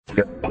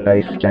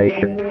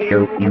PlayStation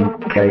Show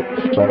UK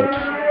starts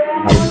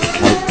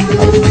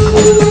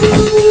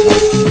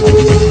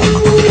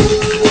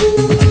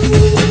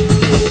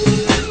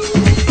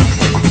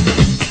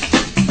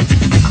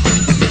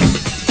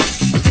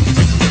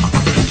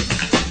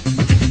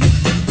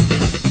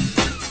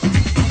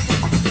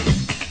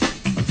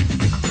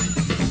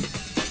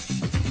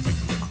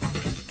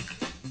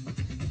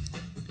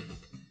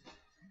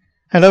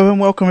Hello and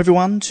welcome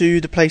everyone to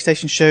the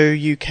PlayStation Show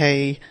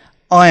UK.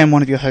 I am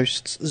one of your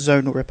hosts,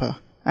 Zonal Ripper,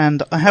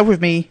 and I have with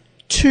me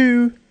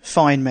two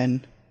fine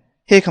men.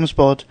 Here comes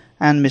Bod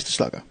and Mr.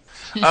 Slugger.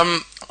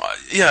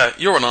 Yeah,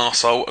 you're an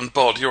arsehole, and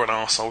Bod, you're an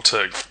arsehole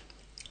too.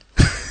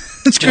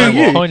 Screw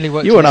you.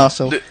 You're an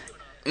arsehole.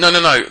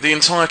 No. The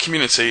entire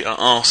community are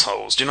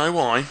arseholes. Do you know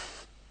why?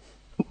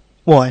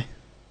 Why?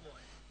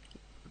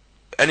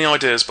 Any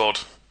ideas,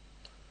 Bod?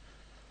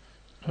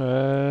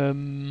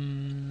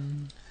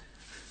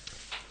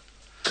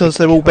 Because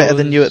they're all better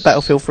than you at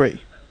Battlefield 3.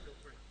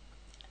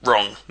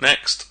 Wrong.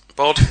 Next.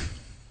 Bod?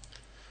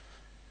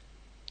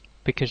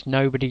 Because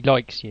nobody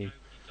likes you.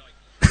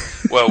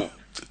 Well,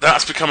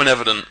 that's becoming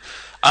evident.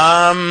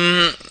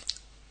 Does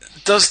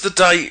the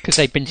date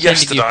they've been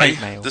sending you yesterday,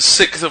 hate mail. the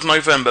 6th of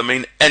November,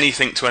 mean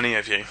anything to any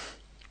of you?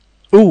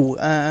 Ooh,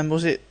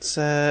 was it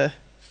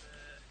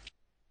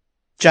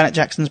Janet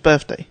Jackson's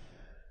birthday?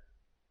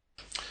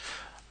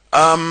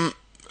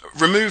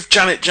 Remove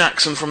Janet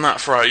Jackson from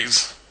that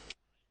phrase.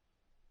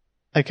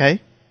 Okay.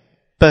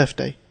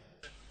 Birthday.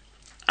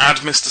 Add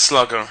Mr.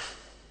 Slugger.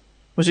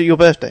 Was it your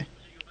birthday?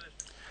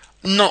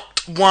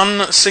 Not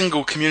one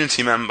single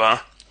community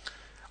member,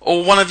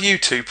 or one of you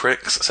two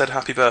pricks, said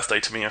happy birthday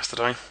to me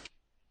yesterday.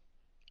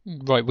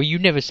 Right, well you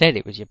never said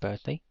it was your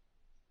birthday.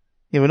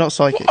 Yeah, we're not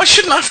psychic. Well, I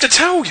shouldn't have to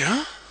tell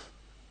you.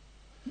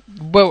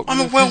 Well, I'm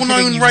a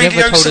well-known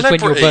radio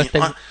celebrity.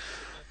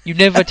 You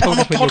never told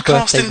I'm us a when your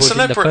birthday podcasting was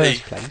celebrity. in the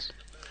first place.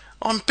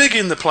 I'm big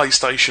in the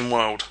PlayStation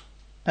world.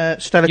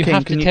 Stella You King,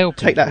 have to can you tell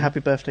take that people. happy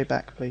birthday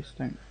back, please?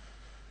 Don't.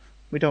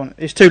 We don't.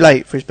 It's too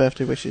late for his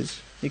birthday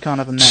wishes. You can't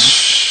have them now.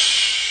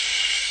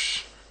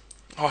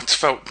 I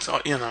felt,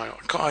 I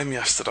got home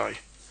yesterday.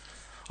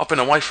 I've been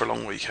away for a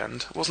long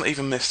weekend. I wasn't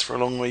even missed for a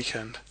long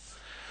weekend.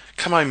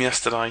 Come home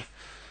yesterday,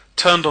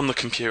 turned on the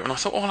computer, and I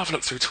thought, I'll have a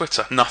look through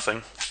Twitter.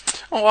 Nothing.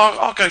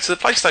 I'll go to the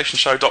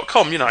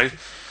PlayStationShow.com,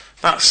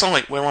 that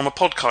site where I'm a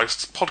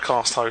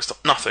podcast host.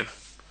 Nothing.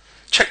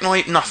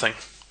 Checkmate, nothing.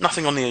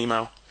 Nothing on the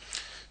email.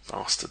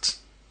 Bastards.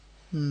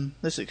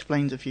 This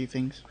explains a few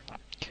things.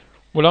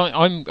 Well,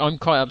 I'm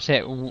quite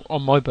upset.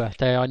 On my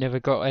birthday, I never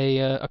got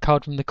a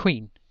card from the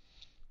Queen.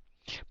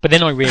 But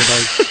then I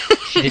realised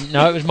she didn't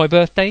know it was my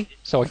birthday,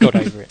 so I got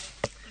over it.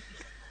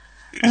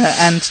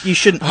 And you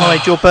shouldn't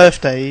hide your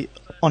birthday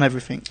on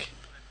everything.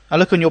 I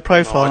look on your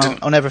profile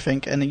on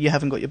everything, and you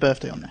haven't got your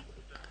birthday on there.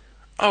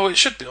 Oh, it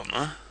should be on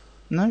there.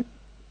 No.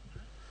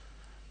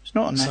 It's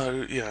not on there.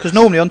 So, yeah. Because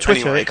normally on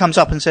Twitter Anyway. it comes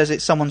up and says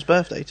it's someone's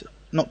birthday.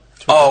 Not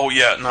Twitter. Oh,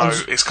 yeah, no,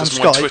 it's because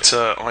on my Skype.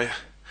 Twitter,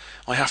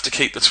 I have to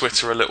keep the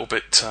Twitter a little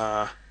bit,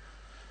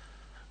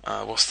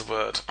 what's the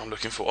word I'm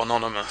looking for?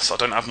 Anonymous. I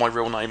don't have my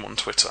real name on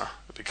Twitter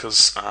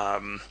because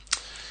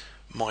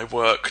my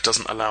work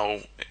doesn't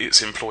allow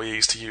its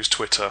employees to use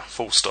Twitter,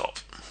 full stop.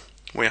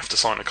 We have to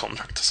sign a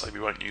contract to say we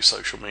won't use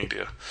social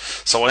media.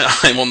 So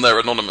I'm on there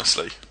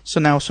anonymously. So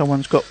now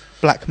someone's got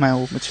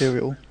blackmail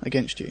material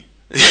against you.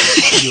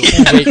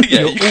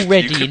 You're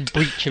already in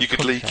breach of you could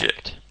contract. leak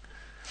it.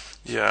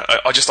 Yeah,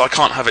 I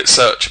can't have it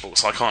searchable,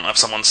 so I can't have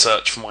someone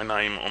search for my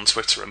name on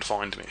Twitter and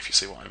find me, if you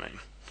see what I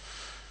mean.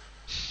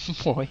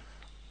 Why?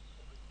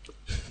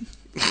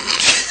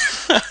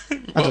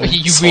 Well, Are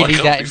you really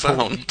that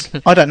important?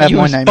 I don't have you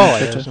my a name spy on or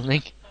Twitter.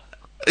 something?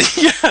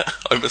 Yeah,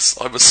 I'm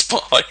a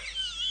spy.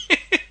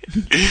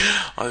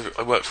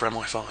 I work for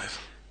MI5.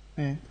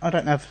 Yeah, I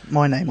don't have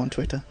my name on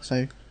Twitter,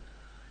 so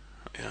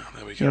Yeah,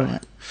 there we you're go.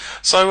 right.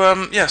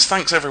 So, yes,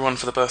 thanks everyone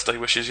for the birthday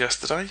wishes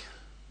yesterday.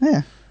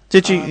 Yeah.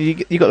 Did you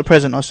got the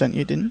present I sent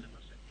you, didn't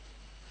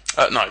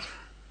you? No.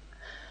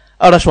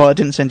 Oh, that's right, I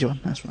didn't send you one,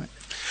 that's right.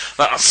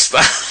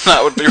 That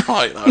would be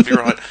right, that would be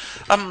right.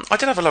 I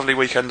did have a lovely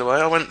weekend away.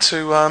 I went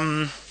to,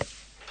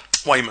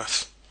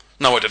 Weymouth.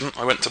 No, I didn't.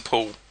 I went to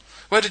Poole.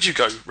 Where did you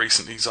go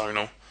recently,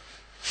 Zonal?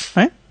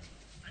 Hey?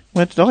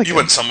 Where did I go? You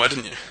went somewhere,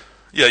 didn't you?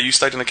 Yeah, you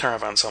stayed in a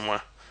caravan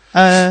somewhere.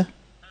 That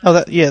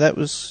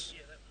was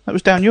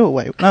down your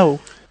way. No,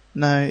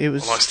 it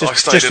was Well, I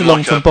stayed just in along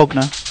like from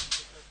Bognor.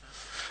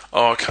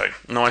 Oh, okay.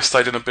 No, I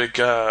stayed in a big,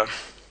 one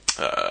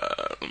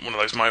of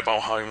those mobile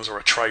homes or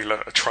a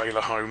trailer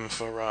home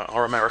for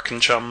our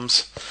American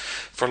chums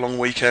for a long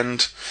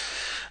weekend,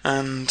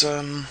 and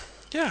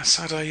yes,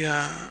 had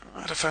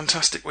a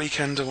fantastic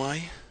weekend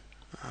away.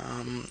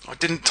 I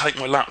didn't take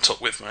my laptop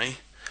with me.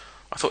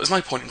 I thought there's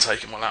no point in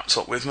taking my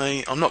laptop with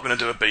me. I'm not going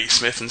to do a B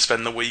Smith and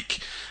spend the week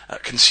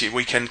at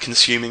weekend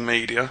consuming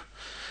media.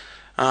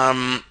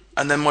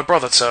 And then my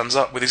brother turns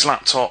up with his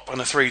laptop and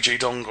a 3G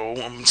dongle,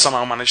 and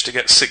somehow managed to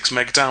get 6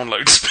 meg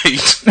download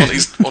speed on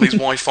his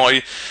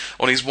Wi-Fi.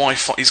 On his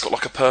Wi-Fi, he's got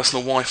like a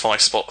personal Wi-Fi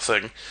spot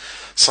thing.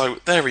 So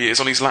there he is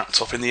on his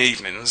laptop in the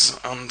evenings,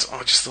 and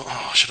I just thought,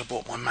 I should have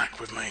brought my Mac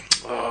with me.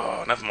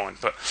 Oh, never mind.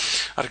 But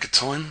I had a good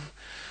time.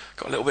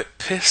 Got a little bit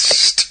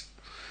pissed.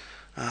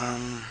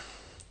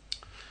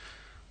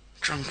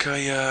 Drunk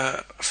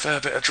a fair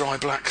bit of dry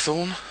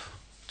blackthorn,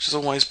 which is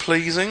always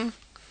pleasing.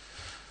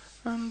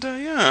 And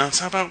yeah,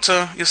 so how about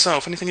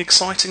yourself? Anything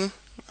exciting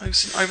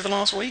over the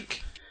last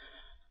week?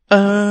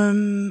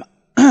 No,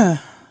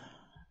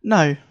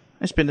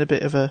 it's been a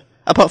bit of a...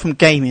 Apart from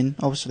gaming,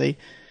 obviously,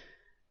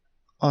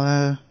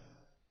 nothing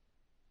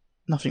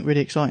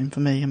really exciting for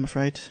me, I'm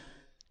afraid.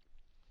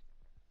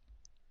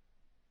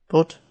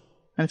 Bod,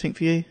 anything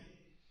for you?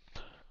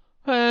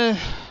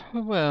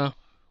 Well,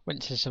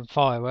 went to some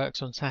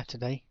fireworks on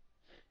Saturday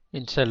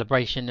in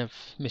celebration of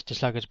Mr.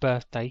 Slugger's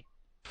birthday,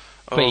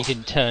 but he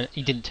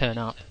didn't turn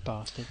up,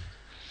 bastard.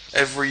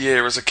 Every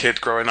year as a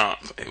kid growing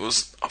up, it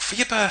was, for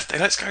your birthday,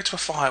 let's go to a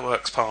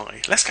fireworks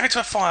party. Let's go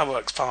to a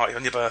fireworks party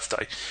on your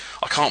birthday.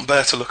 I can't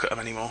bear to look at them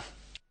anymore.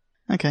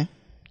 Okay.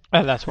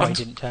 Oh, that's why he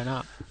didn't turn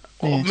up.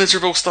 What a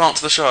miserable start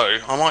to the show.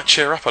 I might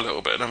cheer up a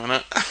little bit in a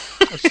minute.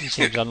 It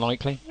seems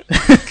unlikely.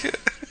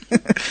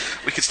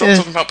 We could stop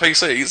talking about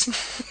PCs.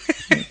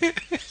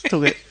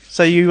 Still good.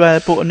 So you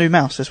bought a new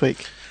mouse this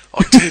week?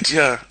 I did,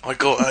 yeah. I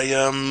got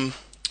a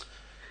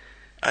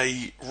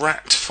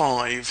Rat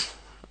 5,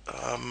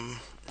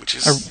 which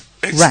is...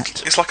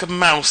 Rat? It's like a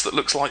mouse that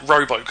looks like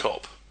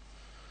Robocop.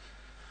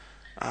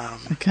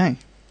 Okay. And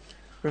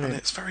Brilliant.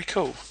 it's very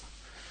cool.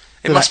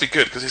 It must be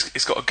good, because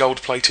it's got a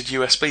gold-plated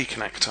USB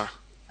connector.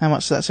 How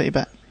much does that set you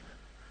back?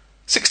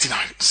 60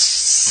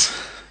 notes.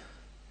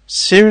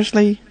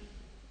 Seriously?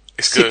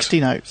 It's good. 60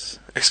 notes?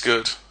 It's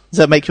good. Does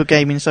that make your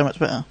gaming so much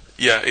better?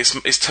 Yeah,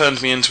 it's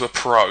turned me into a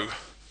pro.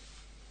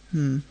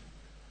 And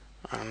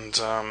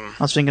I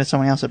was thinking of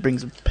something else that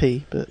brings a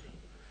P, but...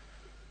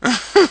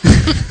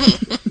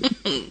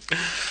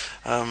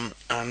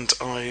 and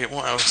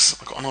what else?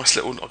 I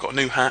got a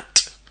new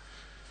hat.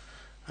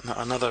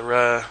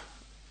 Another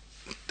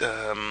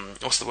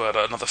what's the word?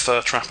 Another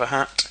fur trapper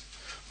hat.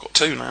 Got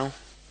 2 now.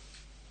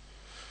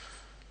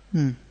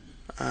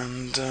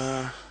 And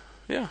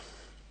yeah,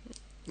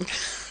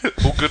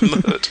 all good in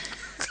the hood.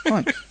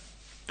 Right.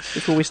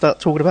 Before we start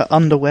talking about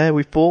underwear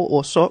we've bought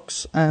or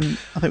socks, I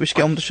think we should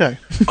get on with the show.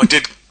 I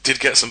did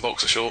get some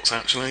boxer shorts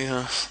actually.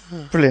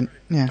 Brilliant.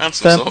 Yeah. And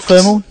some socks.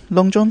 Thermal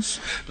long johns.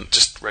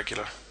 Just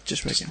regular.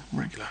 Just regular.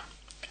 Right. Regular.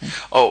 Okay.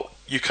 Oh,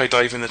 UK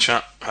Dave in the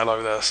chat.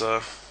 Hello there,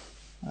 sir.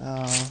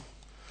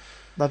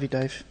 Love you,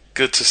 Dave.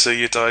 Good to see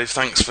you, Dave.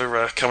 Thanks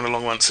for coming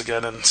along once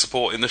again and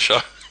supporting the show.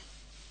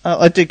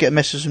 I did get a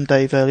message from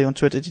Dave earlier on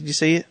Twitter. Did you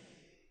see it?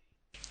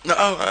 No.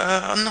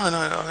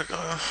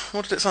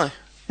 What did it say?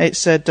 It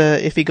said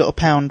if he got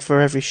 £1 for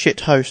every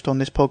shit host on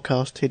this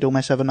podcast, he'd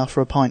almost have enough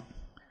for a pint.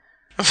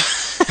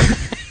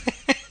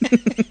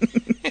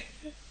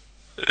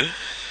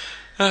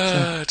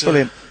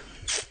 Brilliant.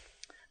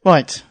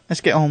 Right,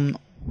 let's get on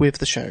with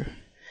the show.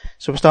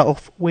 So we'll start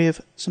off with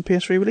some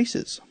PS3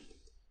 releases.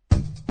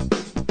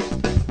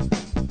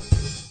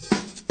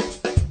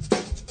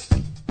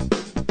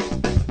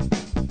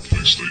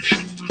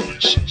 PlayStation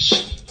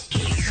releases.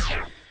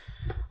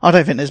 I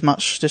don't think there's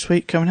much this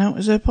week coming out,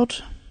 is there,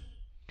 Pod?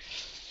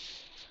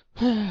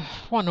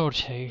 1 or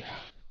 2.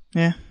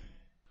 Yeah.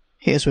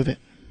 Hit us with it.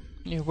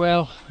 Yeah,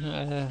 well,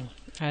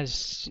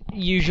 as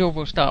usual,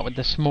 we'll start with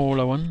the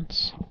smaller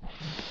ones.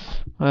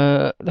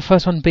 The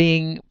first one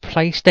being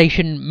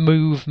PlayStation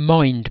Move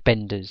Mind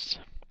Benders.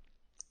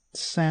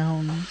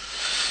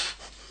 Sounds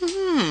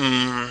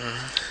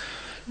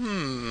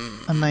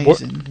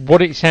amazing.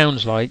 What it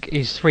sounds like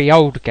is 3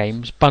 old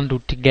games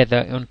bundled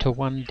together onto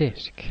one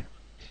disc.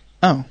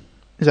 Oh,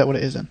 is that what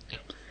it is then?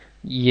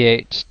 Yeah,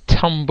 it's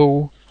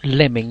Tumble,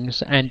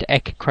 Lemmings, and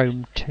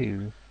Echochrome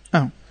 2.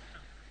 Oh.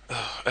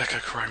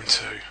 Echochrome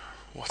 2.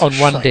 What on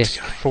one shite disc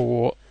game.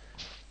 for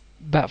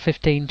about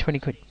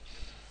 15-20 quid.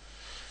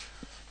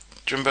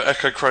 Do you remember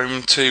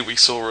Echochrome 2 we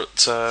saw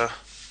at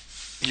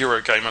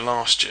Eurogamer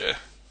last year?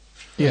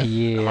 Yeah.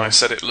 And I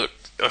said it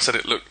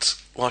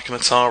looked like an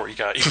Atari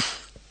game.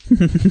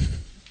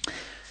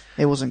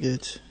 It wasn't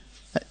good.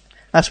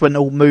 That's when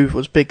all Move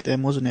was big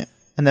then, wasn't it?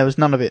 And there was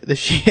none of it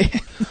this year.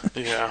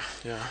 Yeah.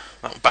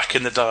 Back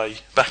in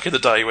the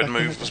day when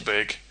Move was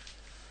big.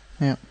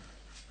 Yeah.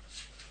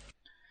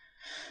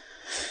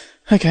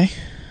 Okay,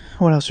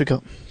 what else we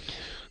got?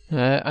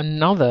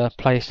 Another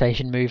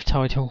PlayStation Move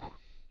title.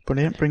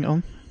 Brilliant, bring it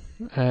on.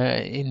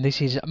 And this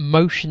is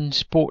Motion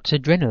Sports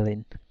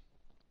Adrenaline.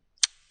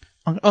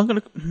 I'm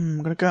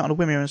gonna go out on a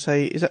whim here and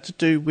say, is that to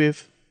do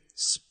with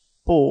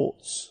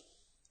sports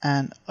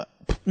and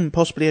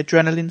possibly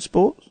adrenaline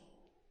sports?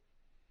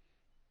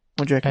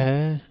 What do you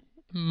reckon?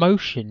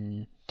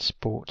 Motion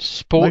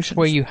sports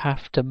where you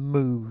have to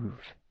move.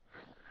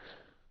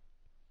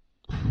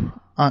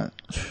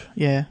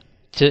 Yeah.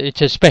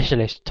 It's a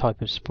specialist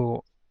type of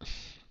sport.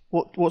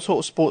 What sort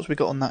of sports we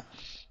got on that?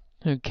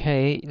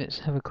 Okay, let's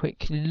have a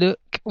quick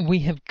look. We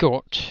have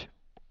got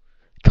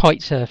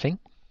kite surfing,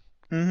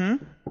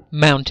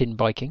 mountain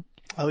biking,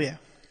 Oh yeah,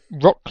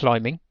 rock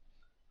climbing,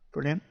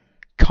 brilliant.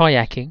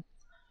 kayaking,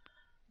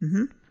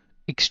 Mm-hmm.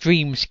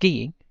 extreme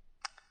skiing.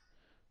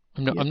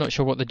 I'm Yep. not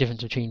sure what the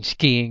difference between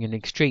skiing and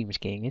extreme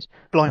skiing is.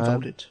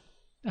 Blindfolded.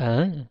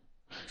 And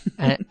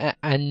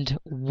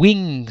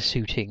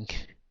wingsuiting.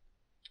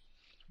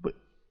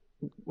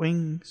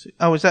 Wings.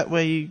 Oh, is that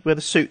where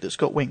the suit that's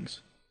got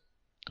wings?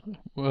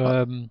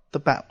 The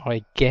bat.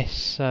 I guess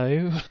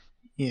so.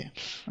 Yeah,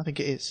 I think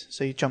it is.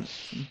 So you jump.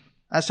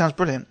 That sounds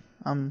brilliant.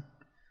 So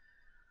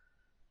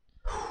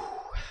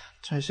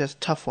it's just a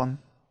tough one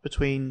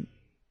between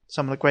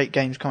some of the great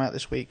games coming out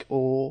this week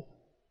or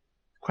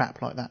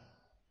crap like that.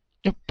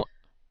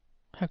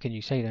 How can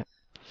you say that?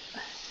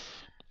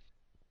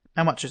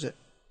 How much is it?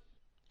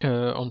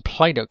 On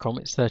Play.com,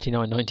 it's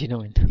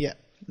 $39.99. Yeah,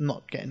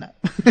 not getting that.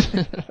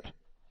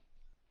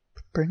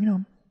 Bring it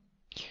on.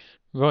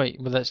 Right,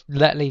 well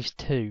that leaves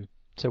 2.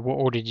 So what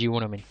order do you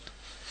want them in?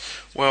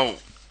 Well,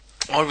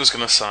 I was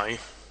going to say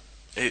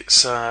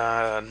it's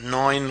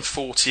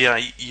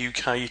 9:48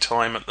 UK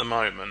time at the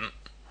moment.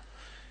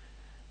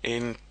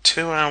 In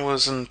 2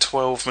 hours and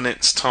 12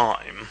 minutes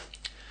time,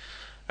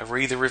 are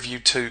either of you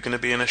two going to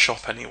be in a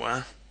shop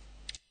anywhere?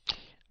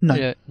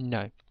 No.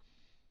 No.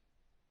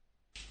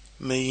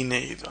 Me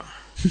neither.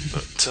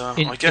 But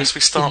I guess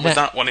we start with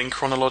that one in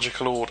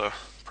chronological order,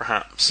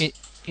 perhaps.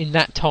 In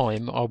that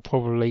time, I'll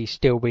probably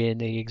still be in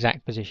the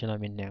exact position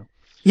I'm in now.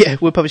 Yeah,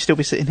 we'll probably still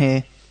be sitting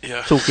here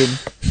talking.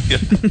 Yeah.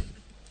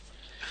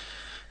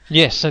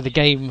 Yes, so the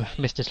game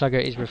Mr. Slugger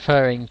is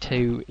referring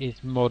to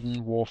is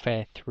Modern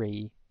Warfare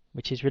 3,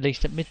 which is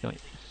released at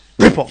midnight.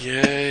 Rip off.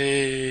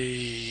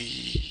 Yay!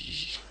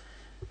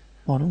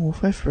 Modern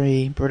Warfare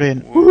 3,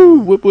 brilliant. Woo,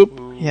 whoop, whoop.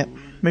 Yep,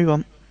 move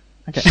on.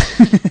 Okay.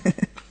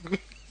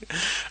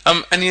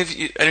 Any of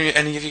you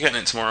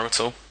getting it tomorrow at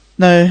all?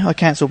 No, I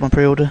cancelled my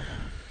pre-order.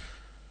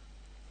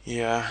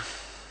 Yeah.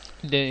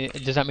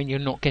 Does that mean you're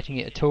not getting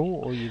it at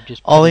all, or you've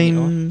just putting it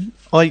on?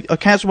 I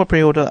cancelled my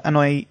pre-order and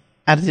I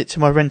added it to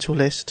my rental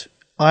list.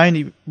 I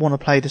only want to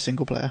play the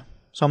single player,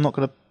 so I'm not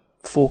going to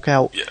fork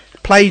out. Yeah,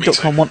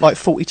 Play.com want like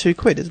 42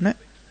 quid, isn't it?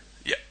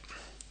 Yeah.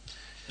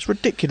 It's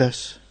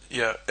ridiculous.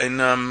 Yeah, and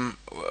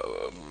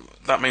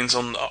that means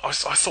I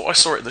thought I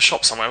saw it in the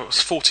shop somewhere. It was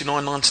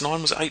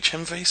 $49.99. Was it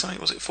HMV something?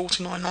 Was it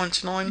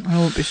 $49.99? I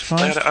wouldn't be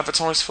surprised. They had it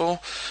advertised for,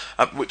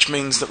 which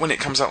means that when it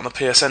comes out on the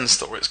PSN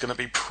store, it's going to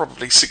be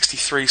probably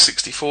 63,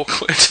 64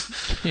 quid.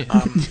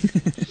 Yeah.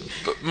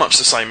 But much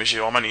the same as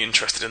you, I'm only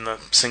interested in the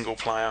single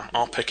player.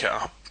 I'll pick it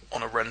up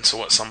on a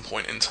rental at some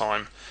point in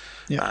time,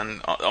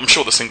 and I'm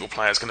sure the single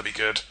player is going to be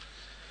good.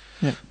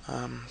 Yeah.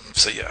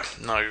 So yeah,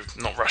 no,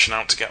 not rushing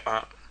out to get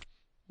that.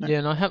 Yeah,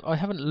 and I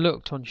haven't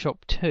looked on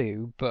Shop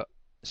 2, but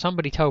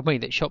somebody told me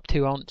that Shop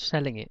 2 aren't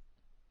selling it.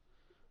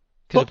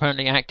 Because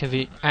apparently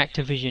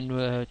Activision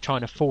were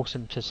trying to force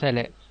them to sell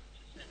it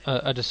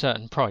at a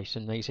certain price,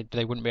 and they said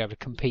they wouldn't be able to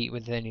compete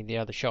with any of the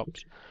other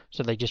shops,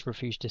 so they just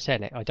refused to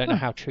sell it. I don't know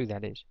how true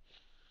that is.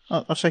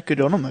 I'd say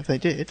good on them if they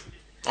did.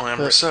 I am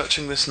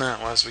researching this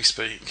now as we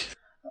speak.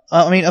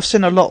 I mean, I've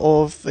seen a lot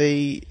of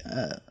the,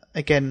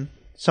 again,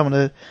 some of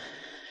the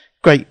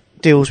great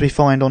deals we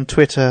find on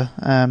Twitter,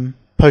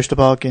 Poster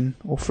Bargain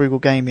or Frugal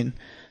Gaming.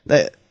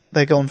 They're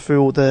going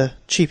through all the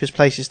cheapest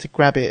places to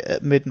grab it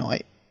at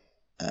midnight.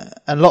 And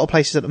a lot of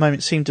places at the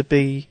moment seem to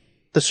be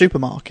the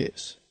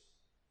supermarkets.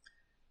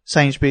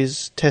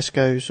 Sainsbury's,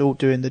 Tesco's, all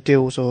doing the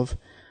deals of,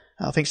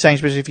 I think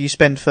Sainsbury's, if you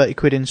spend 30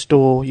 quid in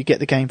store, you get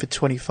the game for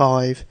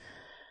 25.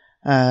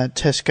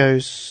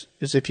 Tesco's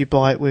is if you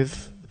buy it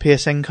with a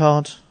PSN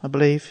card, I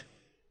believe.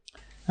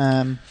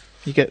 You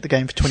get the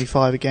game for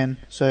 25 again,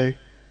 so...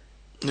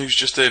 News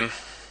just in.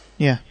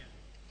 Yeah.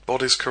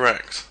 Body's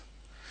correct.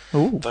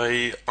 Ooh.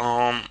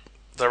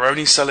 They're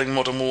only selling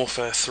Modern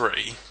Warfare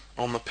 3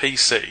 on the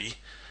PC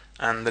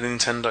and the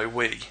Nintendo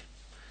Wii,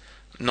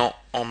 not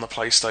on the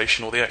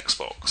PlayStation or the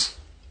Xbox.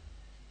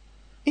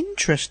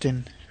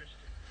 Interesting.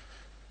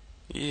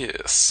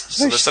 Yes.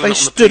 So they're selling they it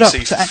on the stood up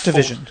PC to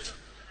Activision.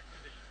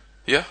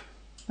 Yeah.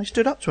 They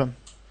stood up to them.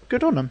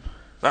 Good on them.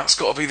 That's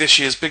got to be this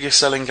year's biggest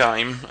selling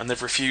game, and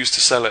they've refused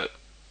to sell it.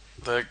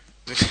 They're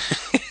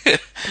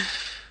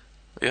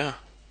yeah,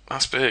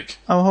 that's big.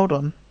 Oh, hold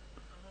on.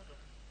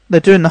 They're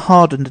doing the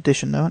hardened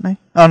edition, though, aren't they?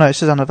 Oh no, it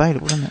says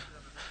unavailable, doesn't it?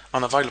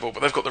 Unavailable,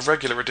 but they've got the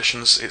regular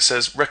editions. It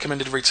says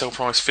recommended retail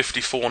price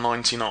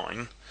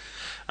 $54.99,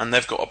 and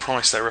they've got a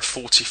price there of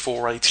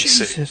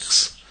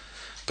 $44.86.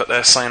 But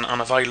they're saying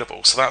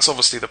unavailable, so that's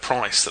obviously the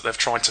price that they've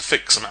tried to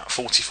fix them at,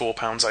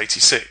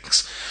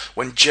 £44.86.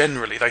 When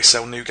generally they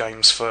sell new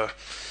games for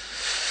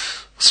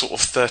sort of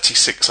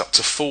 36 up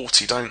to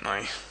 40, don't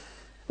they?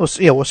 Well,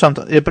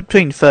 sometimes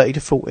between 30 to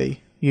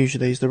 40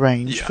 usually is the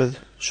range for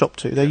Shop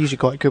 2. They're usually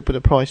quite good with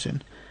the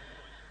pricing,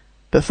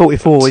 but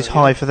 44 is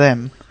high for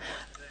them.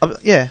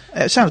 Yeah,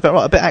 it sounds about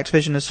right. I bet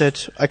Activision has said,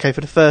 okay,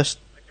 for the first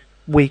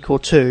week or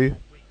two,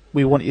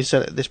 we want you to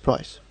sell it at this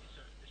price,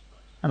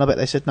 and I bet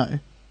they said no.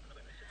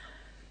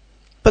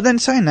 But then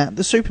saying that,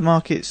 the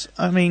supermarkets,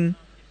 I mean,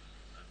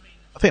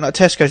 I think like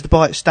Tesco's, to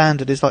buy it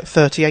standard is like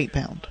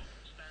 £38.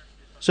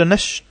 So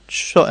unless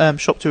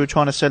Shop 2 are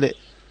trying to sell it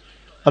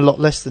a lot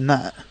less than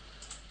that.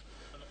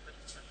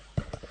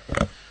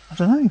 I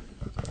don't know.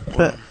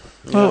 But,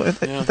 well, if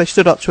they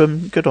stood up to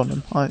them, good on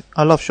them.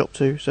 I love Shop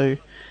 2, so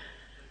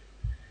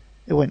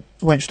it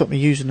won't stop me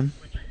using them.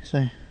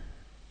 So,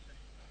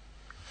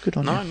 good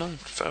on you. No,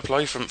 fair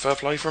play from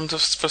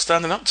for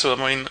standing up to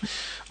them. I mean,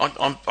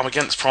 I'm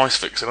against price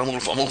fixing. I'm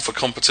all for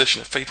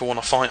competition. If people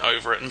want to fight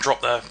over it and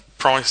drop their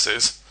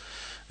prices,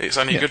 it's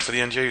only good for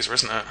the end user,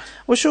 isn't it?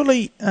 Well,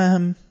 surely,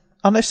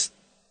 unless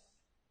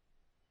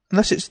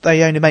it's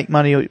they only make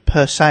money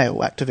per sale,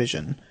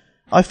 Activision,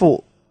 I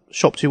thought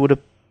Shop 2 would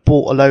have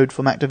bought a load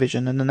from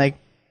Activision and then they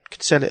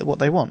could sell it at what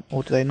they want,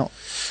 or do they not?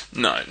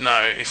 No.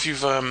 If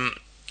you've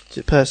Is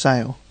it per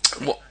sale?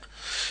 what?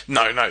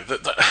 No.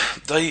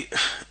 They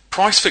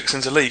price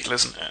fixing's illegal,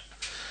 isn't it?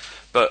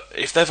 But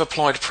if they've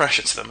applied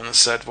pressure to them and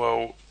said,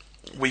 well,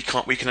 we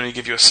can only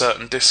give you a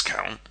certain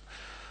discount,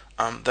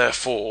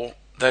 therefore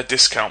their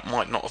discount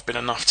might not have been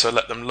enough to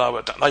let them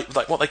lower.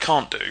 What they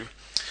can't do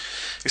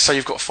is say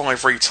you've got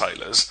 5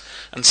 retailers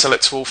and sell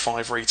it to all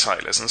 5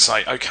 retailers and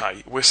say,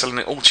 okay, we're selling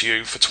it all to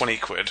you for 20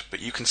 quid,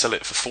 but you can sell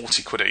it for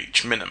 40 quid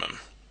each minimum.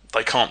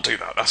 They can't do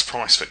that. That's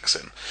price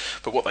fixing.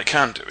 But what they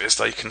can do is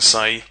they can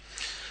say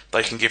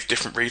they can give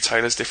different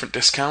retailers different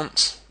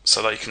discounts.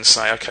 So they can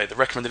say, okay, the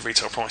recommended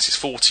retail price is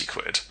 40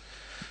 quid.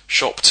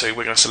 Shop 2,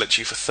 we're going to sell it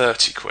to you for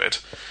 30 quid.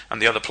 And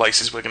the other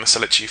places, we're going to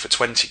sell it to you for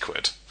 20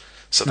 quid.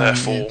 So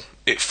therefore,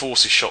 it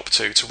forces Shop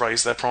 2 to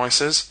raise their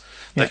prices.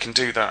 They can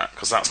do that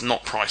because that's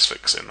not price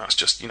fixing. That's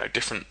just,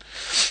 different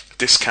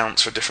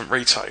discounts for different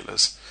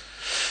retailers.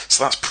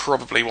 So that's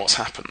probably what's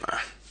happened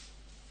there.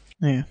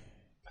 Yeah.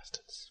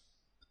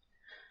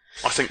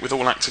 I think with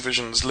all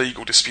Activision's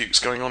legal disputes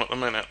going on at the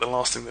minute, the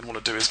last thing they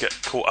want to do is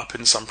get caught up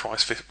in some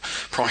price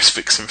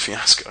fixing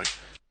fiasco.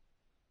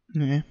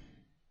 Yeah.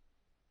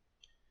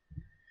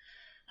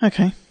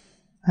 Okay.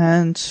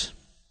 And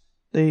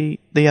the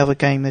other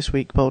game this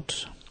week, Bod.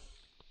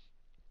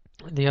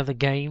 The other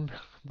game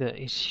that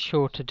is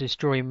sure to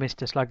destroy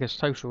Mr. Slugger's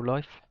social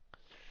life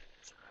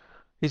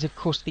is, of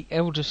course, the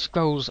Elder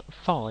Scrolls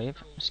V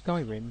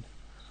Skyrim.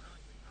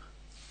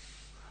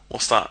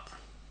 What's that?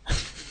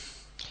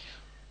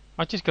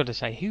 I just got to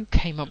say, who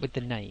came up with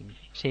the name?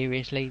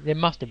 Seriously, there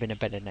must have been a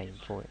better name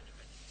for it.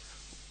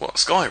 What,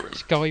 Skyrim?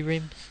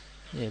 Skyrim?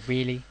 Yeah,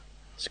 really?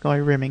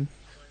 Skyrimming.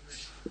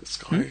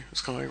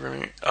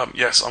 Skyrim.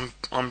 Yes,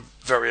 I'm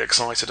very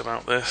excited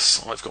about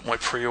this. I've got my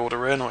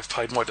pre-order in. I've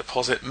paid my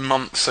deposit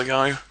months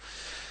ago.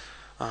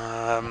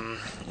 I'm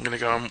gonna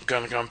go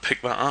and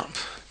pick that up.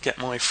 Get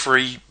my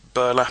free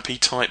burlappy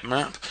type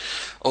map.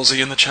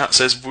 Ozzy in the chat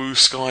says, "Woo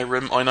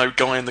Skyrim." I know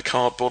Guy in the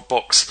cardboard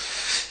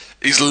box.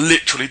 He's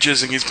literally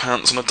jizzing his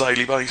pants on a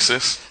daily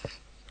basis.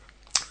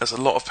 There's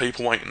a lot of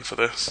people waiting for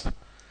this.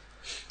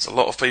 There's a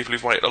lot of people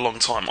who've waited a long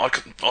time.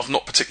 I've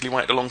not particularly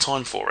waited a long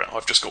time for it.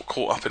 I've just got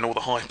caught up in all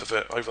the hype of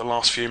it over the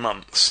last few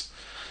months.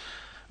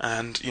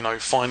 And,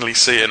 finally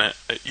seeing it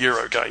at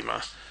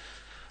Eurogamer.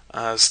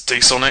 As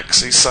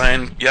D-Sonics, he's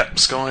saying, yep,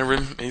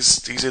 Skyrim,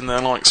 he's in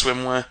there like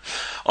swimwear.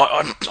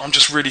 I'm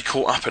just really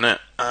caught up in it,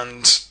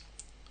 and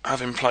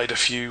having played a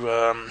few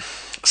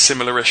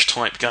similar-ish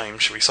type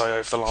games, shall we say,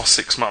 over the last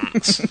 6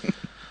 months,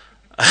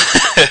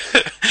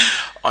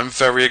 I'm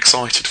very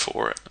excited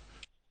for it.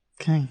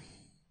 Okay.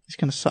 It's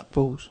going to suck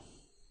balls.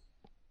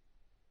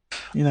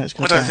 It's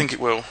going I don't think it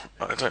will.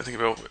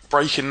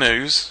 Breaking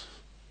news.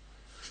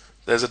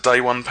 There's a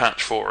day 1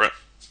 patch for it.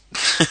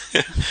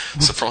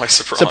 Surprise,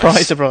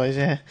 surprise. Surprise,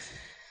 yeah.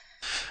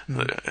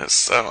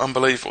 It's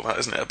unbelievable, that,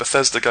 isn't it? A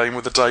Bethesda game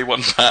with a day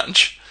 1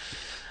 patch.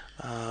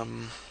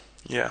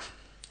 Yeah.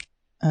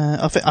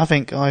 I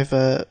think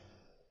I've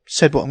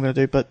said what I'm going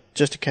to do, but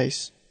just in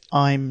case,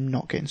 I'm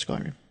not getting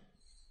Skyrim.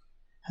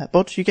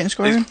 Bod, you getting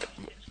Skyrim?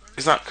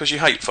 Is that because you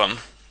hate fun?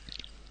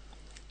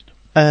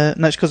 No,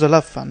 it's because I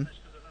love fun,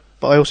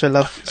 but I also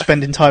love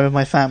spending time with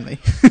my family.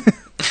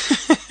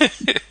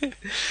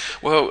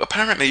 Well,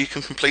 apparently you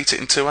can complete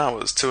it in 2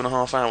 hours,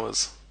 2.5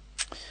 hours.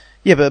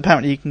 Yeah, but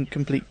apparently you can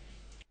complete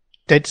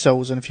Dead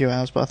Souls in a few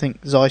hours, but I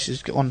think Zeiss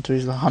has got on to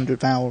his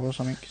 100th hour or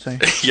something. So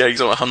yeah, he's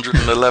on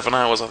 111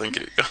 hours, I think,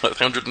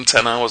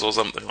 110 hours or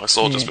something, I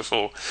saw just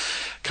before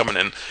coming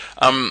in.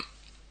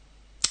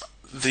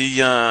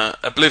 The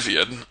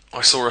Oblivion,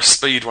 I saw a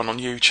speed run on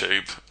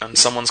YouTube, and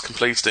someone's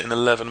completed it in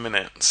 11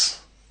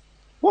 minutes.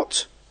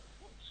 What?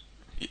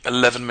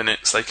 11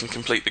 minutes they can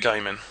complete the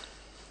game in.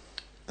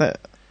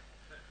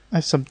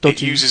 That's some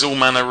dodgy... It uses all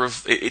manner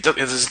of...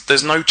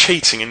 There's no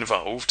cheating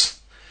involved.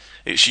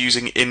 It's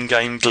using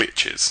in-game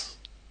glitches.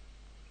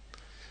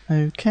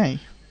 Okay.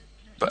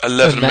 But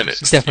 11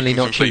 minutes definitely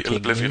not complete cheating,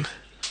 Oblivion.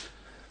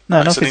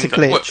 No, nothing's a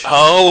glitch.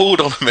 Hold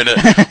on a minute.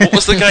 What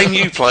was the game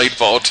you played,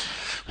 Bod?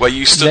 Where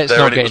you stood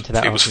there and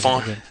it was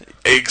fine.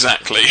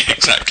 Exactly.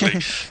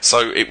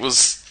 So it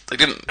was... They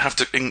didn't have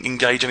to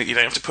engage any... You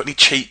don't have to put any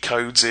cheat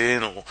codes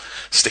in or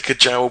stick a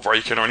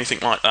jailbreak in or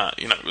anything like that.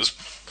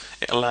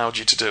 It allowed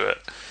you to do it.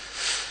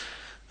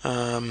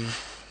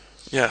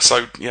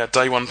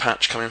 Day 1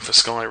 patch coming for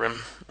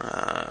Skyrim.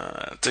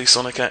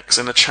 D-Sonic X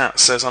in the chat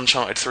says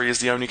Uncharted 3 is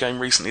the only game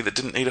recently that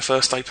didn't need a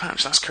first day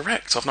patch. That's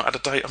correct. I've not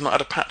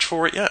had a patch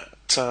for it yet.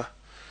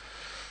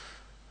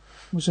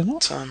 Was there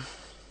not?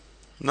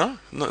 No,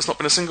 it's not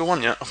been a single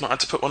one yet. I've not had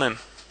to put one in.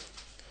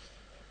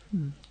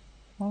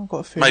 Well, I've got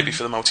a feeling. Maybe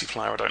for the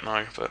multiplayer, I don't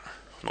know, but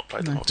I've not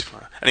played the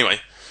multiplayer. Anyway,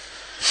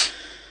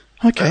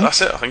 Okay.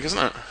 that's it, I think, isn't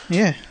it?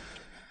 Yeah.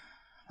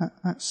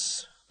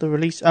 That's the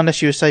release.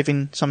 Unless you were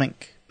saving something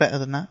better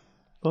than that,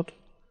 Bod?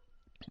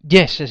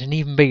 Yes, there's an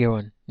even bigger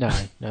one. No,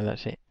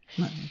 that's it.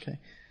 No, okay.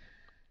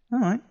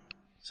 Alright.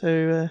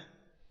 So,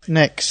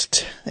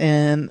 next,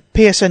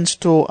 PSN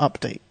Store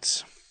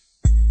updates.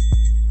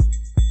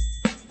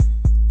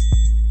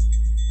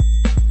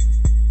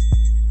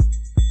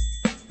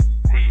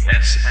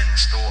 PSN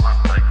Store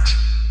update.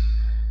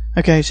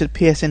 Okay, so the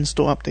PSN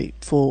Store update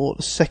for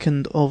the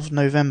 2nd of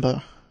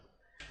November.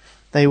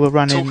 They were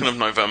running... Talking of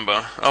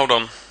November, hold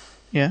on.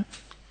 Yeah?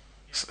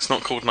 It's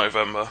not called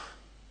November.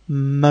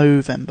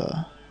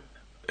 Movember.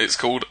 It's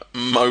called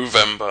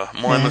Movember.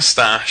 My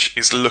moustache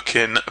is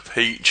looking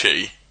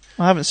peachy.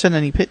 I haven't sent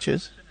any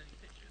pictures.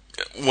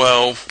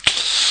 Well,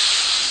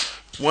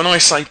 when I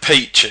say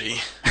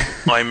peachy,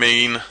 I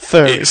mean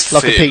Furry, it's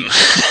like thin. a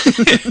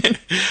peach.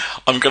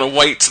 I'm going to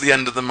wait to the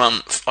end of the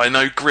month. I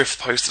know Griff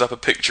posted up a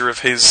picture of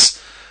his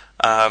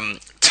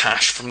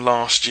tash from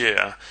last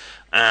year,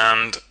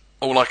 and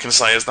all I can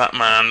say is that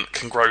man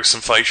can grow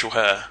some facial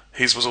hair.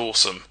 His was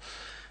awesome.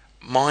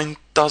 Mine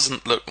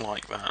doesn't look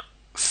like that.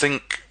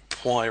 Think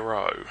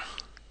Poirot.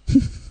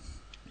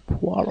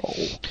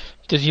 Poirot.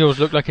 Does yours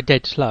look like a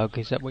dead slug?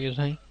 Is that what you're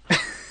saying?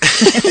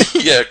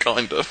 Yeah,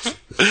 kind of.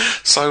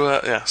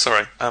 So, yeah,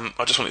 sorry.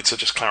 I just wanted to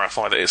just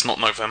clarify that it's not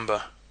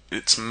November.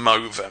 It's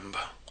Movember.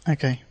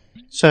 Okay.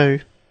 So,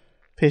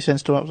 PSN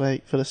Store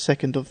update for the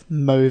 2nd of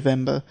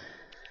Movember.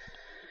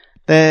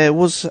 There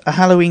was a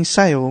Halloween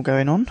sale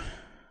going on.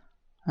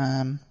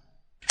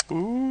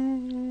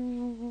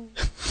 Ooh.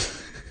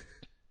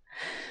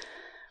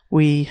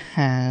 We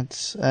had...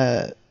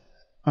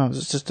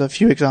 there's just a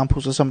few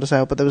examples of some of the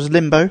sale, but there was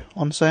Limbo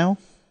on sale.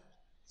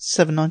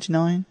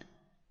 $7.99.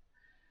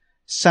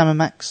 Sam &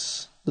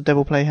 Max, The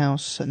Devil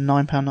Playhouse at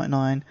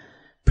 £9.99.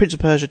 Prince of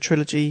Persia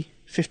Trilogy,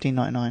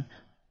 $15.99.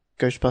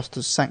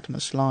 Ghostbusters Sanctum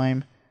of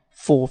Slime,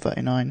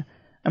 $4.39.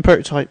 And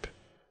Prototype,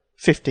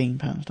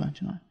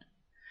 £15.99.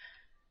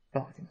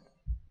 Bargain.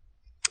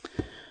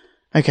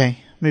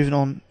 Okay, moving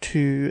on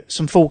to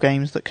some full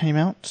games that came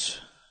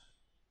out.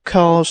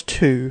 Cars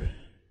 2.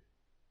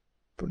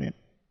 Brilliant.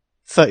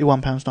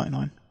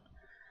 £31.99.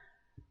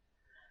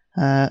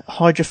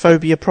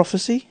 Hydrophobia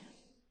Prophecy,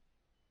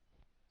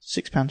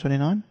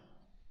 £6.29.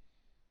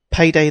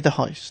 Payday the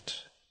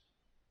Heist,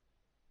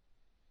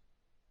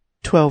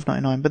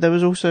 £12.99. But there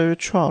was also a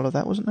trial of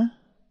that, wasn't there?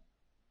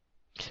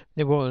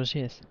 There was,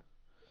 yes.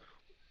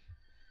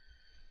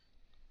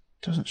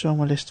 Doesn't show on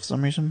my list for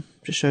some reason.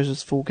 Just shows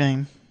us the full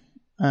game.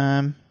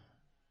 And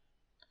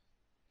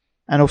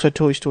also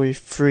Toy Story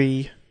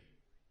 3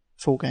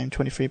 full game,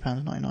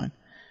 £23.99.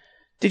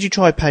 Did you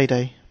try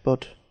Payday,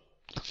 Bud?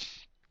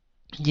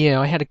 Yeah,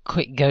 I had a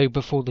quick go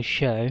before the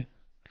show.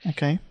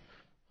 Okay.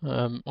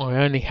 I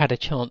only had a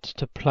chance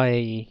to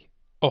play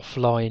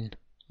offline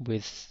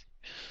with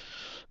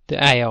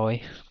the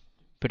AI,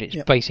 but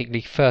it's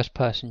basically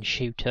first-person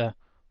shooter,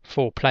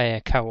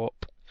 4-player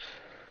co-op,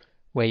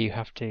 where you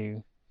have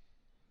to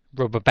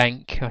rob a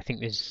bank. I think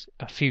there's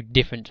a few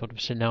different sort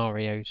of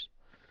scenarios,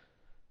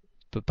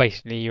 but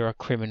basically you're a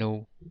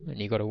criminal and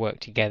you've got to work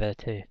together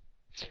to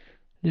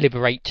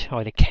liberate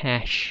either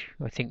cash.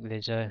 I think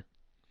there's a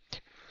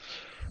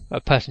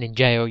person in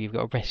jail you've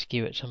got to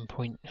rescue at some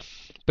point.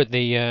 But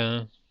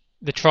the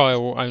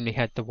trial only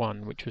had the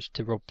one, which was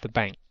to rob the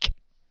bank.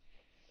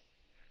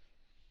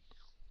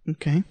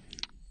 Okay.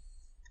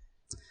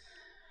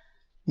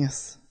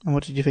 Yes. And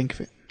what did you think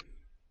of it?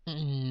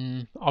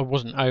 I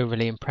wasn't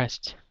overly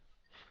impressed.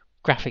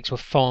 Graphics were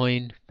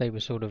fine. They were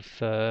sort of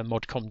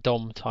Modcom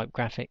DOM type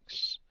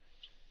graphics.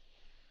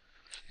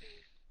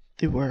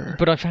 They were.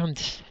 But I found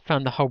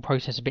the whole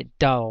process a bit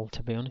dull,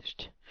 to be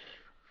honest.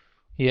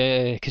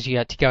 Yeah, because you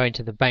had to go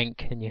into the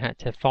bank and you had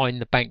to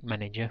find the bank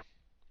manager.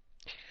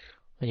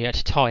 And you had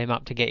to tie him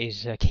up to get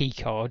his key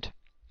card.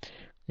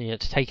 And you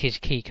had to take his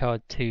key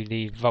card to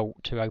the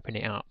vault to open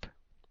it up.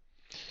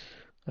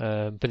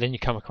 But then you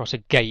come across a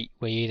gate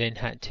where you then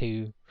had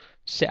to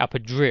set up a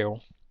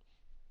drill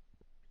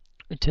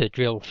to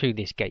drill through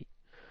this gate.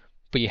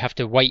 But you have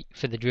to wait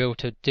for the drill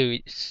to do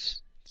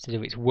its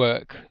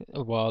work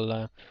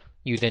while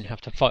you then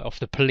have to fight off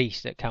the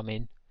police that come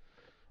in.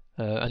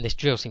 And this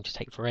drill seemed to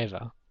take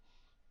forever.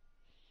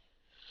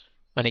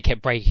 And it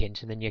kept breaking,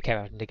 so then you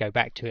kept having to go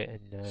back to it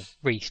and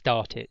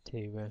restart it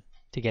to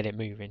get it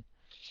moving.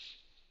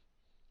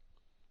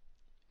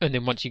 And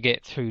then once you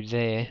get through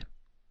there,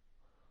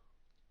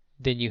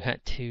 then you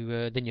had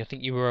to then you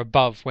think you were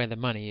above where the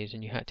money is,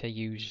 and you had to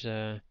use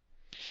I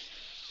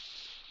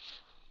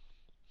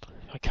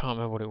can't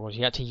remember what it was.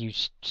 You had to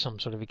use some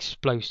sort of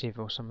explosive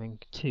or something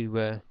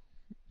to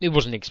it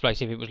wasn't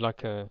explosive, it was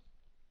like an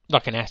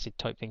acid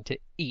type thing to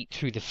eat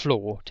through the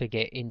floor to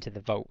get into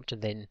the vault to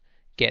then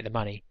get the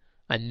money.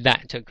 And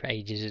that took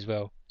ages as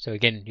well. So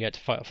again, you had to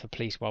fight off the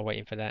police while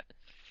waiting for that.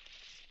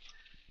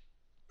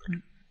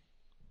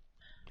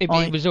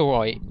 It was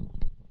alright,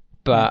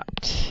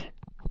 but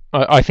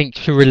I think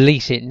to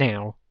release it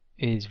now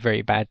is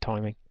very bad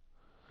timing.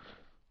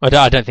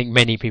 I don't think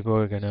many people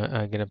are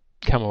gonna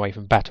come away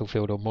from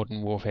Battlefield or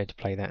Modern Warfare to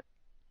play that.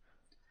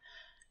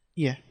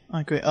 Yeah,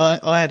 I agree.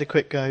 I had a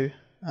quick go.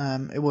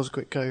 It was a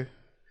quick go.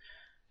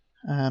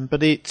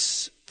 But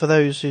it's for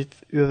those who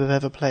have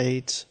ever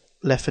played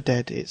Left 4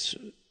 Dead. It's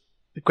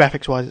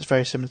graphics-wise, it's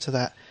very similar to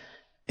that,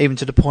 even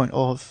to the point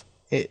of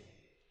it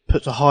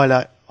puts a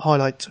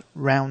highlight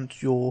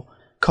round your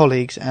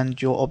colleagues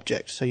and your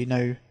objects, so you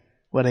know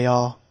where they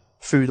are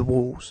through the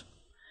walls.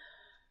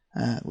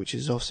 Which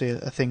is obviously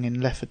a thing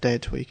in Left 4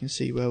 Dead where you can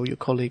see where all your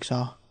colleagues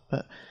are.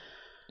 But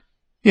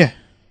yeah,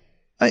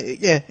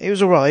 it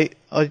was alright.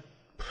 I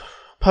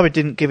probably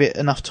didn't give it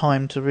enough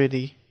time to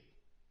really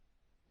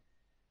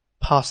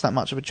pass that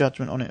much of a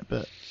judgment on it,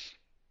 but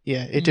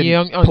yeah, it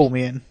didn't pull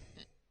me in.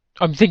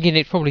 I'm thinking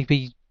it'd probably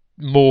be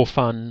more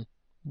fun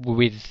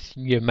with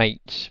your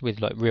mates, with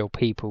like real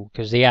people,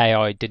 because the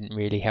AI didn't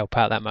really help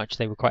out that much.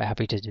 They were quite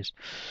happy to just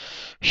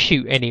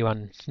shoot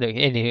anyone,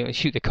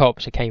 shoot the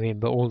cops that came in,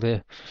 but all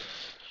the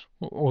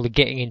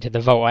getting into the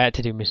vault I had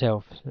to do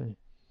myself. So.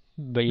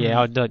 But yeah,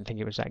 I don't think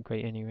it was that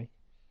great anyway.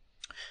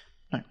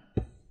 No.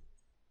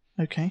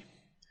 Okay.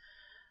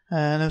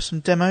 There were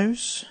some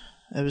demos.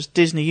 There was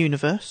Disney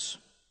Universe.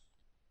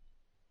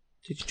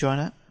 Did you try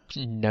that?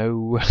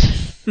 No.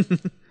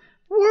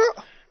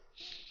 What?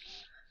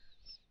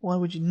 Why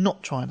would you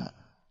not try that?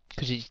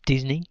 Because it's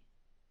Disney.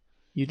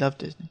 You love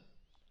Disney.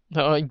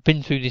 I've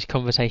been through this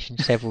conversation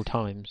several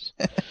times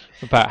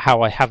about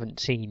how I haven't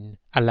seen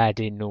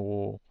Aladdin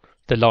or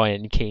The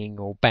Lion King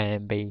or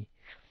Bambi.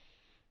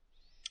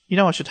 You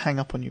know I should hang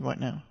up on you right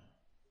now.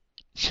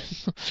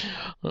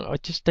 I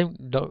just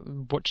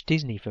don't watch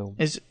Disney films.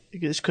 It's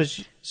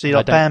because you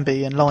like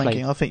Bambi and Lion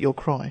King. I think you'll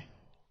cry.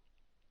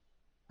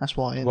 That's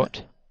why. Isn't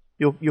What?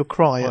 It? You'll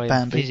cry at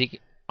Bambi.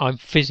 I'm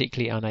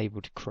physically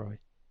unable to cry.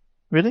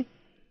 Really?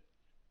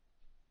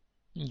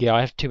 Yeah, I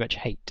have too much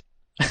hate.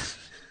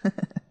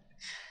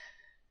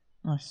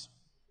 Nice.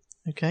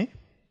 Okay.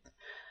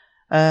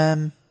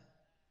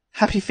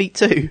 Happy Feet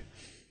 2.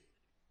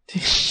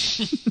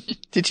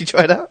 Did you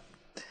try that?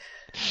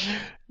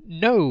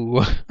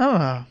 No.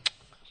 Oh.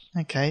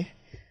 Okay.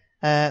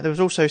 There was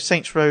also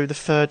Saints Row: The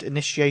Third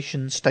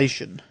Initiation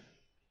Station.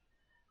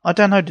 I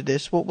downloaded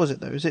this. What was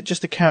it though? Is it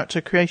just a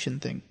character creation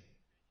thing?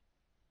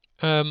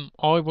 I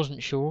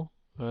wasn't sure,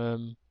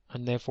 and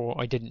therefore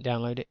I didn't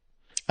download it.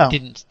 Oh.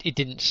 It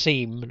didn't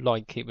seem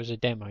like it was a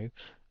demo.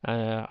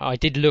 I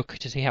did look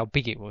to see how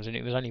big it was, and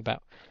it was only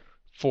about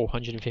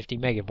 450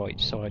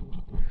 megabytes. So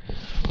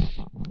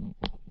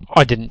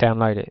I didn't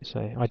download it,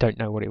 so I don't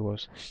know what it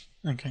was.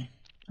 Okay.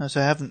 So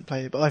I haven't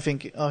played it, but I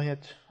think I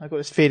got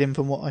this feeling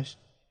from what I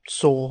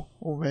saw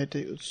or read.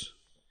 It was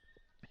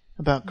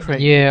about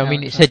creating. Yeah, I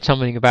mean, it said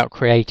something about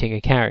creating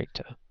a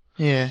character.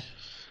 Yeah.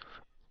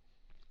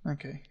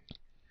 Okay.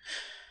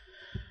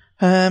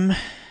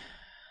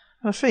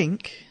 I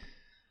think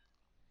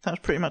that was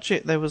pretty much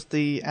it. There was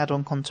the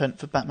add-on content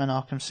for Batman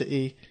Arkham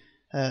City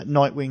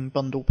Nightwing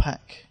bundle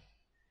pack.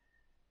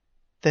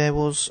 There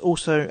was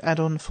also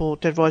add-on for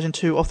Dead Rising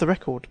 2 Off the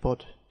Record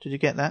pod. Did you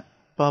get that?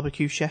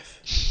 Barbecue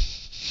Chef?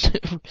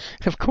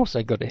 Of course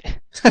I got it.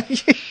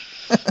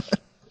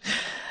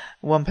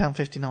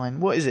 £1.59.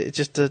 What is it? It's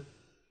just a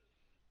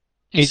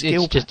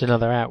It's just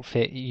another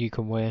outfit you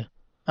can wear.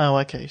 Oh,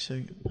 okay.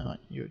 So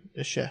you're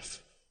a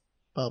chef.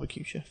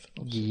 Barbecue chef.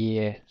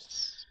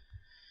 Yes.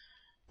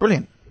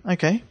 Brilliant.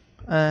 Okay.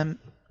 Well,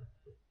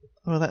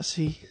 that's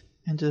the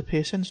end of the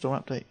PSN store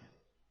update.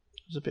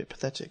 It was a bit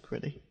pathetic,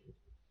 really.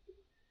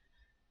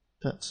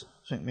 But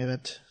I think we've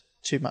had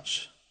too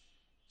much,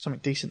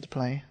 something decent to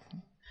play.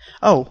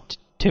 Oh,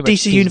 Too much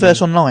DC Disney.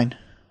 Universe Online.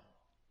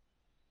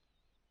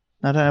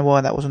 I don't know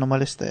why that wasn't on my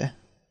list there,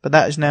 but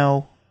that is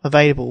now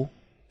available,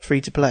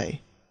 free to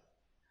play.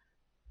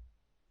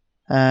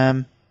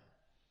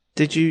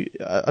 Did you?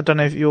 I don't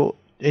know if you're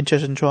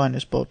interested in trying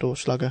this, Bod or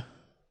Slugger.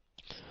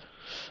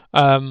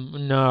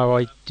 No,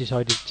 I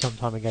decided some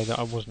time ago that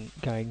I wasn't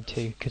going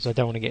to because I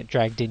don't want to get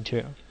dragged into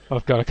it.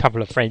 I've got a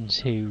couple of friends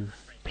who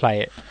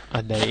play it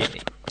and they're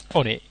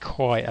on it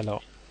quite a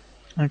lot.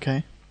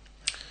 Okay.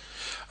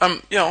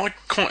 Yeah, I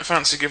quite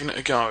fancy giving it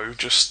a go.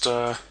 Just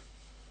not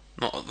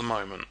at the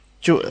moment.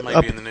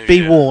 Maybe in the new be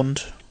year.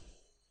 warned.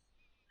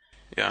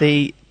 Yeah.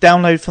 The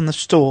download from the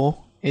store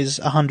is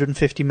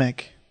 150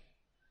 meg.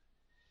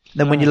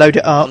 Then when you load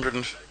it up,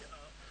 100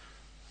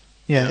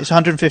 yeah, it's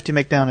 150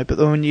 meg download. But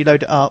then when you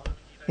load it up,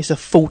 it's a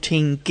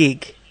 14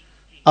 gig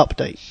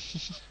update.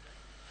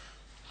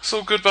 It's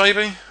all good,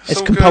 baby. It's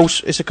all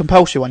good. It's a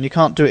compulsory one. You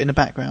can't do it in the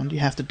background. You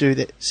have to do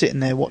it sitting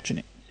there watching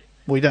it.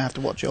 Well, you don't have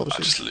to watch it, I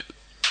obviously. just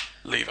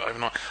leave it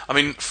overnight. I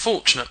mean,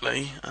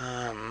 fortunately,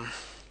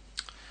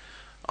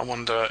 I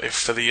wonder if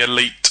for the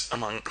elite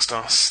amongst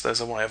us,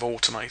 there's a way of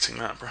automating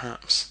that,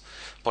 perhaps,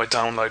 by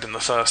downloading the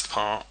first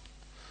part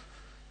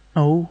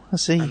Oh, I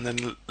see. and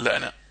then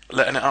letting it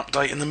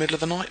update in the middle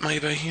of the night.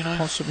 Maybe, you know.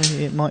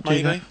 Possibly it might do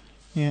Maybe. that.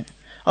 Yeah.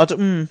 I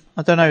don't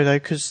know though,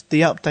 because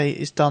the update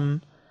is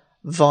done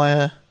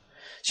via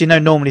So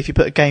normally if you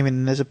put a game in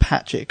and there's a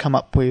patch, it'll come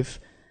up with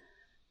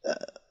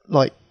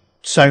like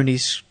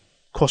Sony's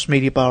cross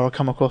media bar will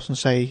come across and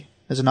say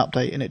there's an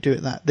update, and it do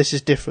it that. This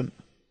is different.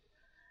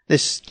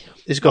 This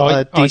has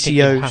got a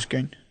DCO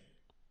screen.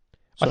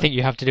 I think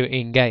you have to do it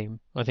in game.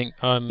 I think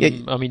I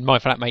mean my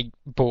flatmate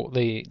bought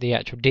the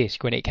actual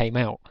disc when it came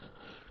out,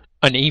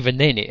 and even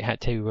then it had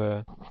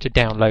to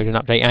download an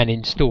update and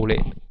install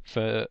it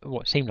for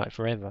what seemed like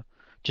forever.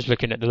 Just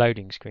looking at the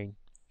loading screen.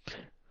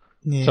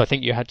 Yeah. So I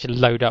think you had to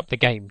load up the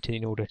game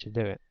in order to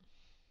do it.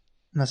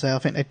 And I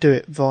think they do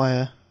it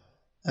via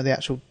the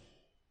actual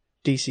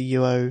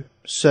DCUO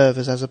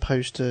servers as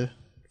opposed to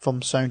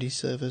from Sony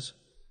servers.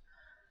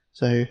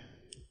 So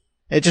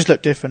it just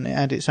looked different. It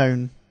had its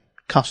own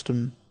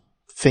custom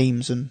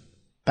themes and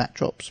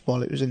backdrops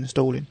while it was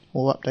installing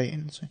or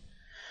updating. So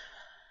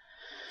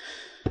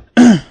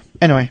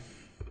anyway,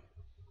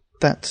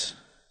 that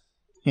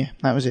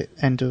was it.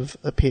 End of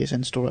a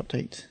PSN store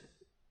update.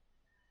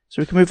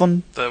 So we can move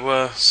on. There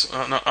were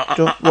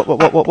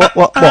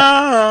what?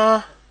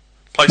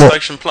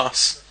 PlayStation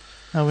Plus.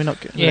 No, we're not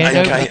getting.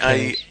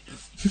 AKA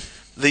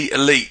the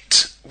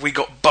Elite. We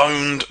got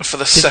boned for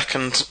the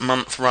second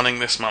month running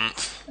this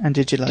month. And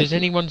did you like? Does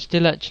anyone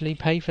still actually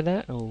pay for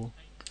that, or?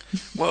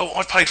 Well,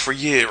 I paid for a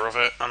year of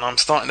it, and I'm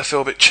starting to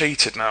feel a bit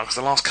cheated now because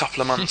the last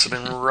couple of months have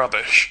been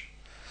rubbish.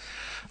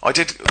 I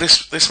did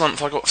this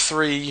month. I got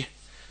 3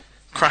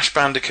 Crash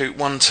Bandicoot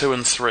 1, 2,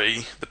 and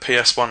 3, the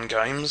PS1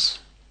 games.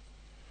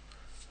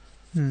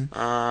 And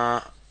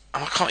I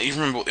can't even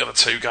remember what the other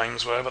 2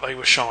 games were, but they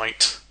were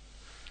shite.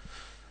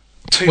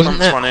 2 Wasn't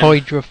months that running.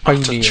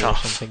 Hydrophonia or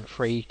something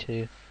free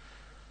to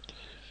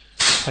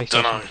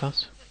PlayStation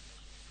Plus?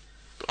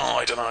 Oh,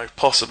 I don't know.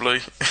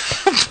 Possibly.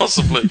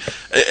 Possibly.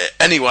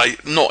 Anyway,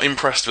 not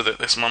impressed with it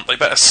this month. They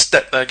better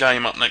step their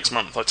game up next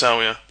month, I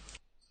tell you.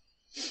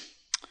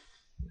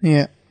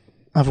 Yeah.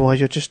 Otherwise,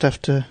 you'll just have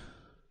to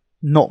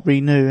not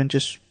renew and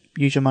just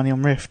use your money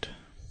on Rift.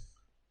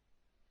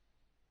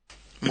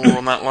 More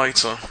on that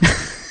later.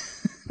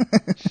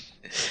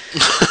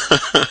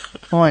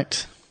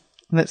 Right.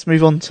 Let's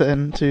move on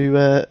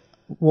to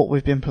what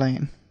we've been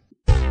playing.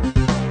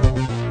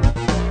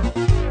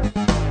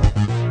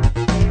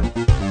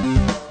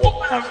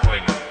 What have we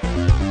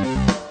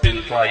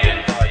been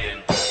playing?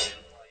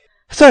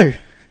 So,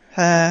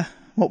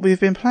 what we've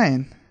been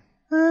playing.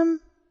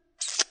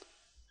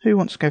 Who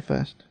wants to go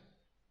first?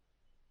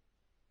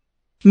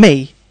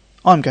 Me.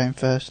 I'm going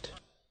first.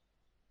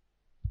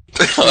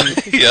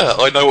 Yeah,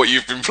 I know what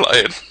you've been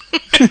playing.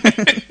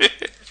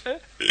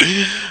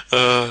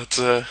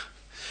 Okay.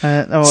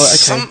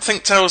 Something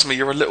tells me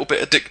you're a little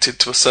bit addicted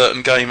to a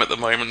certain game at the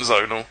moment,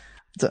 Zonal.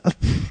 Don't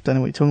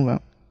know what you're talking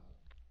about.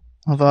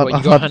 I've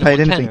got hardly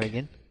played anything.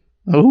 Again?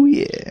 Oh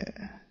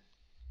yeah.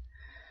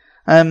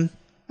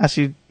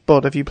 Actually,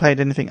 Bod, have you played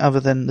anything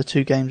other than the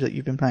 2 games that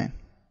you've been playing?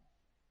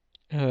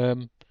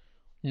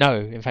 No,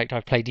 in fact,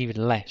 I've played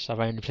even less. I've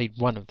only played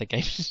one of the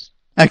games.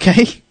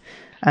 Okay.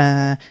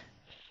 Dead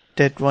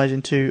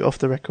Rising 2 off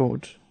the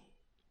record.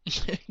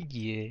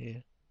 Yeah.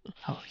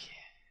 Oh yeah.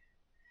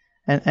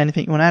 And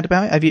anything you want to add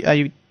about it? Are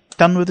you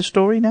done with the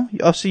story now?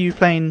 I see you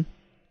playing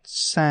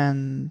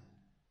Sand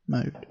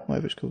mode,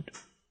 whatever it's called.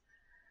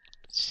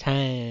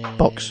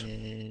 Sandbox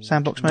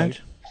mode.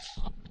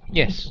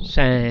 Yes,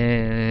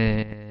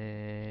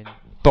 Sandbox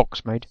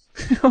mode.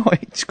 Oh,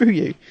 wait, screw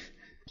you.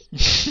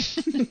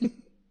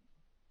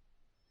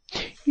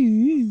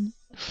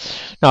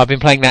 No, I've been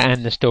playing that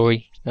and the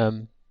story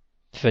for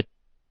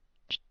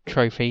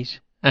trophies,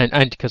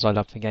 and because I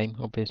love the game,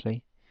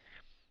 obviously.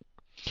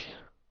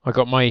 I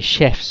got my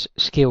chef's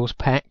skills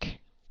pack,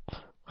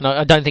 and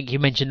I don't think you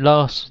mentioned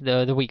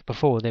the week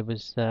before there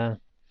was the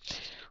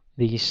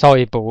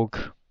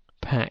cyborg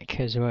pack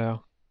as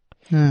well.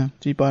 Yeah,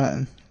 do you buy that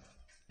then?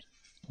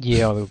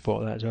 Yeah, I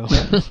bought that as well.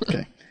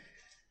 Okay.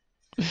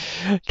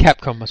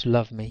 Capcom must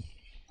love me.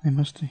 They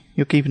must do.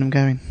 You're keeping them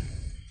going.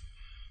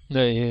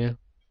 No, yeah.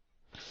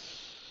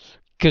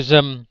 Because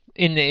in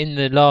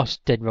the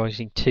last Dead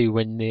Rising 2,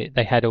 when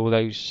they had all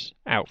those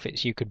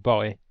outfits you could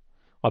buy,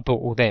 I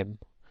bought all them.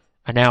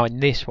 And now in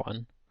this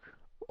one,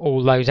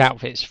 all those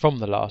outfits from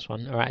the last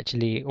one are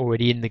actually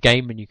already in the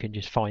game, and you can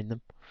just find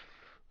them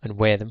and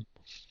wear them.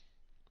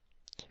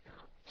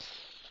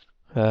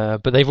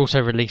 But they've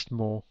also released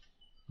more,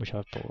 which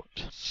I've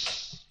bought.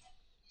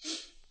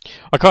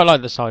 I quite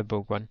like the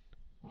cyborg one.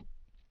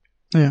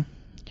 Yeah.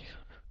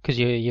 Because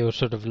you're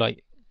sort of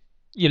like,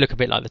 you look a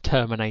bit like the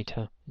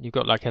Terminator. You've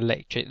got like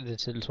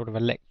there's a sort of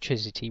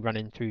electricity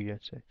running through you.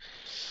 So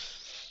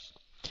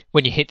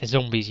when you hit the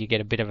zombies, you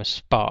get a bit of a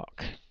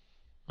spark,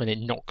 and it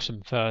knocks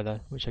them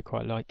further, which I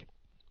quite like.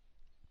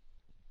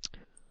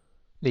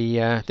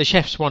 The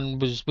chef's one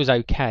was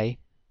okay,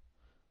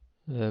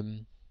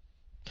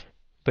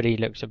 but he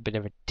looks a bit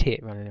of a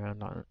tit running around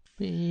like that.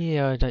 But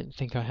yeah, I don't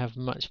think I have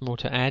much more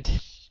to add.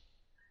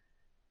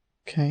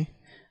 Okay.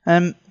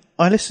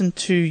 I listened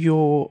to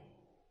your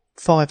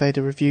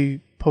 5-Ada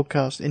review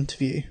podcast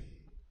interview.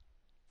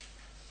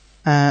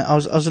 I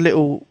was a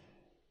little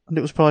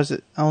surprised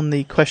that on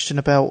the question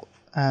about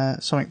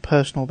something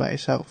personal about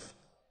yourself,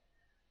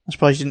 I'm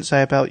surprised you didn't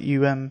say about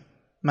you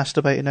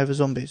masturbating over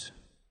zombies.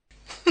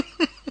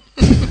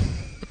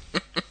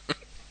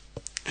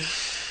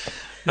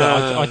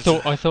 No,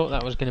 I thought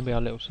that was going to be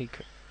our little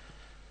secret.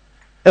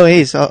 Oh, it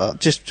is,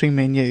 just between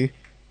me and you.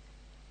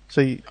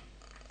 So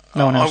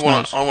no one else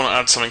knows. I want to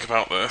add something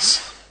about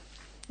this.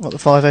 What, the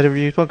 5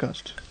 Reviews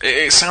podcast?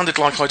 It sounded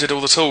like I did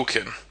all the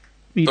talking.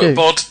 You But do.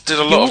 Bod did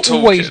a lot You of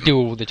talking. always do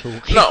all the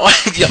talking. No,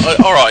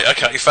 alright,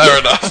 okay, fair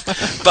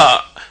enough.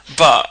 But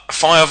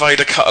Fire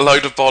Vader cut a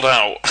load of Bod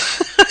out.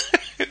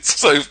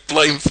 So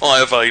blame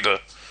Fire Vader.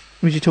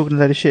 Was you talking a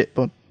load of shit,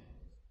 Bod?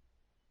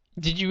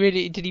 Did he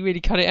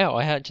really cut it out?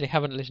 I actually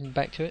haven't listened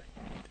back to it.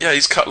 Yeah,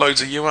 he's cut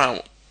loads of you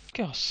out.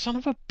 God, son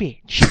of a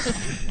bitch.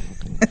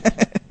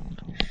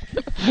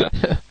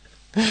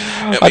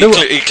 Yeah,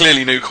 but he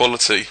clearly knew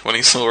quality when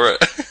he saw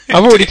it.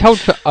 I've already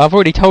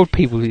told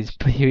people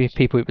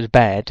it was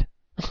bad.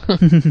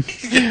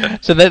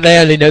 So that they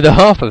only know the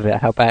half of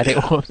it, how bad it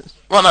was.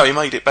 Well, no, he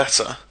made it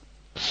better.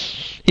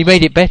 He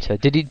made it better.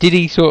 Did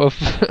he sort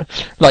of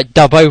like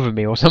dub over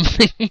me or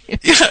something?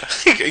 Yeah,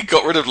 he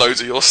got rid of loads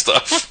of your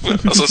stuff.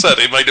 As I said,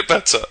 he made it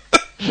better.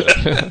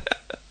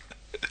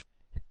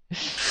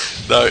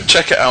 No,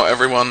 check it out,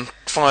 everyone.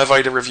 Fire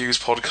Vader Reviews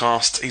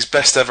podcast. His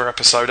best ever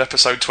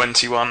episode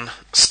 21,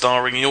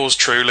 starring yours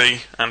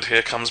truly, and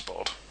here comes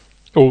Bod.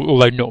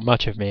 Although not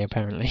much of me,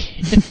 apparently.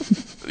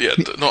 Yeah,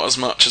 not as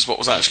much as what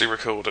was actually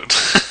recorded.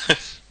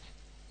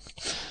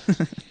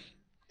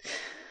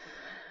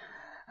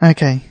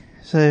 Okay,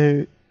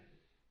 so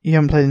you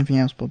haven't played anything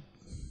else, Bod?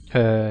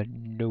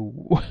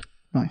 No.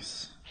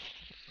 Nice.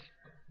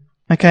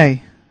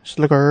 Okay,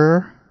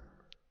 Slugger.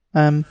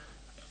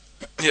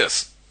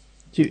 Yes.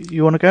 Do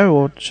you want to go,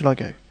 or shall I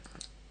go?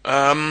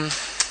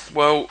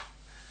 Well,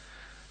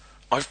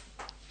 I'm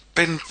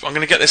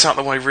going to get this out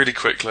of the way really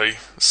quickly.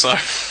 So,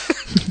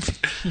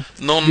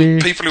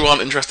 people who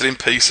aren't interested in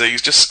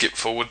PCs, just skip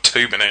forward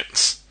 2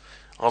 minutes.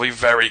 I'll be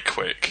very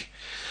quick.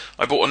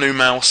 I bought a new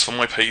mouse for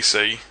my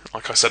PC,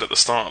 like I said at the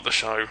start of the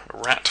show,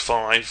 Rat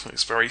 5.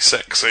 It's very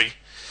sexy.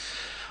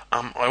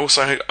 I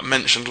also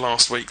mentioned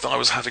last week that I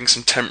was having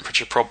some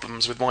temperature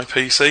problems with my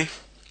PC.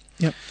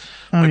 Yep.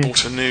 I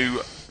bought a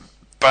new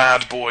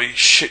bad boy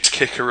shit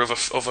kicker of a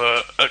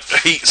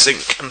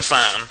heatsink and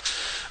fan,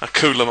 a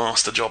Cooler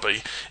Master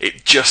jobby.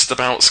 It just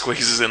about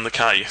squeezes in the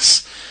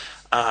case.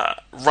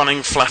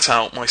 Running flat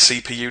out, my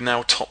CPU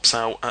now tops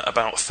out at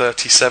about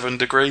 37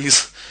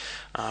 degrees,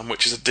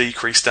 which is a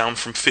decrease down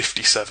from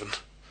 57.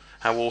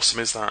 How awesome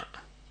is that?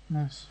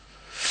 Nice.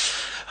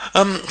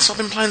 So I've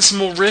been playing some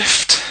more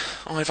Rift.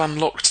 I've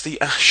unlocked the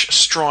Ash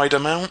Strider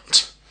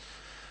mount,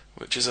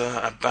 which is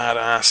a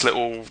badass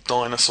little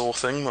dinosaur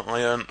thing that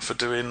I earned for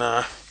doing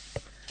there's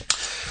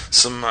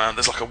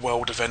like a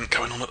world event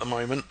going on at the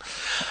moment.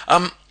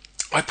 I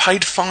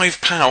paid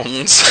 £5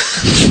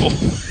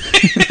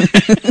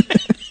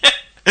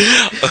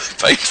 I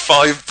paid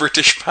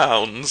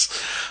 £5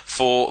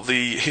 for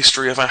the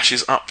History of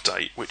Ashes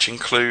update, which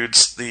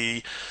includes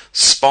the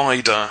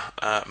Spider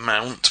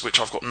mount, which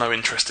I've got no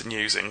interest in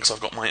using because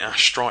I've got my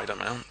Ash Strider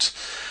mount.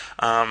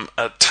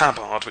 A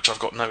tabard, which I've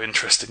got no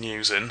interest in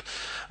using,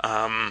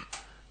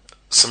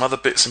 some other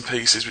bits and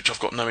pieces which I've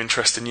got no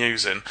interest in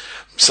using.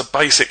 So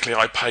basically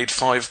I paid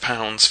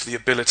 £5 for the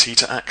ability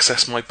to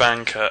access my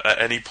banker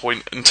at any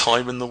point in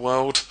time in the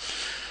world,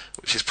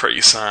 which is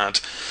pretty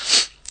sad.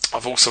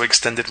 I've also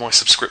extended my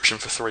subscription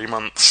for 3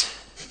 months.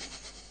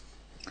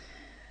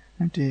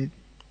 I did.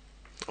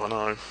 I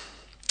know.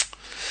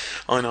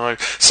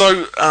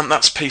 So,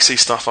 that's PC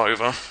stuff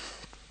over.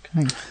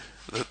 Okay.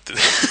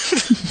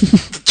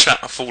 The chat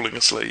are falling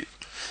asleep.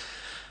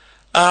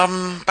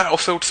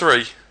 Battlefield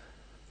 3.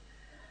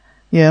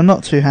 Yeah, I'm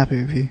not too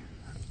happy with you.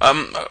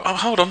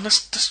 Hold on,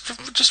 let's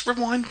just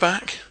rewind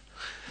back.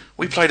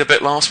 We played a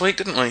bit last week,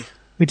 didn't we?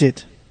 We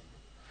did.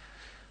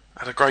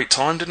 Had a great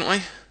time, didn't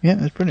we? Yeah,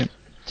 it was brilliant.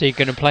 So you're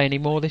going to play any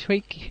more this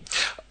week?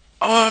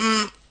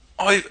 I've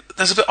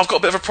got a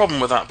bit of a problem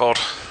with that, Bod.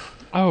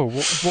 Oh,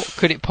 what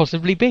could it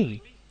possibly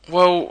be?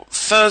 Well,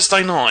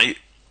 Thursday night,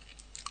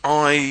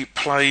 I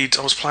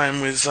was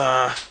playing with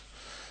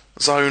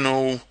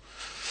Zonal,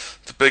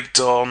 the Big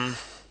Don,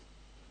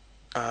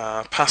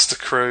 Pastor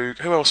Krug.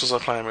 Who else was I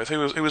playing with? Who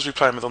was we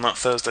playing with on that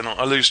Thursday night?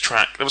 I lose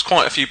track. There was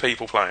quite a few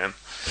people playing.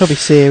 Probably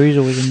Series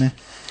always in there.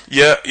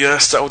 Yeah,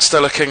 old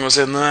Stella King was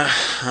in there.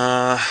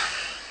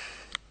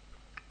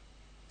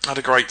 Had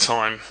a great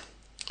time.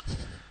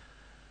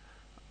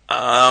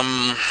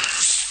 And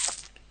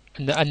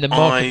the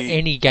mark of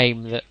any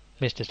game that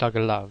Mr.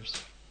 Slugger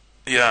loves.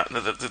 Yeah,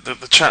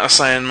 the chat are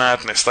saying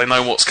madness. They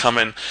know what's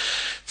coming.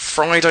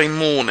 Friday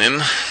morning,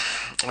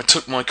 I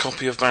took my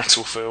copy of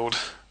Battlefield,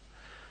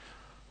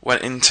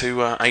 went into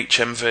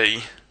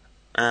HMV,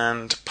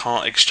 and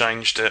part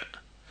exchanged it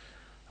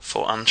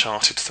for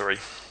Uncharted 3.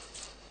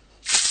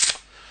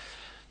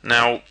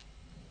 Now,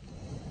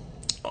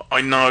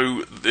 I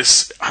know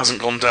this hasn't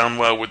gone down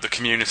well with the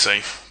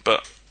community,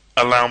 but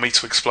allow me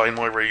to explain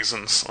my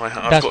reasons.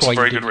 I've got some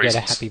very good reasons.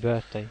 That's why you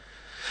didn't get a happy birthday.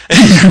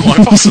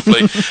 Quite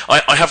possibly.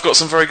 I have got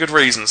some very good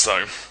reasons,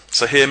 though.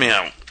 So hear me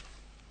out.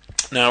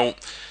 Now,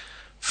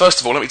 First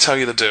of all, let me tell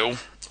you the deal.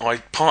 I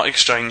part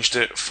exchanged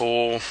it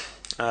for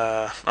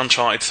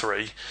Uncharted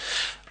 3.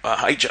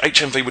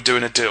 HMV were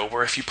doing a deal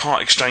where if you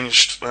part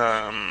exchanged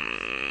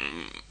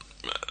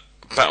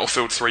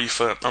Battlefield 3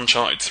 for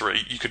Uncharted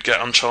 3, you could get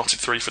Uncharted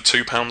 3 for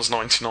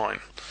 £2.99.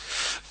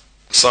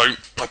 So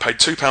I paid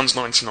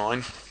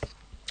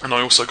 £2.99, and I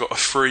also got a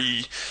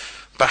free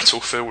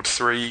Battlefield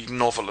 3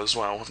 novel as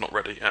well. I've not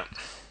read it yet.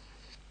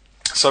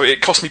 So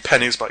it cost me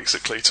pennies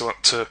basically to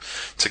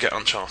get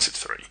Uncharted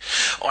 3.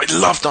 I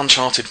loved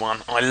Uncharted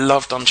 1. I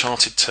loved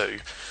Uncharted 2.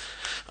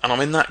 And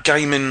I'm in that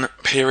gaming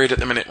period at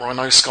the minute where I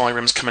know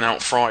Skyrim's coming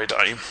out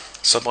Friday.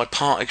 So by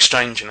part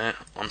exchanging it,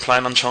 I'm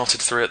playing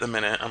Uncharted 3 at the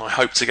minute, and I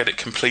hope to get it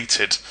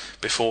completed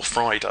before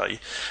Friday,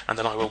 and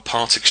then I will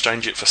part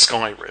exchange it for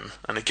Skyrim.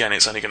 And again,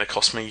 it's only going to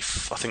cost me,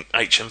 I think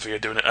HMV are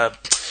doing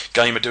it,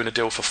 Game are doing a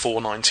deal for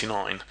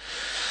 $4.99.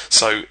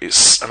 So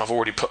and I've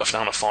already put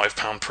down a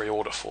 £5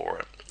 pre-order for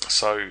it.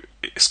 So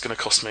it's going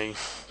to cost me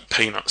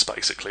peanuts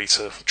basically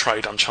to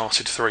trade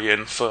Uncharted 3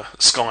 in for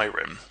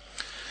Skyrim,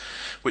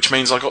 which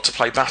means I got to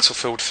play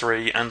Battlefield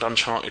 3 and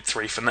Uncharted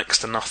 3 for next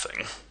to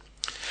nothing.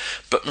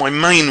 But my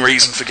main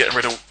reason for getting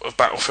rid of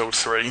Battlefield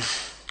 3,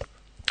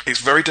 it's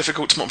very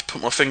difficult to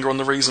put my finger on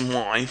the reason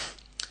why,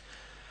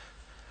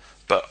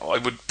 but I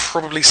would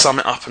probably sum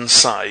it up and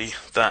say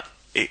that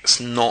it's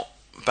not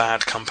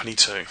Bad Company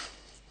 2.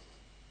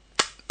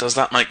 Does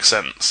that make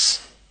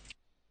sense?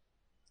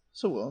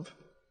 Sort of.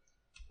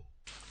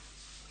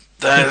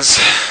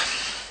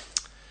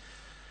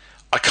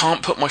 I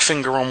can't put my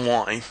finger on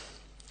why.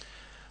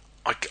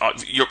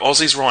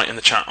 Ozzy's right in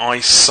the chat.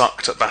 I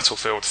sucked at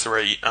Battlefield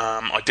 3.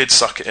 I did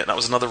suck at it. That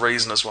was another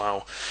reason as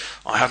well.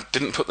 I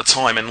didn't put the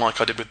time in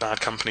like I did with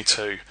Bad Company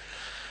 2.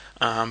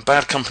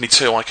 Bad Company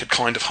 2, I could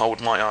kind of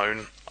hold my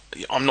own.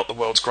 I'm not the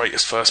world's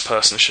greatest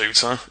first-person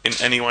shooter in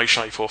any way,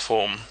 shape or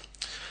form.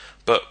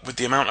 But with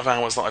the amount of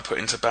hours that I put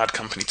into Bad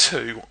Company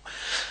 2,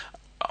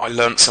 I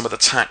learnt some of the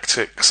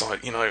tactics. I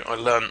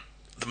learnt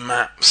the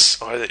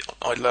maps. I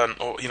learnt,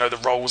 the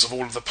roles of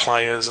all of the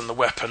players and the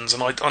weapons,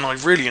 and I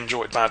really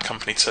enjoyed Bad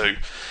Company 2.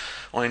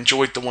 I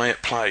enjoyed the way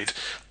it played.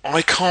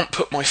 I can't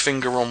put my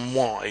finger on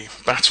why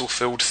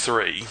Battlefield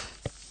 3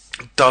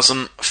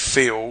 doesn't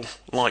feel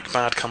like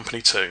Bad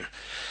Company 2.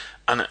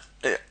 And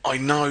I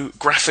know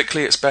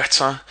graphically it's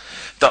better.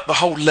 That the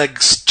whole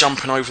legs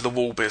jumping over the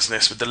wall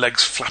business with the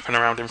legs flapping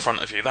around in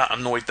front of you, that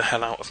annoyed the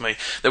hell out of me.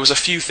 There was a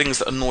few things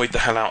that annoyed the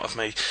hell out of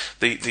me.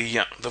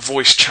 The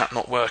voice chat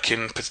not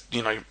working,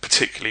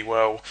 particularly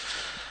well.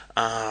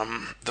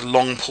 The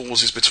long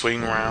pauses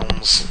between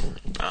rounds.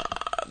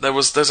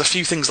 There's a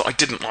few things that I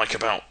didn't like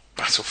about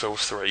Battlefield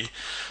 3,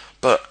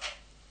 but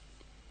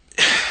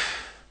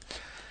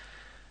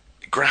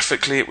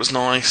graphically it was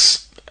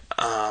nice.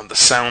 The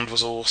sound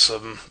was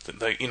awesome.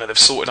 They've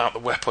sorted out the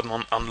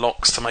weapon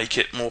unlocks to make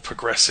it more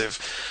progressive.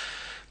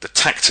 The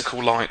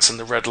tactical lights and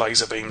the red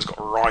laser beams got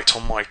right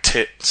on my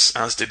tits,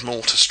 as did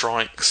mortar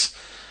strikes.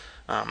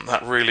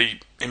 That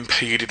really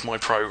impeded my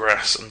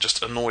progress and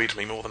just annoyed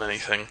me more than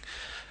anything.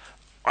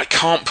 I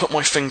can't put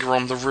my finger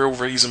on the real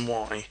reason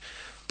why.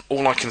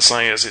 All I can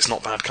say is it's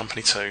not Bad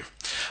Company 2.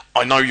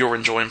 I know you're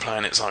enjoying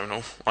playing it,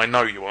 Zonal. I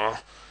know you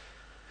are.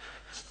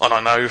 And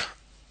I know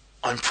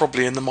I'm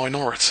probably in the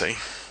minority.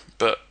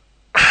 But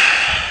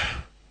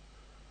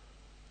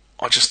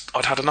I'd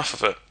had enough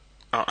of it.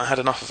 I had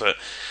enough of it.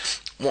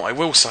 What I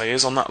will say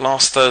is, on that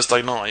last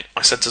Thursday night,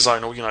 I said to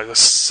Zonal,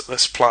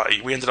 let's play.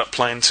 We ended up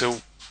playing till,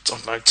 I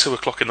don't know, 2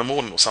 o'clock in the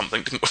morning or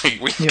something, didn't we?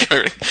 We were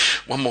going,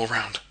 one more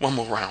round.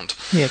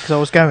 Yeah, because I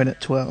was going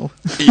at 12.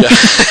 Yeah.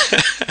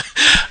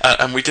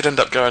 And we did end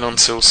up going on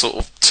till sort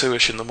of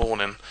 2ish in the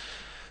morning.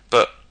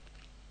 But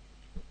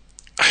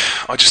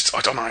I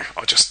don't know.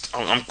 I'm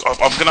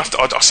gonna have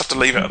to. I just have to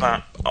leave it at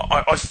that.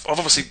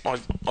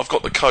 I've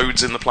got the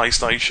codes in the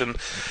PlayStation.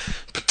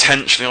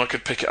 Potentially, I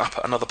could pick it up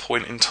at another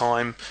point in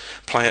time,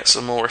 play it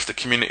some more if the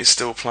community's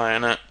still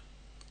playing it.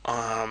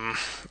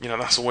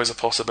 That's always a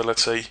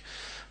possibility.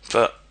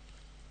 But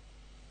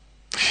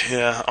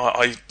yeah,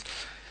 I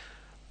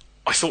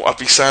thought I'd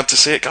be sad to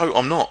see it go.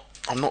 I'm not.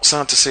 I'm not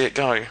sad to see it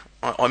go.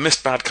 I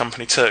missed Bad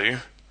Company 2.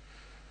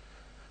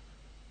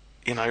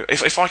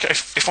 If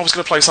I was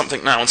going to play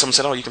something now and someone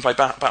said, "Oh, you can play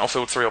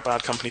Battlefield 3 or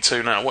Bad Company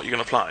 2 now. What are you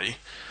going to play?"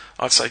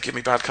 I'd say, "Give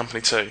me Bad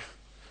Company 2."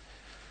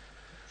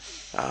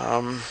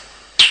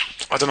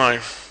 I don't know.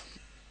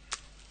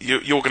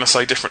 You're going to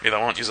say differently,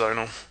 though, aren't you,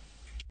 Zonal?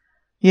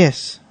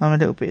 Yes, I'm a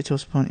little bit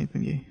disappointed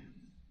with you.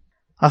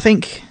 I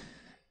think,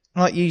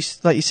 like you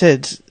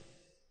said,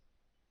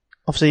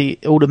 obviously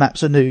all the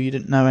maps are new. You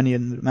didn't know any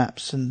of the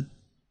maps, and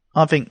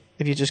I think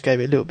if you just gave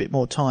it a little bit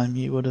more time,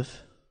 you would have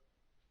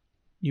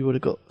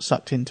got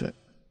sucked into it.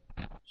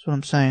 That's what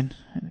I'm saying.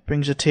 It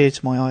brings a tear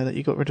to my eye that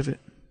you got rid of it.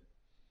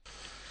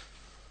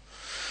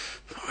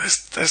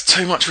 There's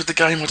too much with the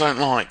game I don't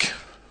like.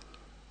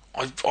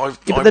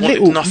 But the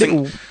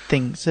little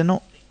things, they're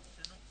not.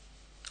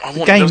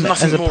 There was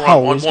nothing more. I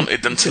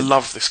wanted them to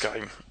love this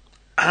game.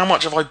 How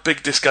much have I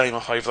bigged this game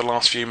up over the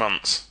last few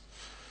months?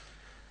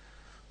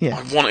 Yeah.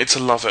 I wanted to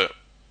love it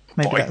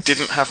Maybe but I that's...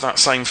 didn't have that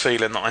same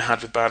feeling that I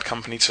had with Bad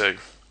Company 2.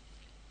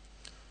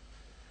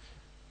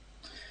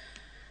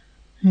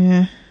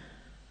 Yeah.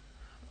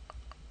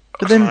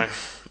 But I then... don't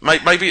know.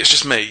 Maybe it's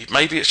just me.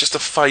 Maybe it's just a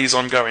phase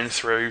I'm going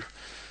through.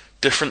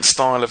 Different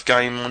style of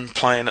game I'm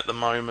playing at the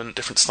moment.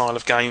 Different style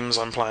of games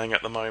I'm playing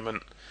at the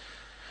moment.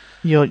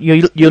 You're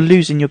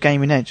losing your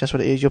gaming edge. That's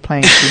what it is. You're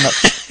playing too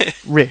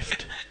much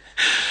Rift.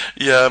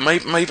 Yeah,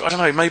 maybe I don't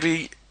know.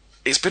 Maybe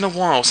it's been a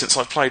while since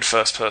I've played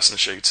first-person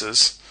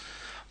shooters.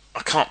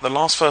 I can't. The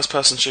last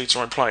first-person shooter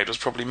I played was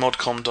probably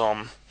Modcom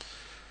Dom,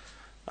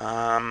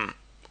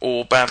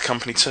 or Bad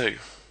Company 2.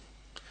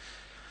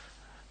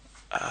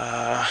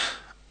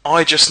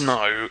 I just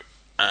know,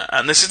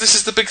 and this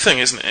is the big thing,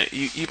 isn't it?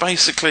 You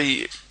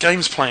basically,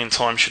 games playing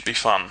time should be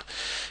fun.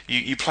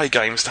 You play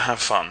games to have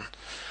fun,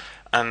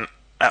 and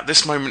at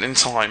this moment in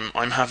time,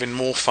 I'm having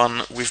more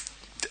fun with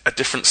a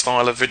different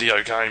style of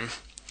video game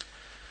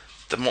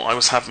than what I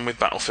was having with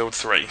Battlefield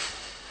 3.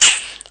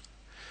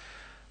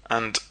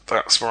 And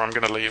that's where I'm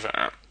going to leave it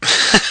at.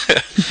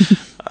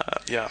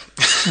 Yeah.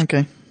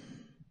 Okay.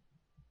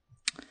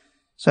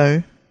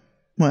 So,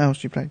 what else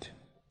have you played?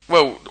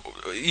 Well,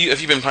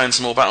 have you been playing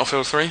some more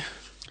Battlefield 3?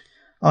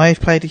 I've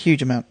played a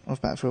huge amount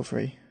of Battlefield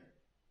 3.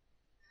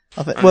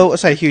 I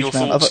say a huge your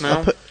amount. thoughts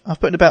now? I've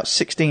put in about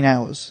 16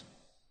 hours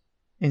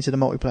into the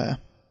multiplayer.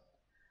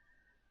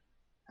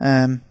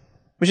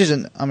 Which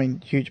isn't, I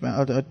mean, huge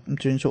amount. I'm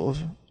doing sort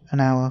of an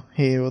hour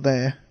here or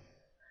there.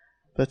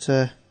 But,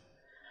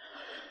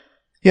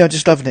 yeah, I'm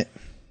just loving it.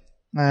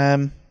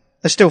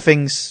 There's still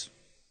things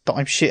that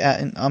I'm shit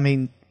at. I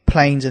mean,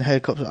 planes and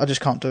helicopters, I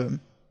just can't do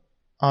them.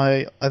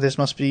 There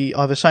must be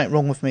either something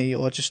wrong with me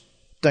or I just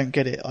don't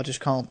get it. I just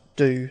can't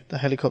do the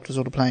helicopters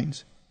or the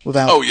planes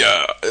without... Oh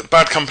yeah,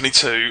 Bad Company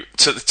 2,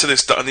 to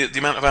this day, the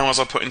amount of hours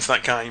I put into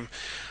that game,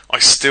 I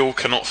still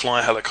cannot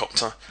fly a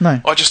helicopter.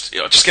 No. It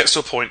just gets to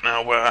a point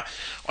now where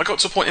I got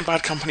to a point in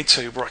Bad Company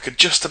 2 where I could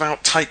just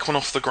about take one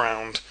off the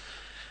ground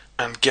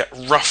and get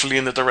roughly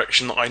in the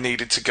direction that I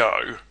needed to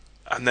go,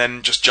 and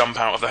then just jump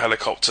out of the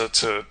helicopter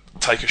to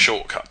take a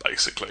shortcut,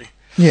 basically.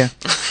 Yeah.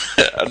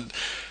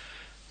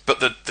 But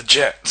the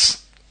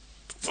jets,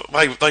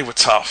 they were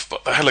tough,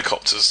 but the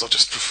helicopters are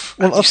just...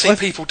 Well, you see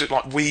people do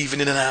like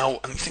weaving in and out,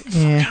 and you think,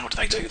 Yeah. how do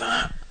they do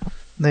that?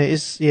 There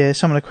is, yeah,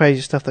 some of the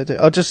crazy stuff they do.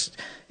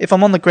 If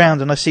I'm on the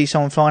ground and I see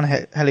someone flying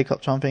a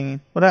helicopter, I'm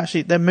thinking, well,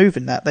 actually, they're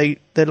moving that.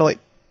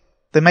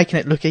 They're making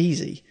it look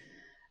easy.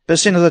 But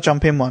as soon as I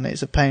jump in one,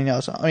 it's a pain in the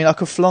ass. I mean, I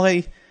could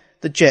fly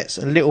the jets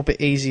a little bit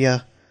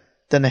easier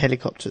than the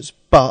helicopters,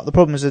 but the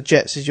problem is the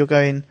jets is you're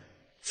going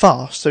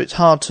fast, so it's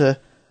hard to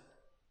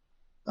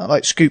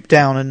scoop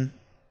down and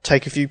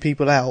take a few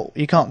people out.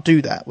 You can't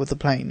do that with the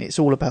plane. It's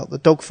all about the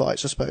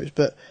dogfights, I suppose,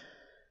 but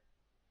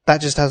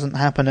that just hasn't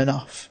happened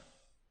enough.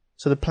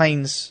 So the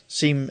planes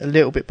seem a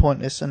little bit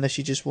pointless unless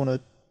you just want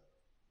to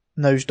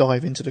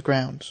nosedive into the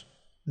ground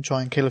and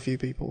try and kill a few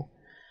people.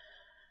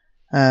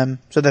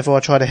 So therefore I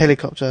tried a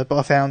helicopter, but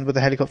I found with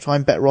the helicopter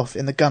I'm better off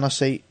in the gunner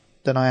seat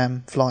than I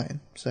am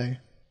flying. So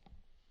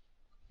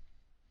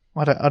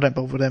I don't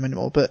bother with them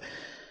anymore. But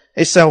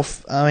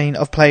itself, I mean,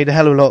 I've played a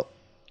hell of a lot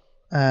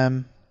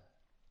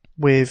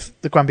with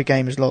the Grumpy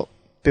Gamers lot,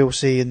 Bill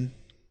C and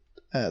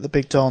the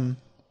Big Don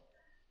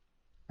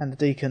and the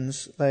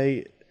Deacons.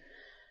 They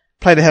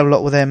played a hell of a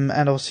lot with them,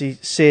 and obviously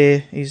Sear,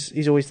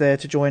 he's always there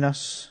to join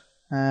us.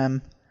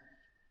 I'm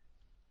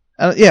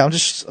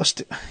just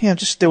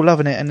still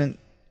loving it. And then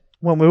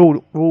when we're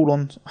all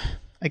on,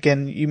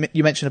 again,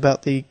 you mentioned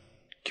about the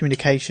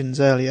communications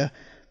earlier.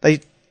 They,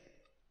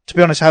 to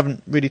be honest,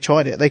 haven't really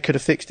tried it. They could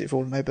have fixed it for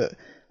all I know, but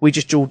we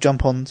just all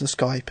jump on to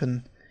Skype,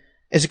 and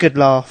it's a good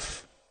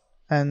laugh.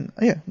 And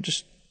I'm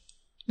just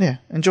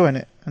enjoying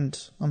it, and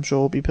I'm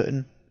sure I'll be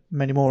putting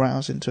many more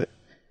hours into it.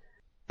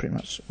 Pretty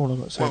much all I've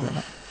got to say about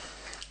that.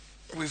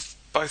 We've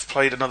both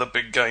played another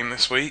big game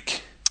this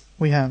week.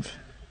 We have.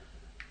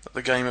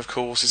 The game, of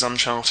course, is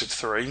Uncharted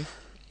 3.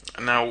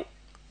 Now,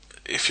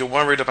 if you're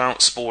worried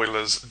about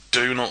spoilers,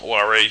 do not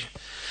worry.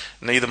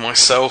 Neither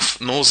myself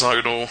nor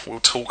Zonal will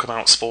talk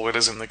about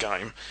spoilers in the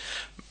game.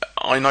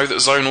 I know that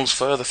Zonal's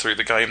further through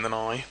the game than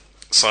I,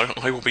 so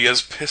I will be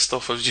as pissed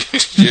off as you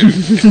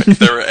if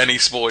there are any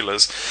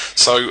spoilers.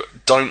 So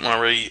don't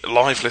worry,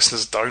 live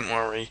listeners, don't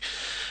worry.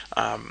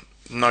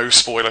 No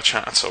spoiler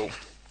chat at all.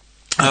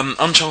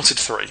 Uncharted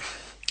 3.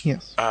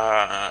 Yes.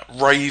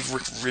 Rave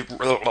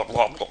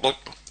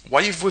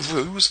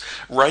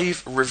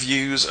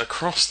reviews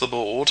across the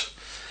board.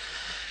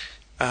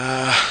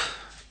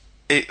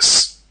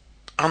 It's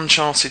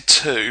Uncharted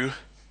 2,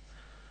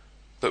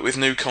 but with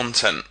new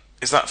content.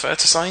 Is that fair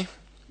to say?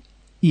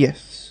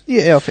 Yes.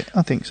 Yeah,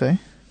 I think so.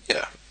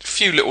 Yeah, a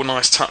few little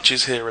nice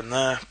touches here and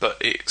there, but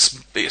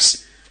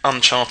it's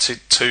Uncharted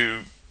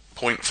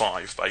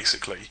 2.5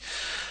 basically.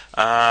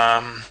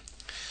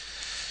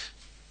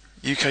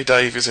 UK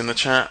Dave is in the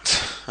chat.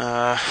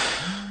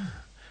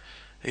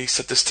 He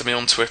said this to me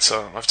on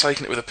Twitter. I've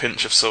taken it with a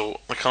pinch of salt.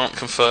 I can't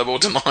confirm or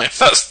deny if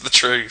that's the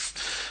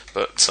truth,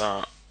 but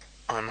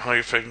I'm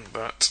hoping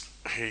that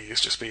he is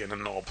just being a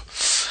knob.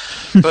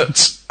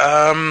 But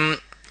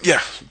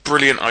Yeah,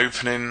 brilliant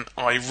opening.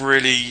 I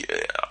really,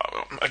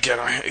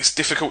 it's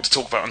difficult to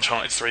talk about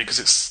Uncharted 3 because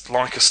it's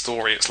like a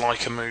story, it's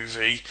like a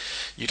movie.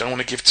 You don't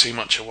want to give too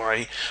much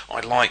away.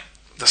 I like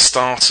the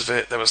start of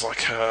it. There was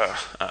like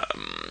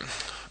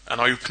an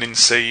opening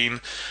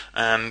scene,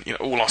 and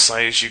all I'll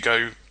say is you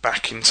go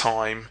back in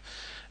time,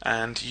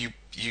 and you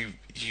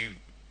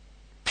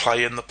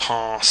play in the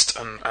past,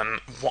 and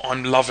what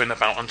I'm loving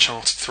about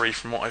Uncharted 3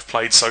 from what I've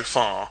played so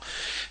far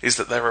is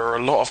that there are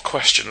a lot of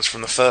questions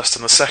from the first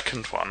and the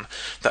second one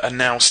that are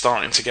now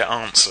starting to get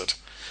answered.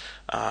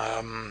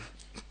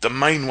 The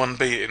main one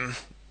being,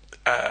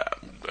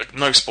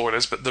 no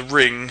spoilers, but the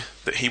ring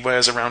that he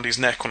wears around his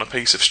neck on a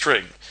piece of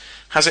string.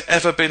 Has it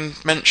ever been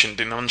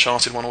mentioned in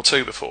Uncharted 1 or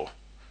 2 before?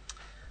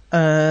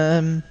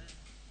 I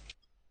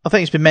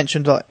think it's been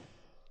mentioned, like,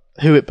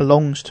 who it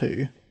belongs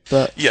to,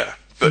 but yeah,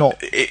 but not.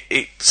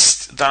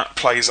 It's that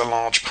plays a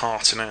large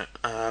part in it,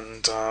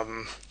 and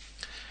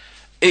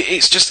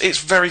it's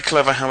very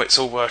clever how it's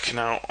all working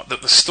out.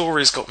 That the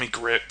story's got me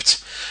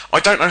gripped. I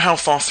don't know how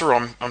far through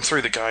I'm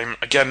through the game.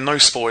 Again, no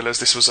spoilers.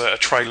 This was a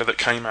trailer that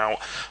came out.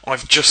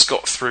 I've just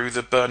got through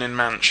the Burning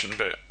Mansion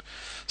bit,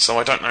 so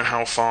I don't know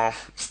how far.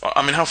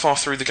 I mean, how far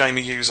through the game are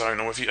you, Zone,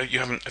 or have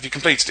you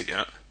completed it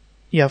yet?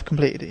 Yeah, I've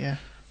completed it. Yeah.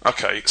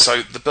 Okay,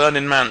 so the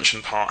Burning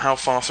Mansion part. How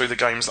far through the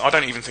game is? I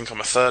don't even think I'm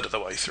a third of the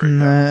way through.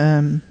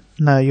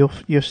 No,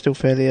 you're still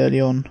fairly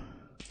early on.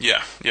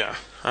 Yeah.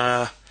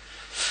 The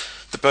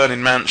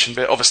Burning Mansion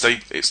bit, obviously,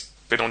 it's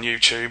been on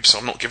YouTube, so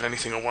I'm not giving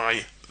anything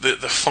away. The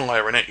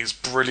fire in it is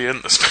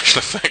brilliant. The special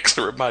effects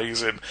are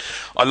amazing.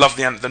 I love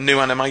the new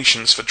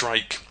animations for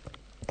Drake.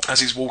 As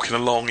he's walking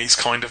along, he's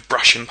kind of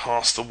brushing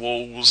past the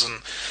walls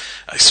and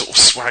he's sort of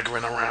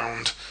swaggering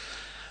around.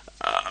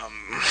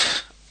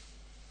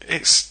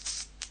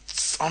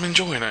 I'm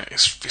enjoying it.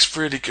 It's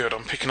really good.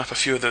 I'm picking up a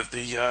few of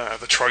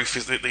the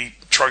trophies, the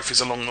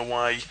trophies along the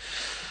way.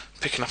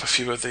 Picking up a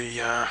few of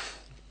the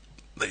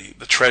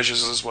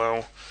treasures as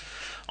well.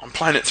 I'm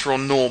playing it through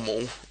on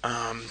normal,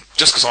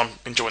 just because I'm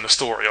enjoying the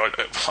story.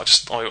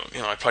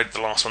 I played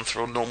the last one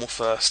through on normal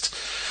first.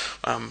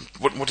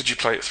 What did you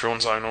play it through on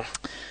Zonal?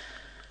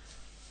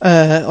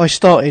 I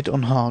started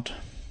on hard.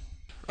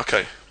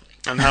 Okay,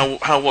 and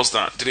how was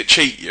that? Did it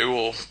cheat you,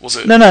 or was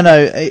it? No.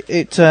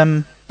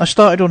 I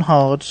started on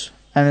hard,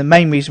 and the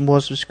main reason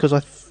was because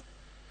for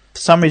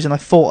some reason I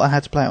thought I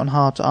had to play it on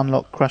hard to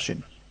unlock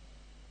crushing.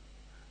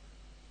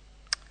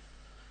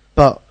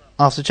 But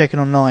after checking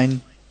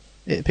online,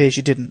 it appears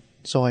you didn't,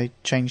 so I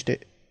changed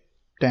it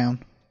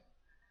down.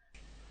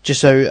 Just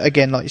so,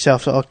 again, like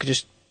yourself, that I could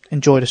just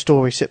enjoy the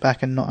story, sit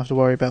back, and not have to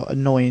worry about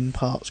annoying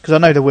parts. Because I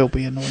know there will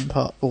be annoying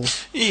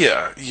parts.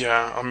 Yeah.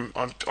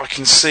 I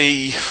can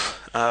see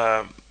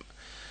the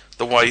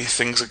way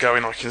things are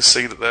going. I can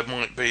see that there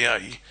might be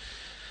an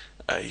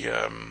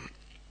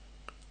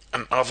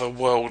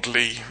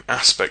otherworldly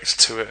aspect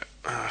to it,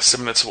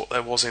 similar to what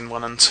there was in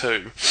 1 and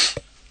 2.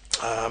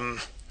 I'm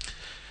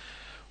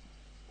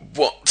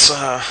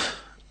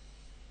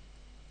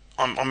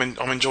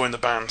enjoying the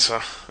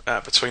banter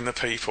between the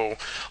people.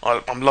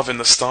 I'm loving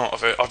the start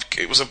of it.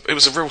 It was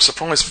a real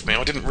surprise for me.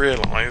 I didn't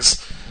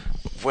realise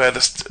where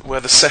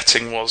the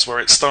setting was, where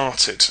it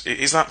started.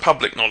 Is that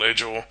public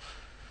knowledge or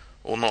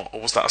not,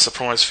 or was that a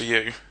surprise for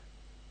you?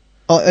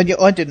 I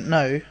didn't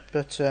know,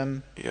 but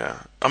yeah.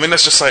 I mean,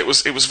 let's just say it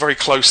was very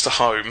close to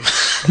home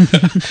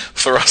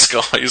for us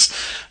guys,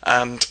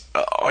 and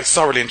I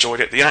thoroughly enjoyed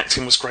it. The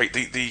acting was great.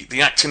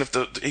 The acting of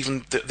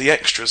the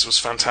extras was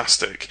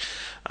fantastic.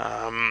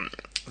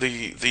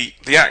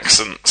 The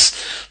accents.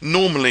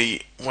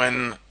 Normally,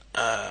 when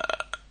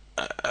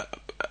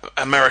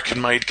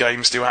American-made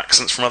games do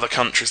accents from other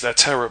countries, they're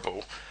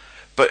terrible.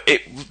 But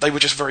they were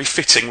just very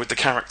fitting with the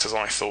characters,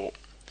 I thought.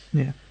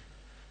 Yeah.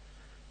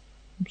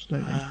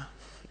 Absolutely.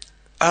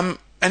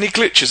 Any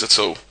glitches at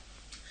all?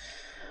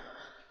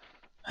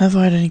 Have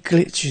I had any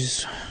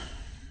glitches?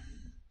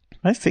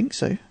 I don't think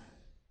so.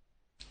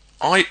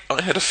 I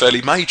had a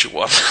fairly major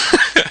one.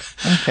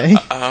 Okay.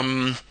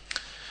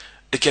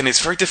 Again, it's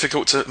very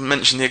difficult to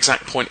mention the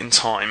exact point in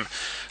time.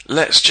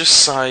 Let's just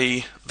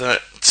say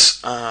that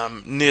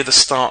near the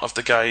start of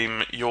the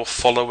game, you're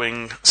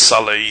following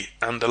Sully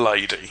and a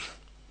lady.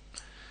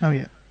 Oh,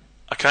 yeah.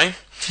 Okay?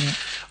 Yeah.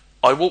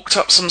 I walked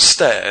up some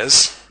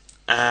stairs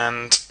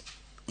and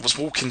was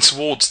walking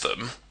towards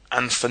them,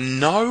 and for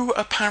no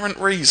apparent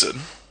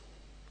reason,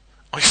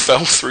 I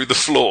fell through the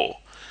floor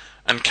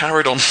and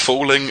carried on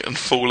falling and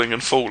falling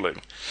and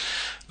falling.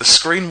 The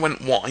screen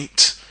went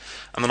white,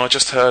 and then I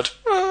just heard,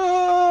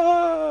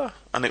 "Ah!"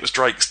 and it was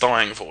Drake's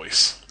dying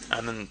voice,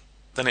 and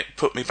then it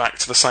put me back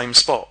to the same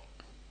spot.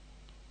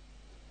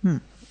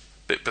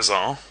 Bit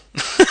bizarre.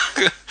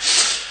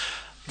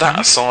 That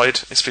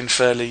aside, it's been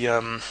fairly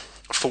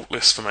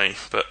faultless for me,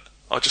 but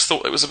I just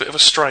thought it was a bit of a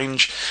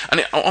strange...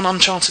 And on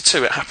Uncharted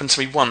 2, it happened to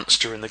me once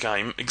during the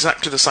game,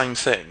 exactly the same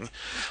thing.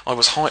 It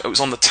was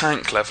on the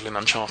tank level in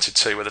Uncharted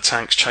 2, where the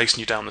tank's chasing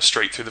you down the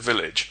street through the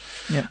village.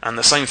 Yeah. And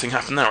the same thing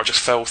happened there, I just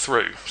fell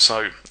through.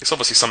 So it's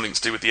obviously something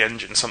to do with the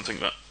engine, something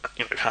that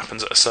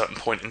happens at a certain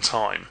point in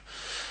time.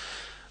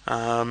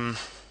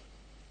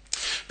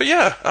 But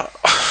yeah,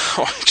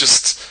 I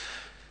just,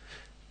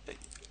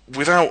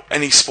 without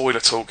any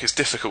spoiler talk, it's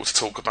difficult to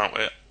talk about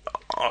it.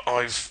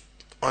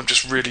 I'm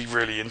just really,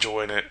 really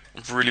enjoying it.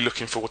 I'm really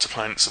looking forward to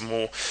playing it some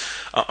more.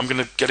 I'm going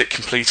to get it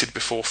completed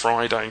before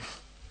Friday,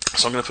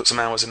 so I'm going to put some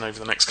hours in over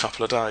the next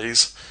couple of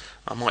days.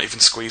 I might even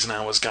squeeze an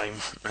hour's game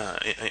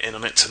in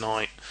on it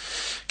tonight.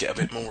 Get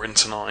a bit more in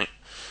tonight.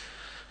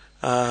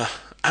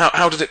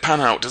 How did it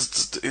pan out?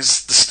 Is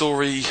the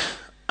story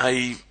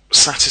a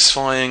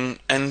satisfying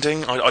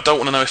ending? I don't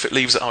want to know if it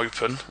leaves it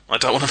open. I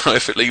don't want to know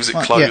if it leaves it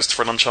closed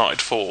for an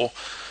Uncharted 4.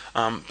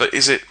 But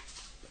is it?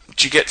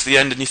 Do you get to the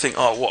end and you think,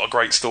 oh, what a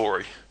great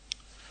story?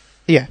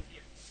 Yeah.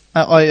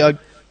 I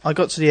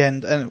got to the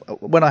end, and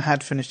when I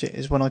had finished it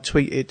is when I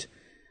tweeted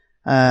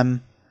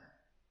to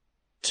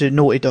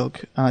Naughty Dog,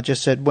 and I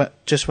just said,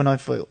 just when I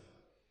felt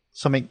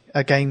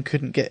a game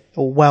couldn't get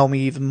or wow me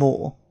even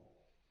more,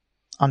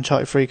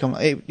 Uncharted 3 I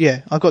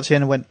got to the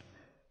end and went,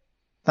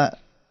 that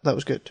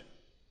was good.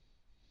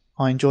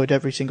 I enjoyed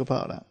every single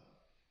part of that.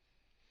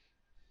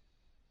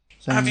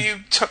 So, have you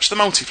touched the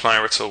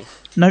multiplayer at all?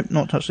 Nope,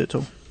 not touched it at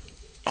all.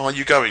 Are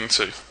you going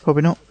to?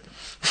 Probably not.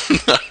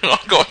 No,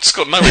 I've just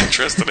got no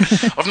interest in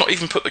it. I've not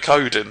even put the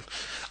code in.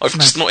 I've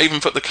just not even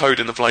put the code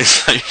in the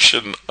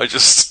PlayStation. I'm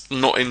just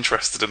not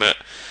interested in it.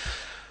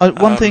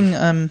 One thing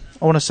I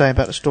want to say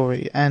about the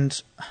story, and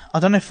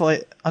I don't know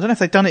if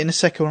they've done it in the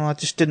second one, I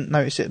just didn't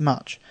notice it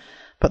much,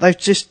 but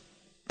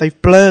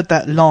they've blurred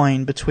that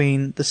line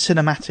between the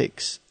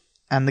cinematics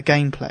and the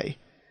gameplay,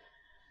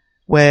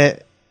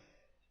 where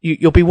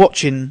you'll be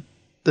watching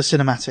the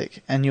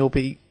cinematic and you'll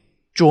be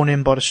drawn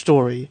in by the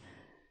story,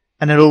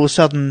 and then all of a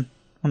sudden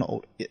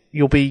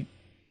you'll need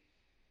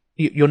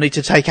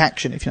to take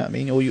action, if you know what I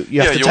mean, or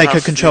you have to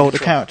take control of the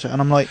character, and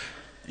I'm like,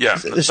 yeah,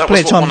 that was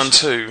what 1 and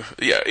 2.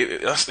 Yeah,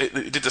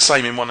 it did the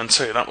same in 1 and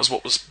 2. That was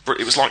what was.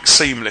 It was like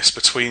seamless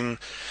between.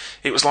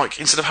 It was like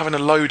instead of having a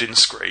loading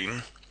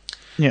screen,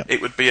 yeah, it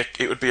would be a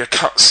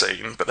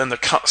cutscene, but then the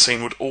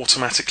cutscene would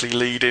automatically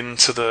lead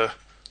into the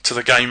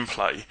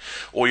gameplay,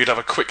 or you'd have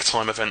a quick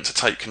time event to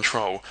take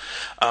control.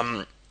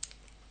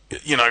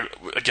 You know,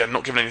 again,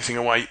 not giving anything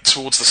away.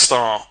 Towards the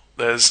start,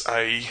 there's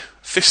a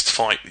fist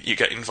fight that you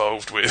get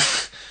involved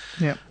with.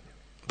 Yeah,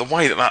 the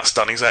way that's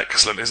done is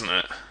excellent, isn't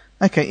it?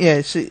 Okay,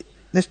 yeah. So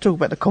let's talk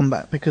about the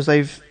combat, because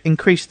they've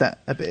increased that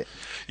a bit.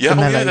 Yeah,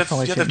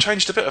 they've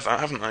changed a bit of that,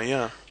 haven't they?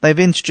 Yeah. They've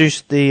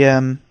introduced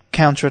the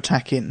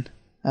counter-attacking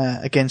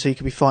again, so you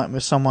could be fighting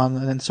with someone,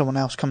 and then someone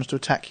else comes to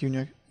attack you,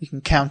 and you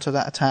can counter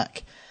that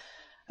attack.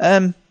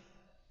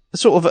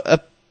 Sort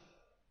of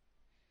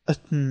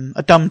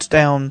a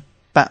dumbed-down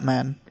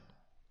Batman.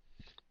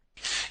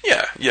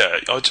 Yeah.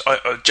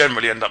 I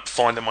generally end up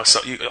finding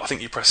myself. I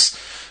think you press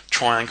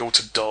triangle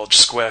to dodge,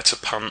 square to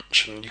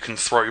punch, and you can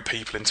throw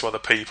people into other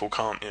people,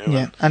 can't you?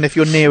 Yeah, and if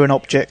you're near an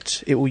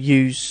object, it will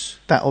use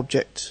that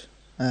object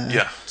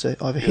to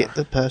either hit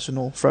the person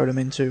or throw them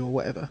into or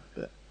whatever.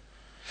 But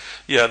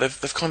yeah,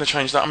 they've kind of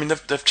changed that. I mean,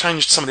 they've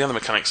changed some of the other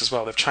mechanics as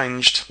well. They've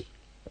changed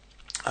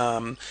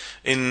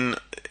in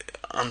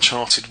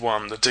Uncharted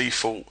 1, the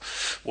default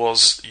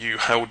was you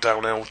held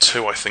down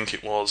L2, I think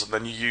it was, and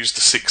then you used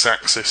the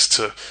 6-axis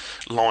to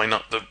line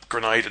up the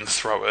grenade and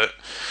throw it.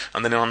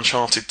 And then in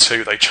Uncharted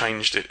 2, they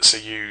changed it so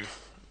you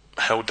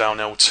held down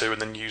L2 and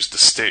then used the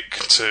stick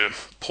to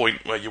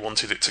point where you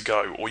wanted it to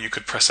go, or you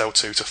could press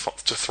L2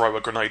 to throw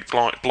a grenade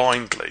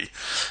blindly.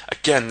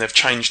 Again, they've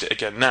changed it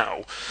again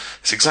now.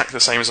 It's exactly the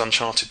same as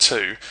Uncharted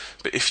 2,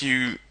 but if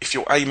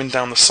you're aiming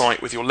down the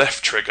sight with your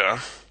left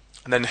trigger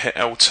and then hit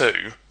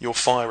L2, you'll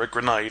fire a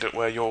grenade at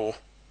where your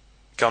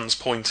gun's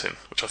pointing,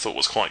 which I thought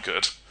was quite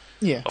good.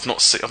 yeah, I've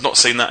not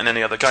seen that in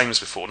any other games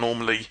before.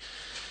 Normally,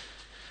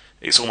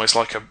 it's almost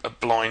like a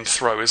blind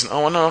throw, isn't it?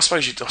 Oh no, I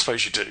suppose you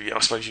do. Yeah, I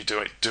suppose you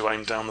do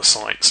aim down the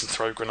sights and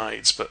throw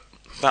grenades, but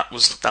that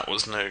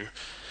was new.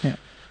 Yeah.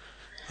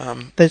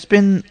 There's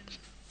been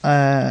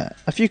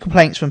a few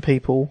complaints from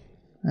people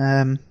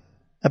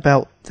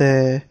about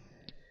their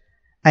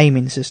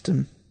aiming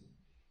system.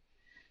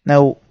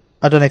 Now,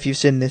 I don't know if you've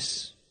seen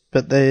this,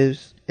 but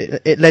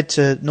it led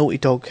to Naughty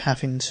Dog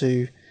having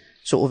to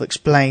sort of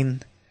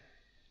explain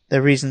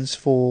their reasons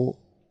for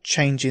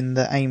changing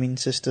the aiming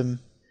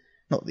system.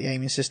 Not the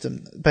aiming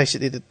system,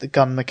 basically the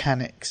gun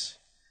mechanics.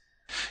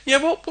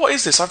 Yeah, what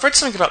is this? I've read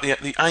something about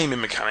the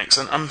aiming mechanics,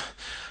 and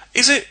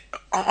is it?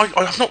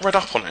 I've not read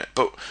up on it,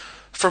 but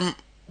from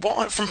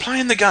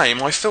playing the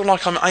game, I feel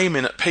like I'm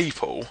aiming at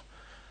people,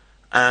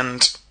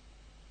 and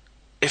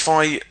if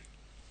I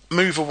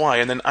move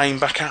away and then aim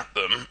back at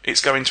them,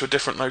 it's going to a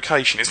different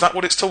location. Is that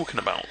what it's talking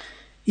about?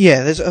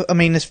 Yeah, there's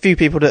a few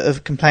people that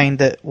have complained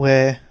that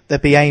where they'll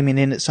be aiming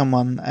in at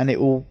someone and it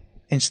will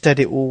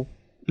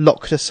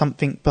lock to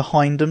something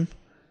behind them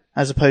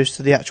as opposed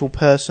to the actual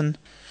person.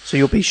 So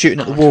you'll be shooting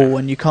at the wall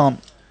and you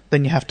can't.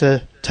 Then you have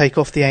to take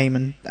off the aim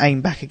and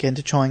aim back again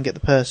to try and get the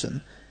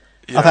person.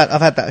 Yeah.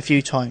 I've had that a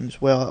few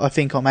times where I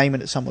think I'm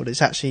aiming at someone,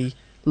 it's actually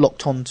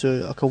locked onto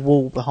like a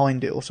wall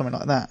behind it or something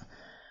like that.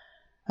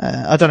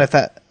 I don't know if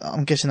that.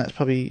 I'm guessing that's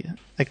probably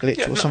a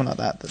glitch or something like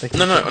that.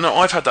 No.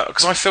 I've had that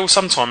because I feel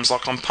sometimes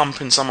like I'm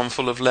pumping someone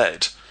full of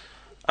lead,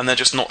 and they're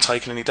just not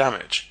taking any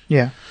damage.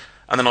 Yeah.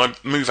 And then I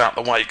move out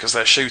the way because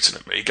they're shooting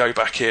at me, go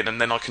back in,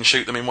 and then I can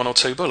shoot them in 1 or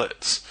 2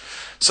 bullets.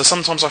 So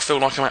sometimes I feel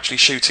like I'm actually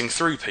shooting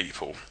through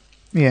people.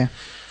 Yeah.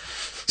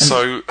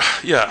 So,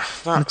 yeah,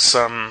 that's...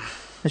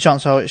 The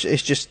chances are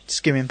it's just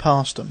skimming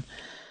past them.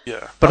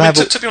 Yeah. But I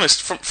mean, to be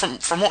honest,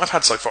 from what I've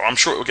had so far, I'm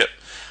sure it will get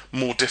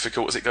more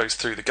difficult as it goes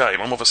through the game.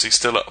 I'm obviously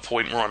still at a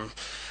point where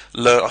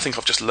I think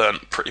I've just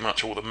learnt pretty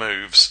much all the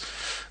moves,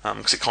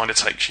 because it kind of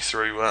takes you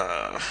through...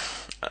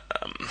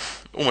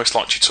 almost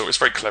like tutorial. It's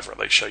very clever.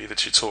 They show you the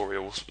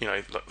tutorials,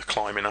 like the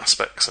climbing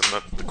aspects and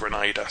the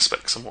grenade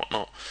aspects and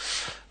whatnot.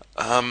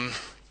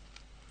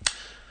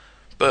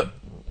 But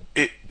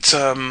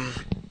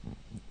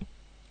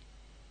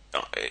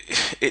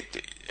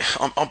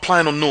I'm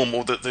playing on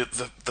normal.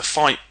 The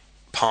fight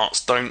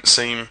parts don't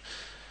seem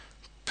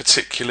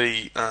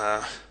particularly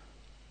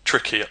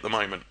tricky at the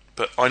moment.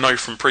 But I know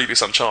from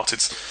previous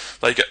Uncharted's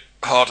they get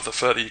harder the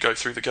further you go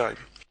through the game.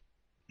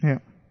 Yeah.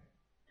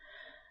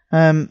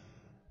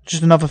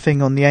 Just another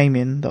thing on the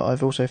aiming that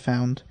I've also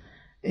found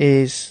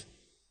is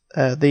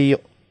the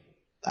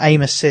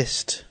aim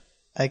assist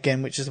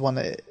again, which is the one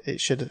that it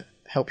should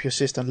help you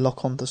assist and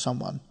lock onto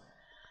someone.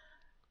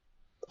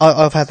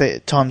 I've had it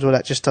at times where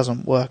that just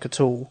doesn't work at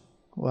all.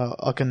 Well,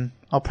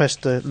 I'll press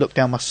the look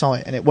down my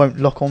sight and it won't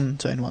lock on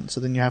to anyone.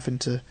 So then you're having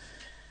to.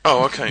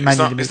 Oh, okay.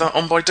 Is that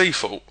on by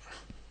default?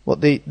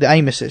 What the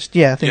aim assist?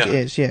 Yeah, I think it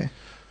is. Yeah.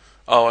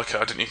 Oh, okay.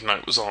 I didn't even know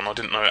it was on. I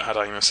didn't know it had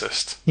aim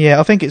assist. Yeah,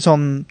 I think it's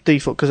on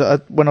default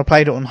because when I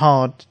played it on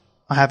hard,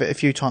 I have it a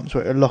few times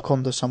where it'll lock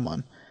onto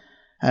someone,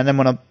 and then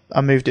when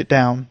I moved it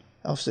down,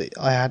 obviously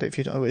I had it a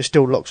few times where it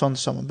still locks onto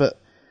someone, but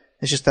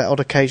it's just that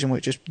odd occasion where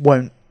it just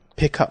won't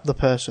pick up the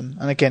person.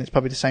 And again, it's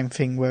probably the same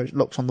thing where it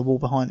locks on the wall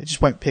behind. It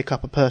just won't pick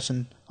up a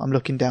person I'm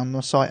looking down my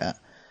sight at.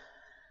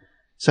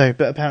 So,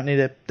 but apparently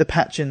the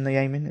patch in the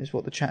aiming is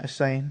what the chat is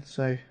saying.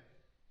 So.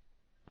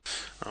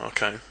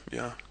 Okay.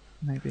 Yeah.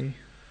 Maybe.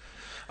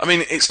 I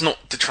mean, it's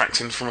not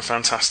detracting from a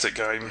fantastic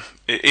game.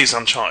 It is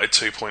Uncharted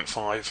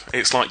 2.5.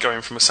 It's like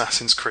going from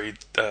Assassin's Creed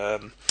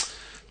 2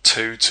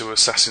 to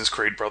Assassin's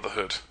Creed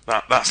Brotherhood.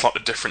 That's like the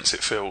difference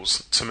it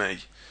feels to me.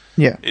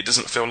 Yeah. It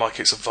doesn't feel like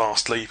it's a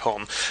vast leap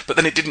on. But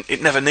then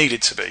it never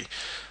needed to be.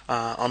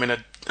 I'm in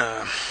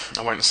I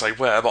won't say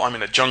where, but I'm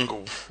in a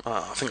jungle.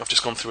 I think I've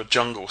just gone through a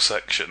jungle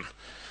section.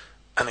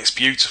 And it's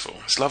beautiful.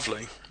 It's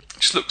lovely. It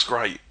just looks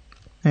great.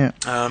 Yeah.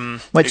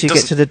 Wait till you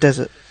get to the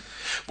desert.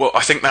 Well,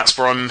 I think that's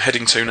where I'm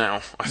heading to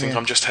now. I think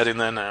I'm just heading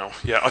there now.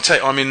 Yeah,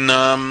 I'm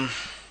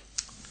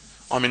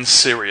in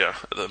Syria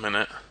at the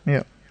minute.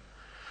 Yeah.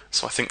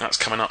 So I think that's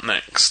coming up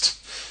next.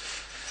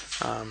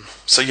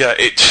 So yeah,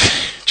 it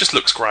just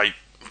looks great,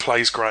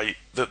 plays great.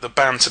 The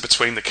banter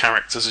between the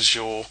characters as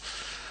you're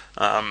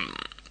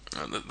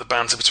the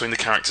banter between the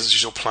characters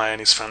as you're playing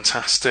is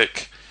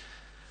fantastic.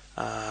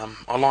 I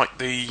like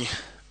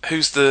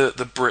who's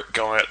the Brit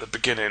guy at the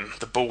beginning,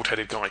 the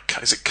bald-headed guy?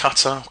 Is it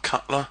Cutter or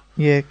Cutler?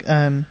 Yeah,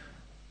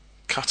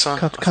 Cutter.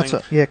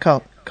 Cutter. Yeah,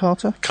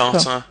 Carter.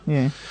 Carter.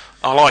 Yeah.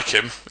 I like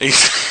him.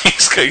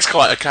 He's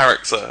quite a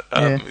character.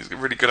 He's a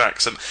really good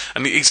accent,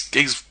 and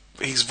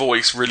his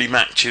voice really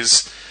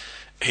matches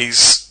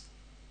his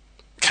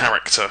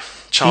character.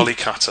 Charlie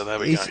Cutter. There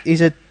we go.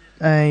 He's a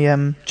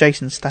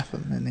Jason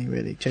Statham, isn't he?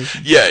 Really,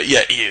 Jason. Yeah,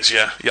 he is.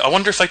 Yeah. I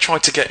wonder if they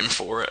tried to get him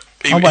for it.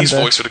 His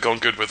voice would have gone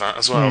good with that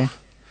as well. Yeah.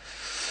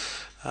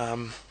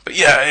 But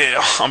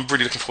yeah, I'm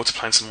really looking forward to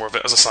playing some more of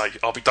it. As I say,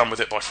 I'll be done with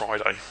it by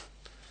Friday.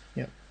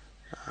 Yeah.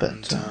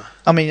 But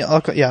I mean,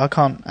 I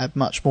can't add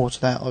much more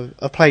to that.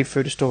 I played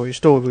through the story. The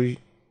story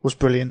was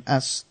brilliant,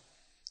 as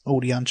all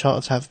the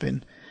Uncharted have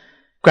been.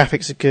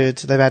 Graphics are good.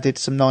 They've added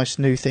some nice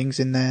new things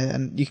in there,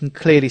 and you can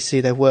clearly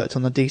see they've worked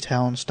on the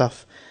detail and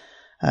stuff.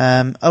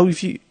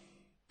 If you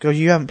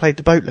haven't played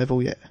the boat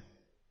level yet?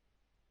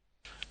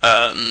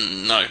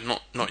 No,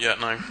 not yet.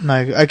 No.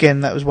 No.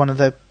 Again, that was one of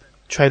the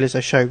trailers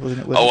they showed,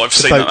 wasn't it? I've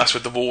seen that. That's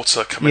with the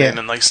water coming in,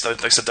 and they said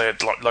they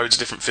had like loads of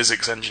different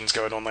physics engines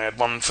going on. They had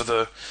one for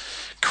the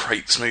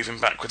crates moving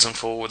backwards and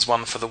forwards,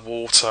 one for the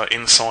water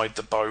inside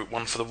the boat,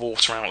 one for the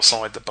water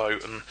outside the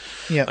boat, and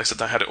they said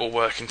they had it all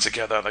working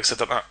together. They said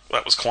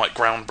that was quite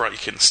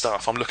groundbreaking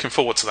stuff. I'm looking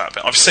forward to that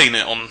bit. I've seen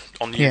it on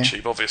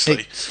YouTube,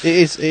 obviously.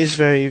 It is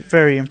very,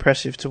 very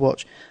impressive to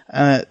watch.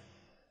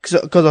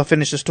 Because I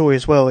finished the story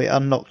as well, it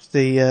unlocked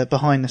the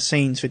behind the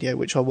scenes video,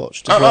 which I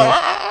watched as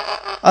well.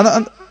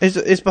 And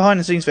it's behind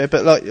the scenes video,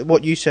 but like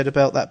what you said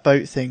about that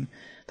boat thing,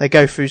 they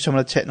go through some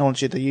of the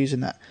technology they're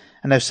using that,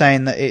 and they're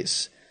saying that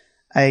it's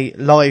a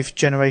live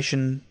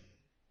generation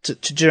to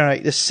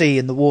generate the sea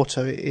and the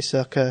water. It's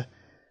like a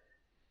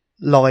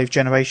live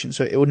generation,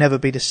 so it will never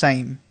be the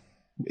same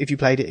if you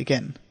played it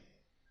again.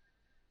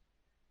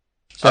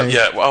 So,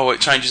 it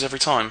changes every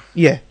time.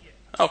 Yeah.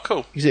 Oh,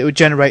 cool. Because it would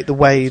generate the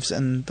waves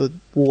and the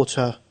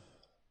water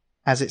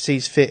as it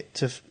sees fit,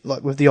 to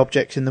like with the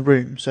objects in the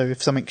room. So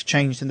if something's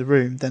changed in the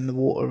room, then the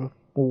water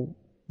will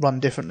run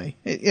differently.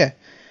 It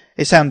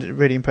sounded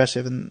really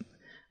impressive, and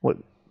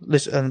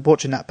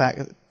watching that back,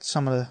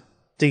 some of the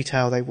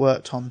detail they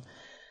worked on,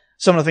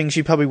 some of the things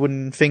you probably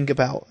wouldn't think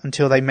about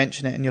until they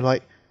mention it, and you're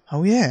like,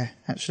 Oh yeah,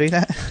 actually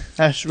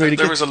that's really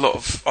There good. is a lot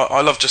of.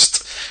 I love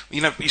just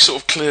you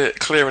sort of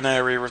clear an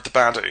area of the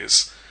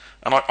baddies,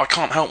 and I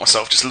can't help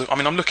myself just look. I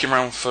mean, I'm looking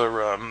around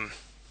for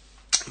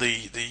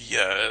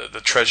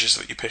the treasures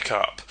that you pick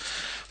up,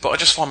 but I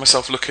just find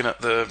myself looking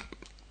at the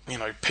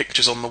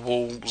pictures on the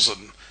walls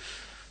and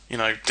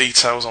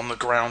details on the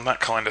ground, that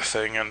kind of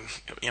thing, and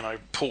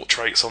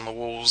portraits on the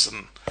walls,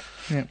 and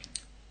Yeah.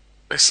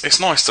 it's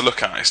nice to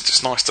look at. It's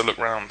just nice to look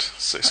round.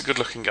 It's a good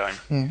looking game.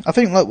 Yeah, I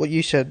think like what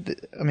you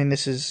said. I mean,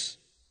 this is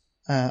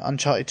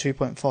Uncharted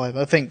 2.5.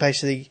 I think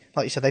basically,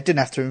 like you said, they didn't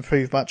have to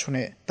improve much on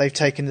it. They've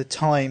taken the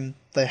time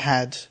they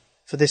had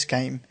for this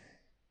game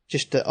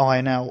just to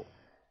iron out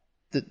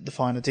the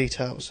finer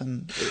details,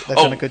 and they've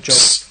done a good job.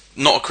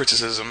 Not a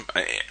criticism.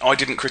 I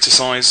didn't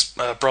criticise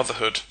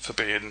Brotherhood for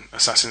being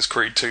Assassin's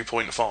Creed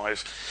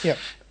 2.5. Yeah.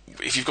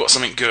 If you've got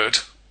something good,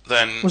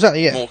 then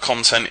Exactly, yeah. more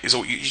content is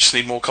all. You just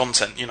need more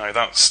content.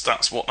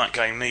 That's what that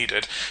game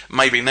needed.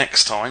 Maybe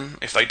next time,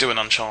 if they do an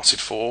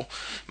Uncharted 4,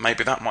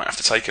 maybe that might have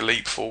to take a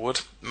leap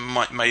forward.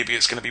 Maybe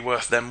it's going to be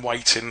worth them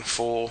waiting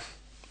for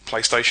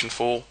PlayStation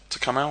 4 to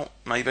come out.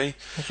 Maybe.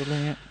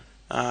 Possibly,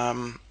 yeah.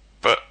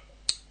 But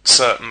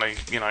certainly,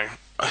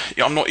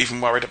 I'm not even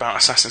worried about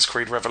Assassin's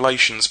Creed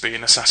Revelations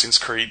being Assassin's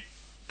Creed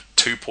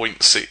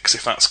 2.6,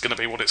 if that's going to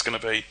be what it's going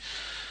to be.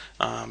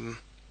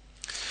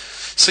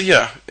 So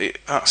yeah,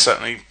 that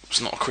certainly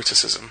was not a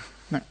criticism.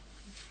 No.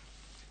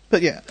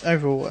 But yeah,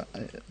 overall,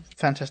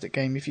 fantastic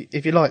game.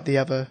 If you like the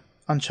other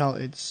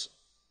Uncharted's,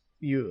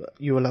 you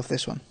will love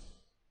this one.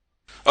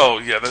 Oh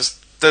yeah, there's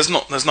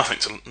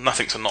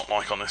nothing to not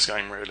like on this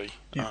game really.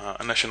 Yeah.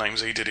 Unless your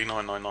name's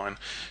eDiddy999,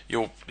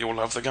 you'll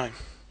love the game.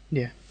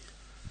 Yeah.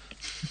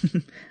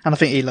 And I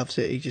think he loves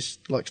it. He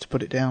just likes to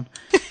put it down.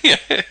 yeah.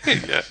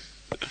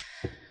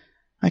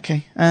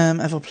 Okay.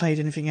 Have I played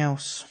anything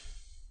else?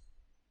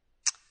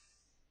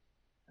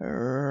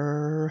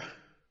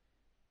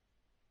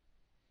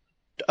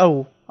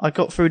 I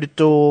got through the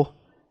door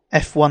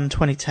F1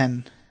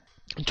 2010.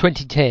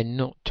 2010,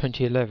 not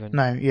 2011.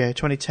 No, yeah,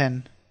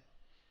 2010.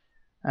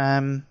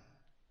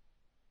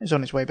 It's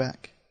on its way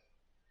back.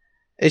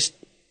 It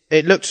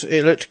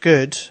looked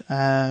good.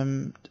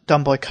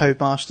 Done by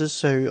Codemasters,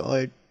 so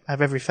I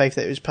have every faith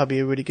that it was probably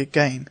a really good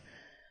game.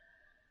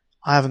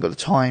 I haven't got the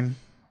time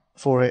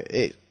for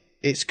it.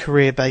 It's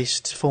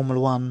career-based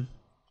Formula 1,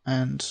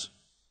 and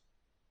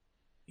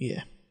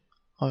yeah,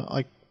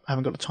 I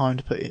haven't got the time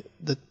to put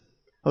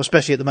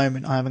especially at the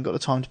moment, I haven't got the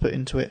time to put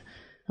into it.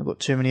 I've got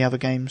too many other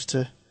games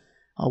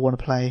I want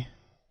to play,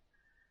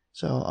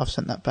 so I've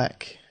sent that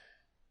back.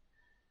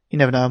 You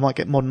never know, I might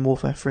get Modern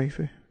Warfare 3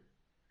 through.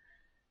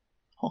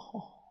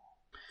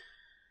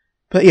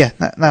 But yeah,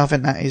 I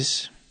think that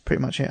is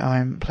pretty much it. I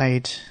haven't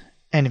played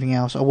anything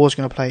else. I was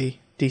going to play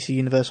DC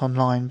Universe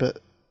Online,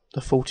 but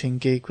the 14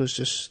 gig was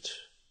just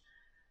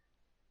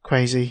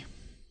crazy.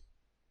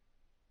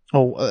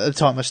 At the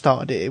time I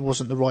started it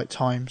wasn't the right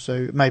time,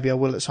 so maybe I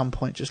will at some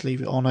point just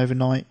leave it on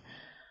overnight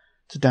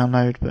to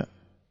download, but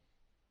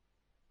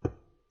I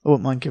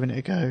wouldn't mind giving it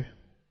a go.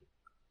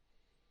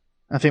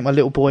 I think my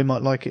little boy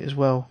might like it as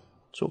well,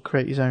 sort of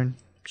create his own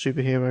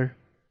superhero.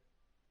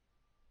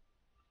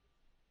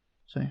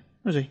 So,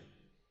 was he?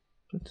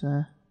 But,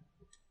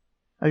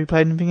 have you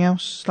played anything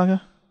else, Slugger?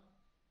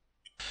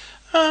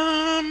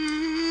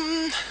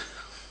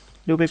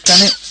 Little Big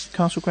Planet,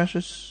 Castle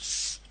Crashers?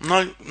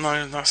 No,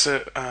 that's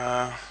it.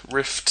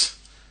 Rift,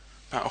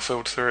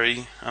 Battlefield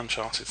 3,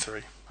 Uncharted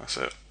 3. That's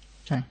it.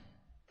 Okay,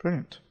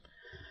 brilliant.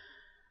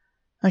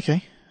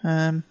 Okay,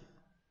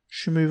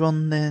 should we move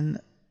on then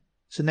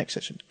to the next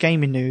section,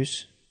 gaming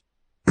news.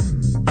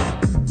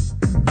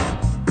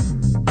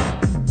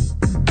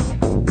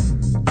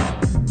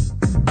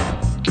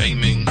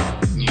 Gaming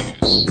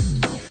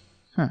news.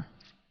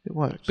 It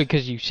worked.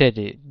 Because you said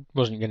it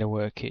wasn't going to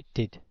work, it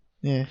did.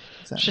 Yeah,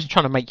 It's exactly. just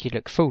trying to make you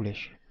look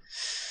foolish.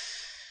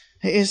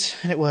 It is,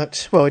 and it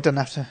worked. Well, it doesn't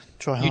have to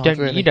try hard,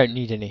 really. You don't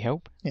need any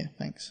help. Yeah,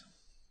 thanks.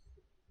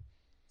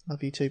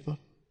 Love you too, bud.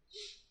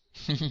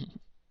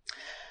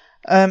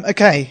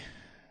 Okay.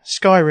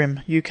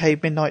 Skyrim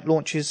UK midnight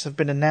launches have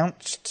been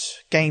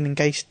announced. Game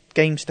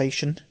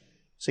Station.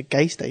 It's a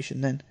gay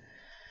station then.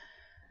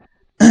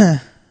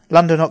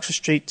 London Oxford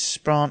Street's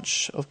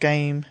branch of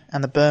Game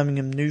and the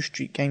Birmingham New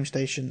Street Game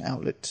Station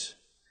outlet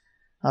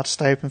are to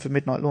stay open for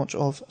midnight launch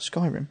of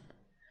Skyrim.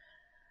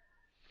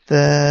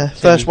 The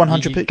first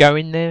 100 people go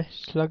in there,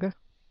 Slugger?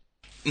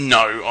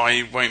 No,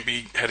 I won't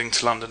be heading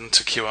to London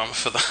to queue up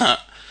for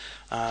that.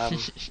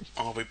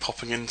 I'll be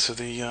popping into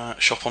the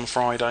shop on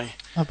Friday.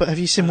 Oh, but have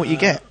you seen what you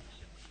get?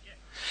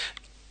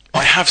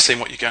 I have seen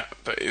what you get,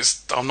 but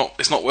it's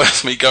not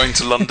worth me going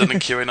to London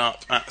and queuing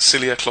up at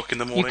silly o'clock in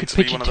the morning to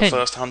be one of the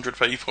first 100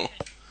 people.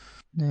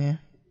 Yeah.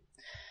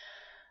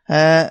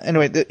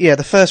 Anyway,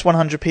 the first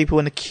 100 people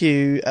in the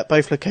queue at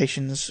both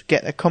locations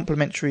get a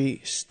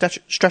complimentary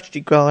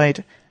strategy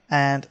guide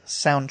and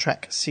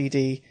soundtrack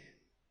CD,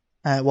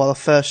 while the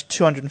first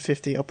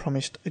 250 are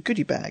promised a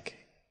goodie bag.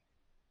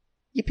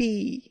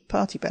 Yippee!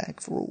 Party bag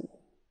for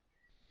all.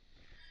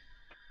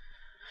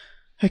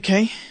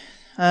 Okay.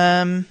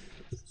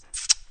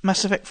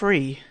 Mass Effect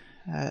 3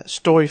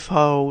 story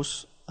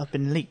files have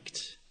been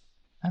leaked,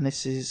 and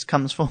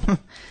comes from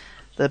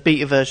the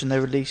beta version they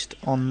released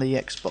on the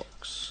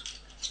Xbox.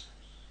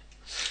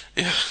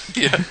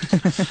 Yeah.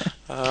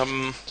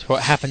 It's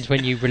what happens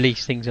when you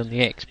release things on the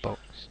Xbox.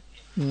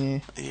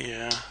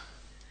 Yeah.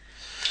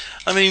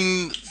 I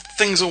mean,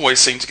 things always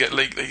seem to get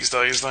leaked these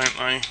days, don't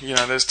they? You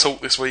know, there's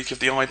talk this week of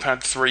the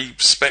iPad 3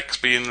 specs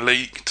being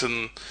leaked,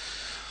 and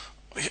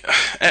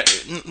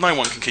no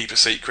one can keep a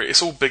secret.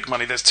 It's all big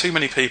money. There's too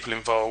many people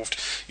involved.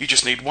 You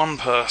just need one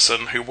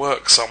person who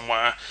works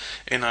somewhere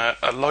in a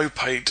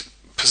low-paid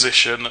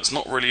position that's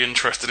not really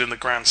interested in the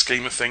grand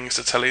scheme of things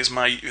to tell his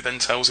mate, who then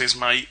tells his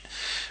mate,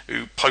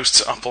 who posts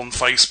it up on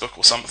Facebook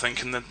or something,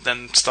 and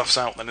then stuff's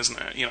out then,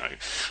 isn't it? You know,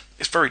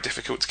 it's very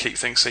difficult to keep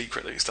things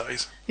secret these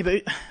days. Yeah,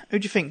 but who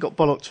do you think got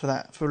bollocked for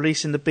that? For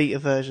releasing the beta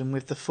version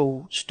with the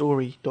full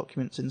story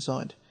documents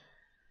inside?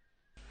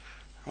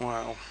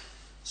 Wow.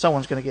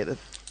 Someone's going to get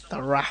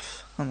the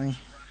wrath, aren't they?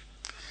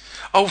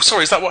 Oh,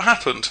 sorry, is that what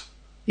happened?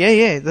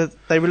 Yeah.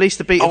 They released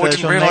the beta version. Oh, I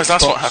didn't realise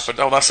that's what happened.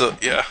 Oh, that's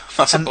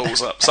a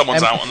balls up.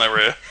 Someone's out on their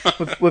ear.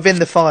 Within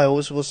the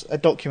files was a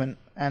document,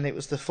 and it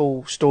was the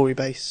full story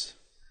base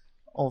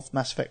of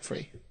Mass Effect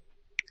 3.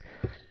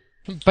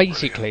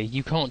 Basically,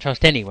 you can't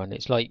trust anyone.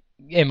 It's like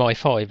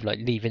MI5, like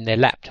leaving their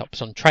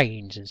laptops on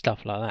trains and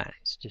stuff like that.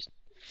 It's just...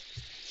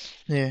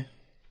 Yeah.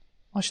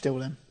 I steal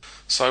them.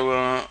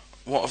 So,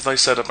 what have they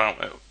said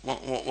about it?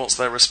 What's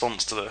their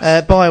response to this?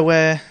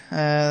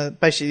 BioWare,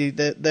 basically,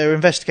 they're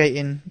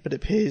investigating, but it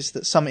appears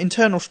that some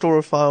internal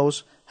store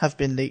files have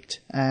been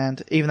leaked,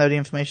 and even though the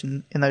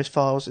information in those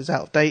files is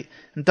out of date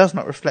and does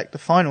not reflect the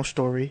final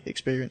story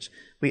experience,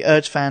 we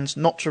urge fans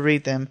not to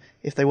read them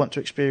if they want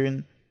to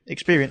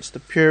experience the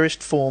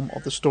purest form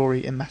of the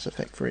story in Mass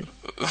Effect 3.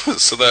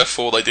 So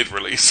therefore they did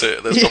release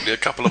it. There's probably a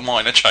couple of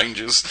minor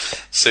changes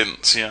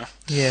since, yeah.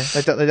 Yeah,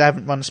 they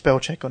haven't run a spell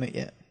check on it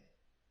yet.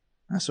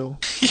 That's all.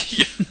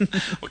 Yeah.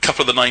 Well, a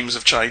couple of the names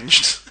have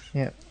changed.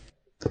 Yeah.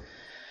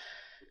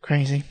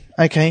 Crazy.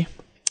 Okay.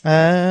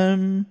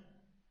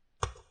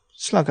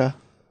 Slugger.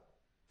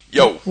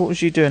 Yo. What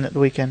was you doing at the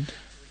weekend?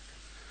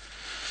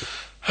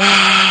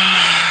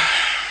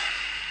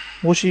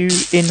 Was you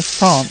in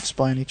France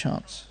by any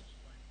chance?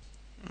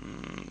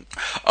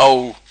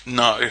 Oh,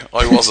 no,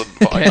 I wasn't,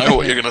 but I know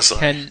what you're going to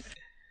say.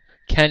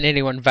 Can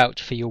anyone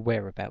vouch for your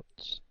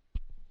whereabouts?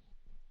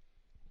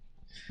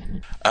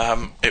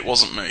 It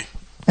wasn't me.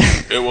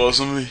 It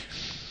wasn't me.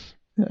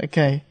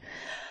 Okay.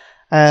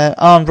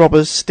 Armed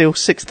robbers steal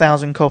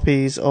 6,000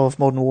 copies of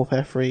Modern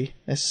Warfare 3.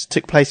 This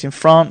took place in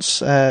France.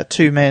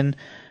 2 men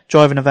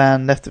driving a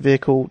van left the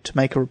vehicle to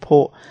make a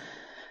report.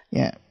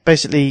 Yeah,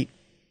 basically,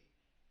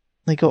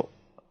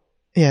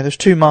 there's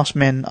 2 masked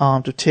men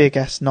armed with tear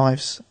gas,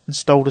 knives, and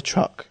stole the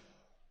truck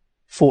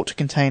thought to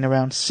contain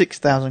around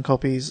 6,000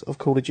 copies of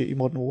Call of Duty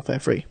Modern Warfare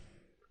 3.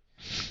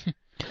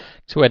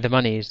 It's where the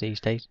money is these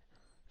days.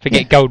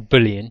 Forget gold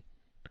bullion.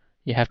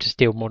 You have to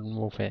steal Modern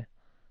Warfare.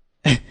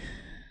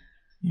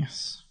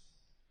 Yes.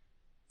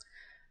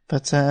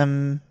 But,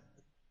 come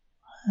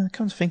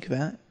to think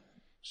about it,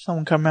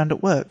 someone come round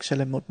at work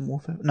selling Modern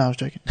Warfare. No, I was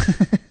joking.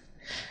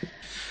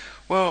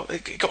 Well,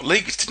 it got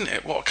leaked, didn't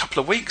it? A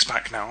couple of weeks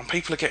back now, and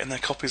people are getting their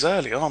copies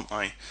early, aren't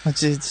they?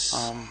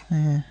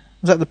 Yeah.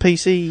 Was that the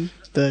PC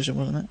version,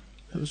 wasn't it?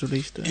 That was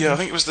released. Yeah, I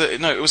think it was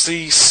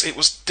it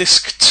was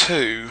disc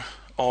 2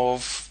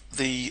 of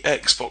the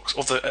Xbox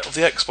of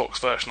the Xbox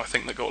version, I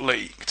think, that got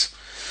leaked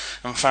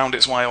and found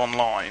its way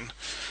online.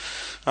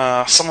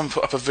 Someone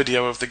put up a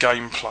video of the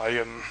gameplay,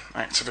 and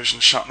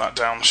Activision shut that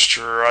down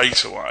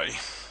straight away.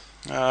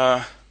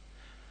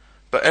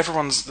 But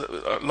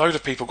a load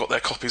of people got their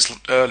copies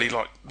early,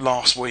 like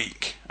last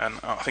week, and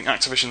I think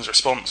Activision's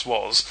response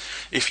was,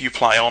 if you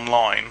play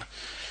online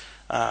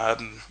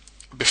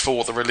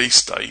before the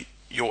release date,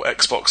 your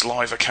Xbox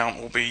Live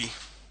account will be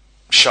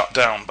shut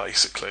down,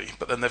 basically.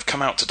 But then they've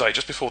come out today,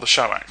 just before the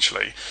show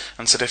actually,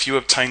 and said if you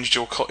obtained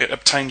your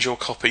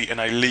copy in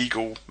a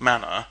legal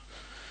manner,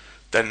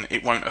 then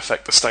it won't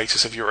affect the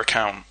status of your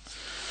account.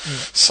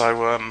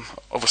 So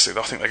obviously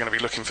I think they're going to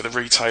be looking for the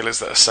retailers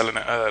that are selling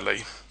it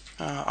early.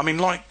 I mean,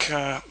 like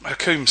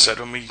Hakoum said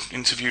when we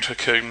interviewed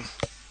Hakoum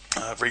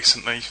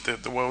recently,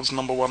 the world's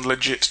 #1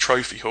 legit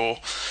trophy whore,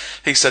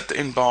 he said that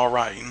in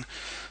Bahrain,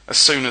 as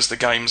soon as the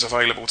game's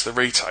available to the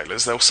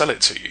retailers, they'll sell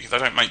it to you. They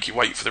don't make you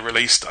wait for the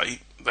release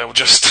date. They'll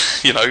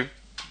just,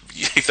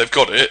 if they've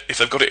got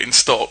it in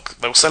stock,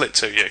 they'll sell it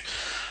to you.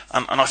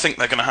 And I think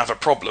they're going to have a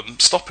problem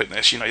stopping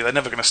this. They're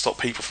never going to stop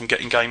people from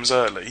getting games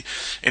early.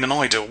 In an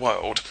ideal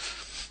world,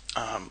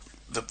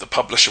 the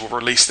publisher will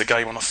release the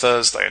game on a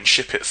Thursday and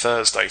ship it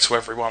Thursday to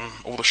everyone,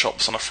 all the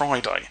shops on a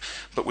Friday.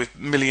 But with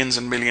millions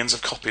and millions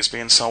of copies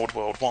being sold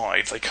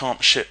worldwide, they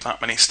can't ship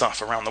that many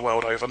stuff around the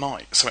world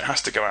overnight. So it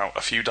has to go out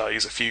a few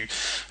days,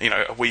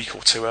 a week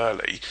or 2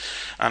 early.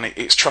 And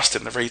it's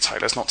trusting the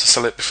retailers not to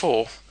sell it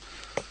before.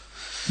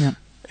 Yeah.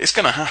 It's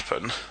going to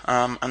happen,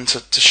 and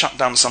to shut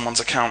down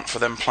someone's account for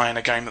them playing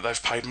a game that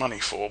they've paid money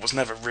for was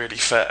never really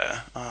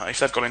fair. If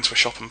they've gone into a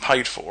shop and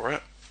paid for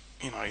it,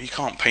 you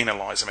can't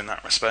penalise them in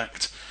that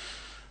respect.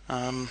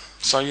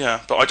 So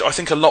yeah, but I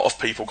think a lot of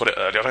people got it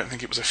early. I don't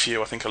think it was a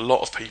few. I think a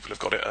lot of people have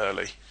got it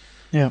early.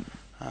 Yeah.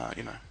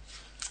 You know.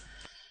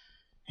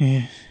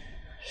 Yeah.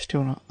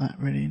 Still not that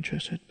really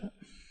interested, but.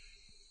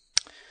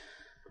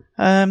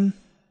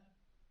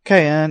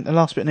 Okay, and the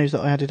last bit of news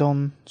that I added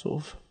on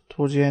sort of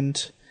towards the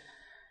end.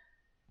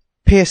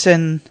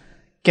 PSN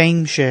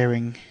game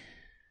sharing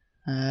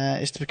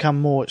is to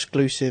become more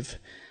exclusive.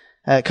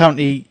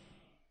 Currently,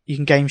 you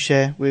can game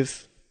share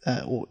with,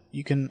 or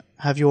you can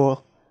have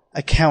your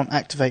account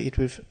activated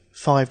with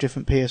 5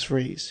 different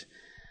PS3s.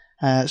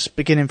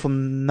 Beginning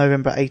from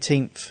November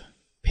 18th,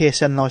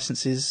 PSN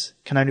licenses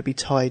can only be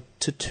tied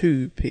to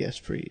 2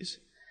 PS3s.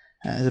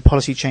 There's a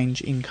policy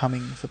change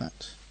incoming for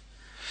that.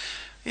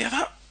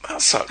 Yeah,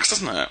 that sucks,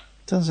 doesn't it?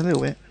 Does a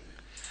little bit,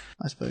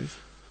 I suppose.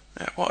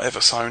 Yeah, whatever,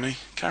 Sony.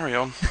 Carry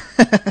on.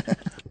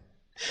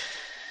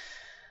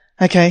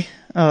 Okay,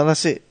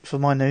 that's it for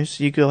my news.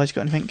 You guys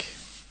got anything?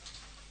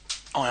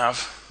 I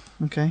have.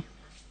 Okay.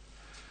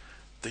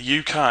 The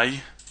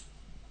UK,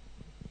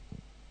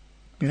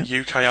 Yeah. the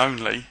UK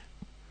only,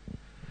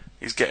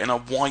 is getting a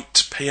white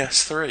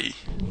PS3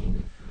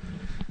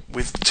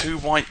 with 2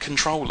 white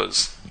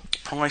controllers,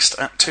 priced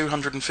at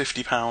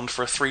 £250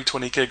 for a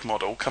 320 gig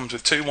model. Comes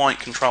with 2 white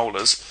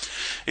controllers.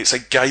 It's a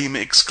game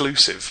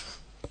exclusive.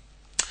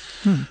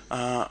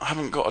 I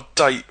haven't got a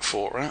date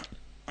for it,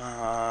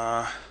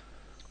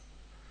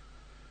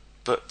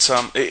 but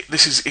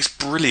it's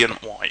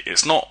brilliant white.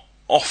 It's not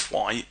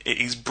off-white, it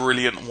is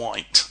brilliant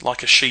white,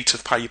 like a sheet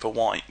of paper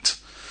white.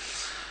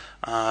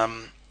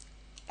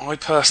 I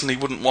personally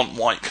wouldn't want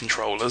white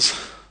controllers.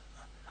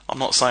 I'm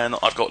not saying that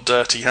I've got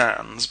dirty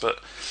hands, but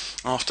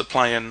after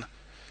playing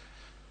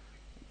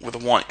with a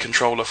white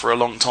controller for a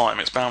long time,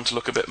 it's bound to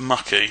look a bit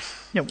mucky.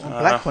 Yeah, well,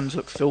 black ones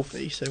look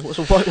filthy, so what's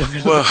a white one?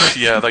 Well,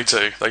 yeah, they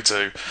do.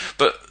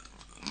 But,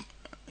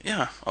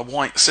 yeah, a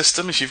white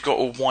system, if you've got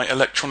all white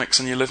electronics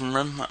in your living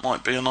room, that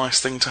might be a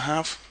nice thing to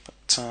have.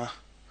 But,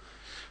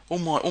 all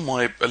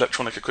my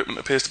electronic equipment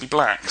appears to be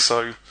black,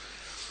 so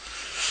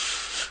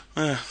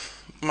I'm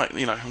not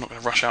going to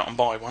rush out and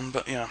buy one,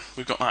 but yeah,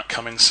 we've got that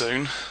coming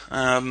soon.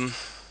 And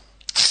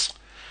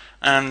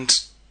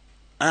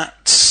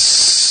at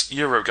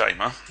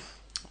Eurogamer,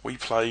 we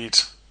played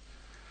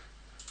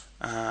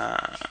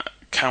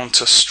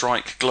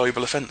Counter-Strike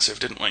Global Offensive,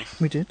 didn't we?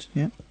 We did,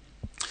 yeah.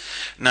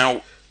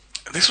 Now,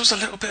 this was a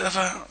little bit of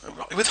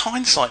with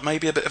hindsight,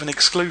 maybe a bit of an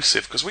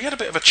exclusive, because we had a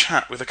bit of a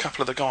chat with a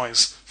couple of the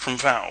guys from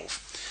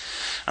Valve,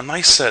 and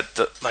they said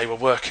that they were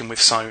working with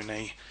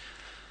Sony,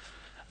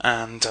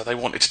 and they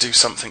wanted to do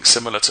something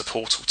similar to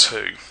Portal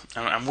 2,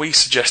 and we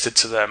suggested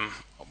to them,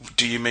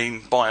 do you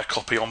mean buy a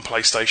copy on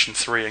PlayStation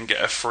 3 and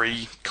get a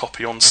free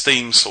copy on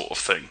Steam sort of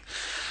thing?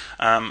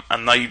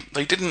 And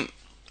they didn't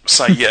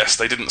say yes,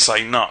 they didn't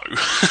say no,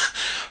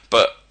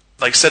 but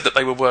they said that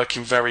they were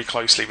working very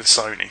closely with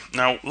Sony.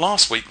 Now,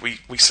 last week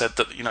we said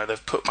that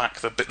they've put back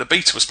the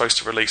beta was supposed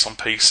to release on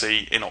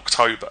PC in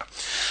October,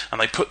 and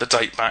they put the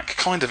date back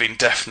kind of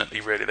indefinitely.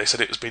 Really, they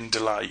said it was been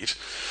delayed.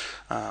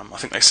 I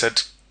think they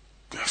said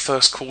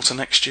first quarter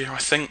next year. I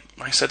think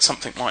they said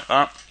something like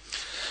that.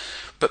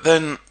 But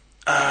then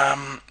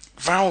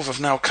Valve have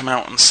now come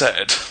out and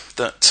said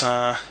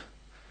that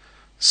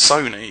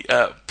Sony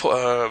put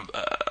a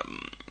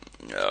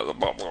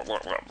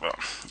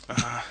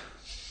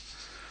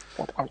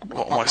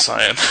what am I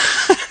saying?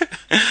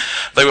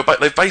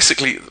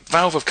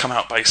 Valve have come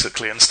out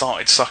basically and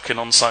started sucking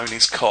on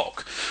Sony's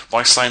cock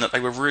by saying that they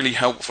were really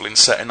helpful in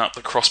setting up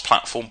the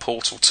cross-platform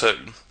Portal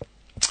 2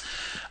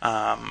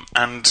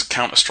 and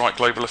Counter-Strike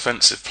Global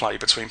Offensive play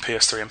between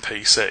PS3 and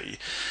PC.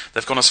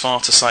 They've gone as far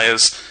to say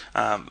as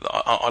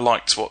I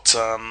liked what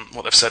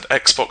they've said.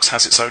 Xbox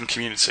has its own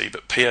community,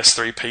 but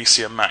PS3,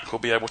 PC, and Mac will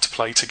be able to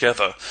play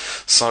together.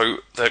 So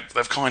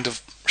they've kind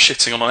of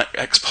shitting on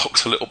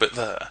Xbox a little bit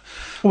there.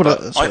 Well,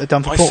 that's what they've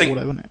done for Portal,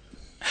 though, isn't it?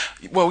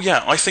 Well,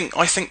 yeah, I think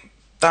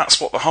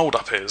that's what the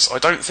hold-up is. I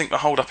don't think the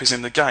hold-up is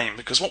in the game,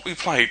 because what we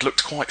played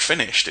looked quite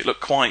finished. It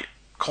looked quite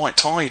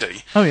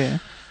tidy. Oh, yeah.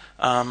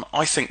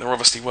 I think they're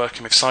obviously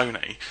working with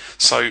Sony.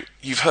 So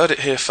you've heard it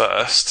here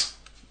first.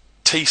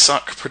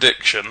 TpSUK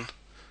prediction.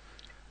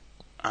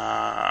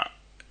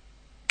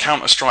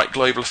 Counter-Strike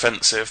Global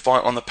Offensive. Buy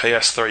it on the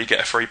PS3, get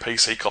a free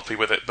PC copy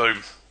with it.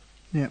 Boom.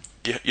 Yeah.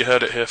 You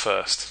heard it here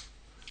first.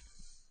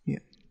 Yeah.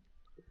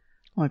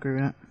 I agree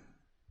with that.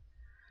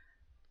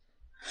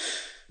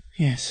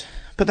 Yes.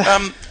 But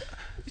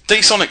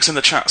D-Sonics in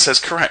the chat says,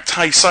 correct.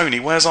 Hey,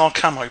 Sony, where's our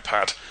camo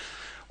pad?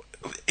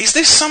 Is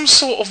this some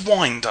sort of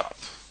wind-up?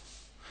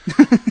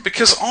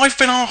 Because I've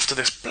been after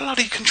this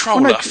bloody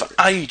controller for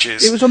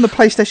ages. It was on the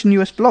PlayStation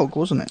US blog,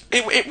 wasn't it?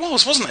 It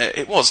was, wasn't it?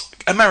 It was.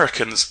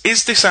 Americans,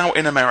 is this out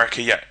in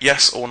America yet?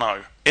 Yes or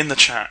no? In the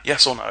chat,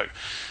 yes or no?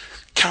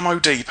 Camo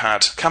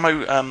D-pad,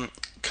 camo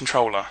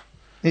controller.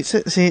 It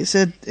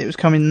said it was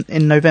coming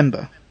in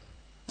November.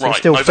 So Right, it's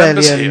still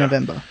November's fairly early here.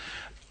 November.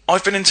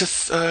 I've been into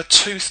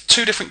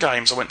two different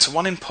games. I went to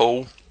one in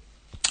Poole,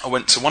 I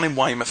went to one in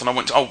Weymouth, and I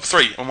went to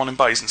three, and one in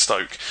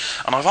Basingstoke.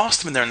 And I've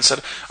asked them in there and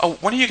said, "Oh,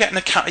 when are you getting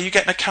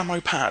a camo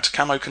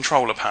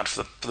controller pad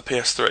for the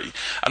PS3?"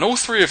 And all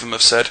three of them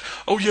have said,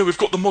 "Oh yeah, we've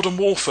got the Modern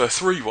Warfare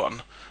 3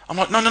 one." I'm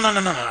like, no,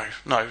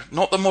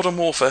 not the Modern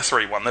Warfare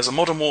 3 one. There's a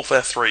Modern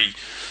Warfare 3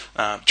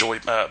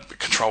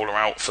 controller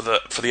out for the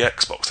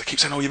Xbox. They keep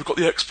saying, "Oh, you've got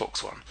the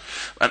Xbox one,"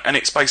 and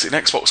it's basically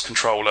an Xbox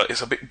controller.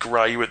 It's a bit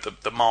grey with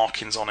the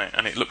markings on it,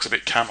 and it looks a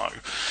bit camo.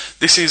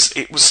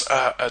 It was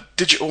a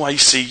digital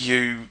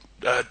ACU,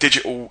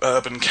 digital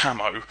urban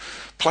camo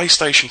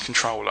PlayStation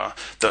controller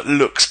that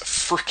looks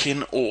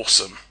freaking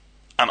awesome,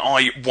 and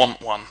I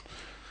want one.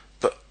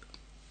 But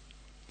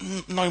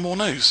no more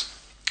news.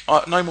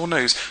 No more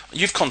news.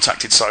 You've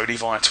contacted Sony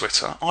via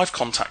Twitter. I've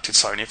contacted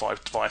Sony via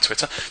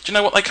Twitter. Do you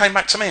know what they came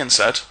back to me and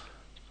said?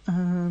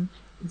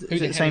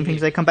 Is it the same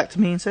things they come back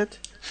to me and said?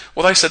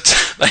 Well, they said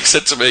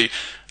to me,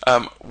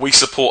 "We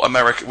support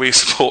America. We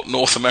support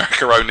North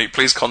America only.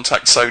 Please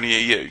contact Sony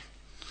EU."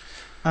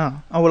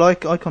 Oh well, I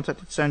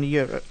contacted Sony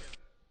Europe,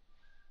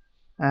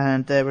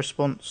 and their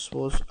response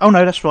was, "Oh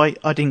no, that's right,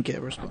 I didn't get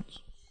a response."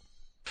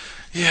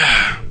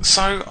 Yeah.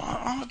 So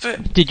I'm a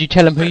bit. Did you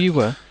tell them who you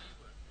were?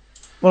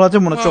 Well, I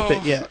didn't want to drop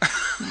it yet.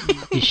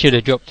 You should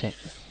have dropped it.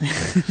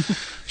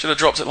 Should have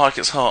dropped it like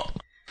it's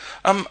hot.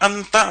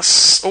 And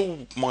that's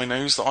all my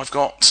news that I've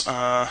got.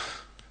 Yeah,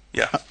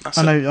 that's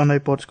I it. know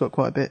Bod's got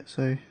quite a bit,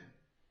 so...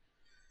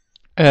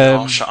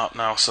 I'll shut up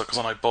now, because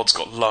I know Bod's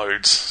got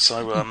loads.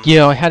 So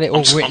yeah, I had it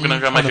all I'm written going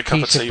to go make on a cup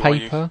of piece tea of while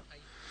you... paper.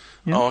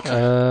 Yeah. Oh,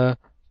 okay.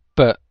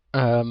 But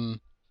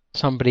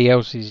somebody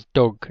else's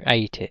dog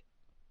ate it.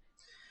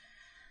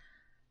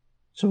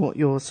 So what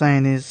you're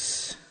saying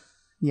is,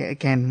 yet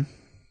again,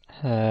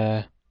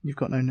 you've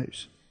got no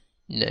news.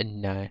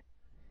 No.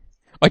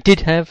 I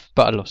did have,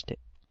 but I lost it.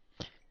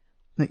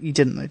 No, you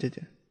didn't though, did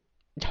you?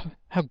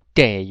 How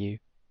dare you?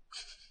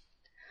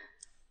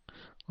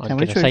 I'm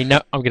going to say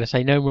no. I'm going to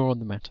say no more on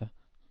the matter.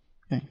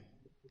 Okay.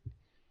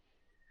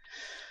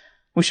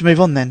 We should move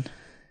on then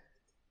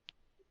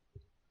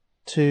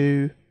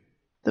to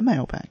the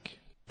mailbag.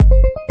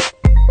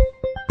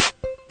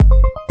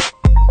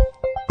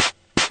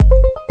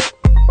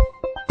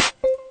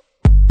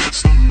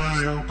 It's the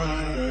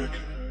mailbag.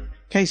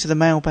 Okay, so the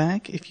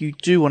mailbag, if you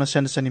do want to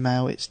send us any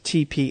mail, it's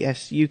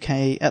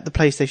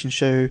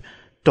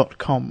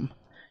tpsuk@theplaystationshow.com.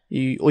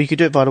 Or you could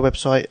do it via the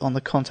website on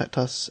the Contact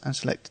Us and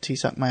select the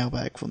TsUK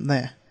mailbag from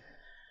there.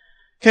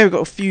 Okay, we've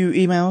got a few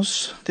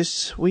emails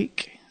this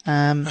week.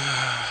 Can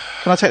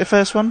I take the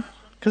first one?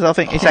 Because I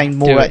think it's aimed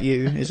more at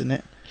you, isn't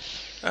it?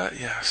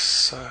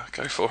 Yes,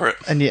 go for it.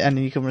 And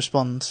you can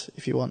respond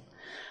if you want.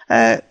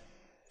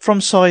 From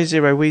Size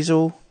Zero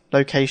Weasel,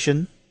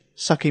 location,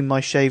 sucking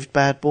my shaved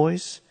bad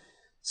boys.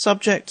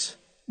 Subject,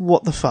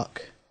 what the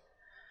fuck?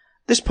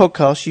 This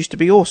podcast used to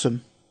be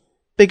awesome.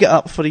 Big it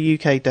up for the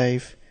UK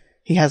Dave.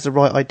 He has the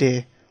right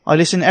idea. I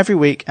listen every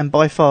week, and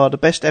by far the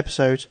best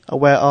episodes are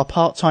where our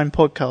part-time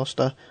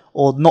podcaster,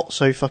 or not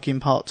so fucking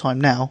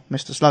part-time now,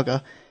 Mr.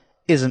 Slugger,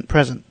 isn't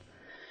present.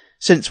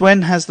 Since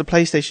when has the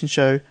PlayStation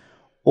Show,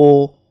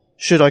 or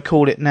should I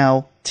call it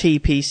now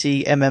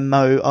TPC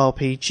MMORPGSUK,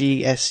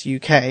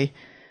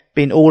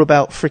 been all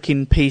about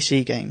frickin'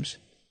 PC games?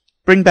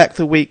 Bring back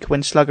the week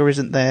when Slugger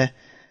isn't there,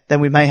 then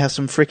we may have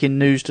some frickin'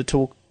 news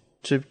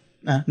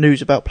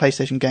news about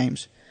PlayStation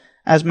games.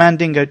 As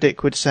Mandingo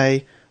Dick would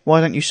say, why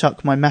don't you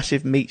suck my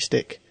massive meat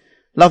stick?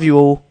 Love you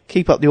all.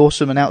 Keep up the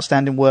awesome and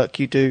outstanding work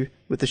you do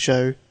with the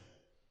show.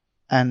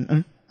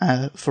 And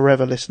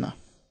forever listener.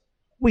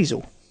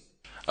 Weasel.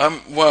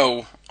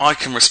 Well, I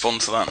can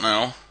respond to that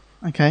now.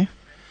 Okay.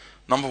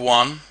 Number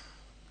one,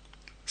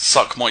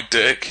 suck my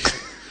dick.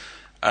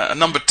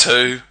 Number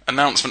two,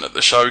 announcement at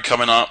the show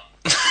coming up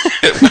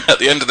at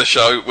the end of the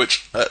show,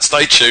 which,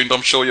 stay tuned,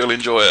 I'm sure you'll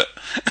enjoy it.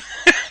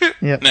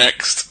 Yep.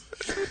 Next.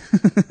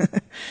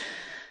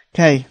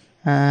 Okay.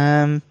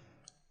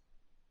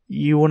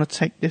 You want to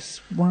take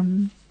this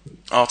one?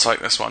 I'll take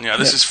this one, yeah.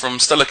 This is from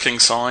Stella King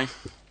Sai.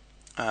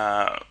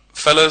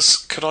 Fellas,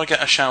 could I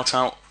get a shout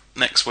out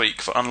next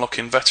week for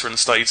unlocking veteran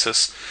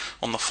status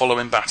on the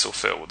following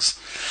battlefields?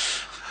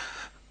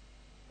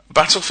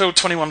 Battlefield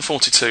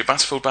 2142,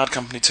 Battlefield Bad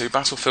Company 2,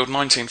 Battlefield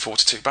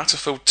 1942,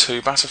 Battlefield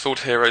 2, Battlefield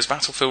Heroes,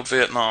 Battlefield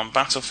Vietnam,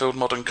 Battlefield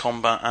Modern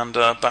Combat, and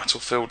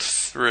Battlefield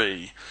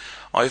 3.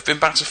 I've been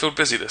Battlefield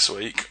busy this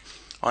week.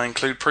 I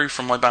include proof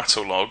from my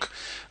battle log,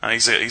 and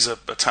he's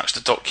attached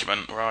a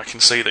document where I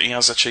can see that he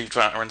has achieved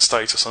veteran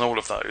status on all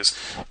of those.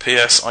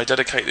 P.S. I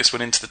dedicate this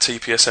one into the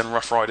TPSN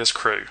Rough Riders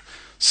crew.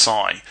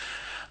 Sigh.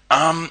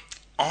 I'm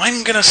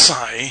going to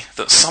say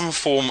that some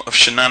form of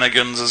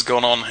shenanigans has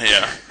gone on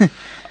here.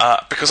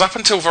 Because up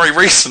until very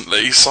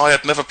recently, Si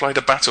had never played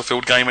a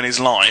Battlefield game in his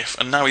life,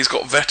 and now he's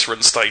got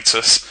veteran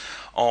status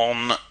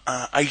on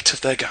 8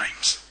 of their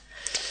games.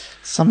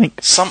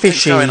 Something's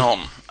fishy. going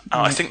on.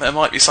 I think there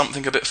might be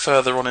something a bit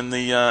further on in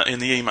the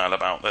email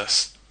about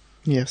this.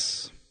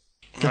 Yes.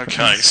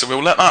 Okay, so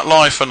we'll let that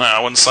lie for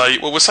now and say,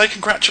 well, we'll say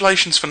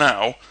congratulations for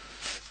now.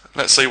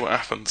 Let's see what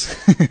happens.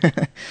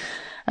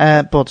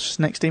 Bod's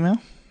next email?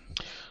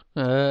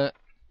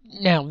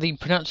 Now, the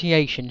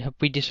pronunciation, have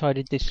we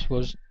decided this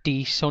was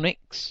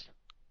D-Sonics?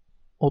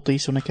 Or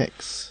D-Sonic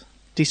X?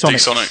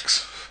 D-Sonics.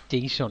 D-Sonics.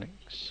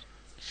 D-Sonics.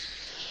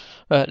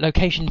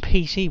 Location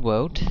PC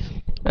World.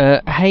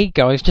 Hey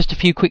guys, just a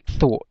few quick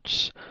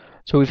thoughts.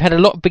 So we've had a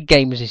lot of big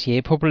games this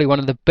year, probably one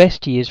of the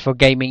best years for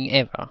gaming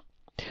ever.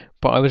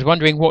 But I was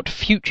wondering what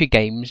future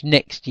games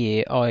next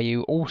year are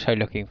you also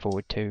looking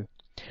forward to?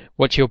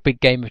 What's your big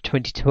game of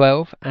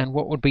 2012, and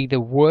what would be the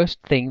worst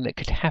thing that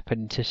could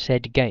happen to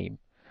said game?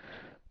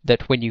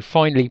 That when you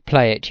finally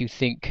play it, you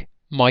think,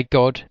 my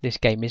god, this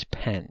game is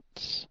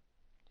pants.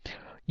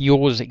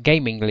 Yours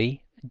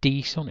gamingly,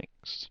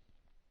 D-Sonics.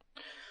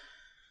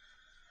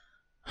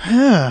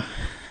 Yeah.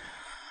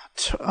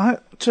 I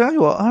tell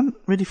you what, I haven't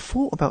really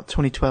thought about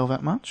 2012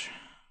 that much.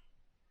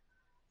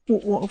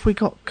 What have we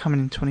got coming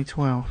in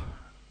 2012?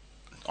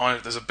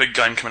 There's a big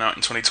game coming out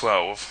in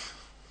 2012.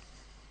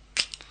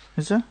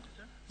 Is there?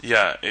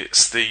 Yeah,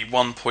 it's the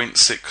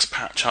 1.6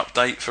 patch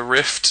update for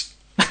Rift.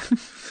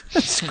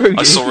 Screw you.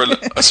 I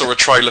saw a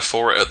trailer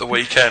for it at the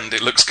weekend.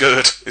 It looks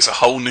good. It's a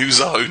whole new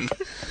zone.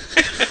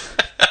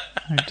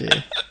 Oh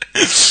dear.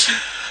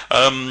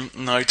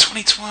 No,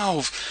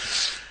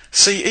 2012.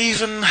 See,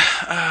 even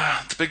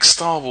the big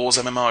Star Wars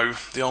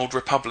MMO, The Old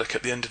Republic,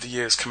 at the end of the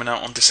year is coming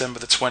out on December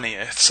the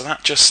 20th, so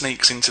that just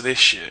sneaks into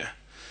this year.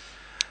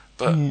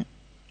 But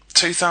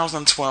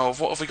 2012,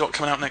 what have we got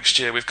coming out next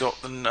year? We've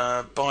got the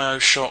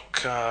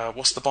Bioshock.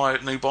 What's the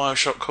new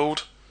Bioshock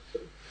called?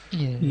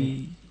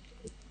 Yeah.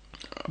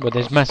 Well,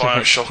 there's Mass Effect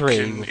Bioshock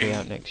 3 will be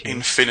out next year.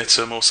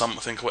 Infinitum or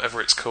something, whatever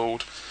it's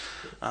called.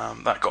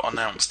 That got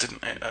announced,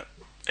 didn't it, at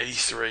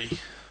E3?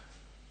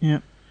 Yeah.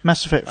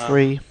 Mass Effect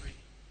 3.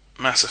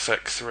 Mass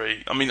Effect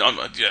 3. I mean, I'm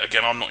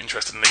not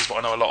interested in these, but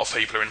I know a lot of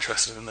people are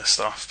interested in this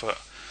stuff. But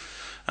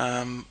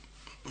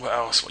what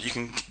else? Well, you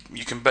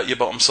can bet your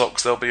bottom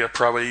socks there'll be a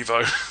Pro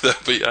Evo,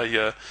 there'll be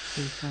a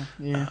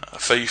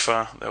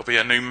FIFA, there'll be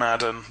a new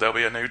Madden, there'll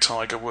be a new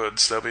Tiger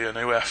Woods, there'll be a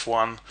new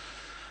F1.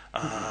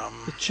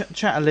 The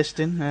chatter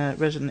listing: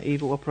 Resident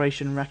Evil,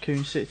 Operation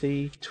Raccoon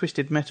City,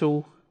 Twisted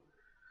Metal.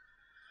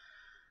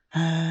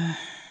 I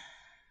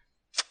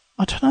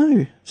don't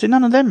know. See,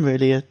 none of them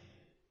really are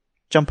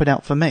jumping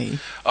out for me.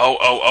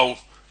 Oh,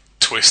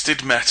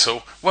 Twisted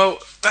Metal. Well,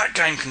 that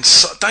game can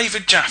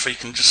David Jaffe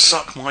can just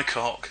suck my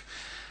cock.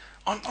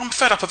 I'm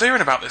fed up of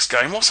hearing about this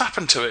game. What's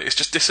happened to it? It's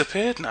just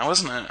disappeared now,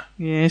 isn't it?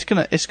 Yeah, it's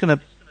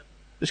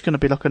gonna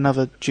be like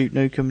another Duke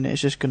Nukem, and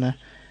it's just gonna.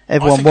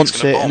 Everyone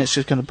wants it, and it's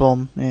just gonna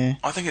bomb. Yeah.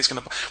 I think it's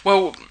gonna.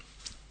 Well,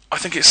 I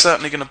think it's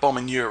certainly gonna bomb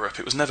in Europe.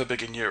 It was never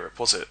big in Europe,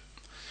 was it?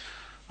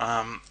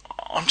 I've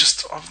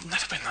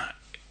never been that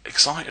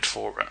excited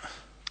for it.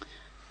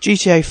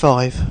 GTA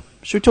 5.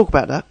 Should we talk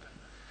about that?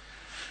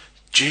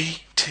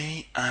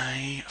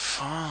 GTA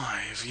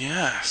 5,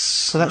 yes.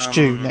 So that's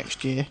due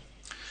next year.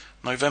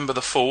 November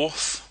the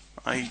 4th,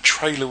 a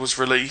trailer was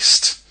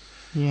released.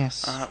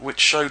 Yes. Which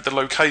showed the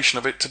location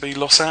of it to be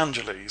Los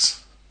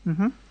Angeles.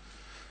 Mm-hmm.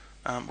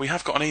 We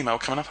have got an email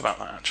coming up about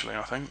that, actually,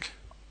 I think.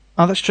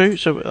 Oh, that's true.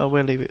 So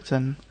we'll leave it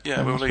then.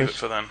 Yeah, we'll leave it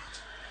for then.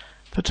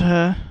 But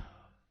I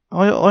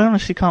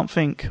honestly can't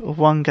think of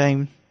one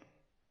game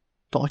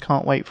that I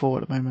can't wait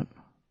for at the moment.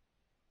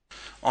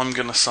 I'm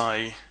going to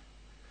say...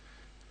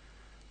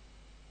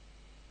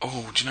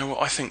 Oh, do you know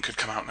what I think could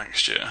come out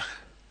next year?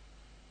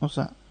 What's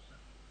that?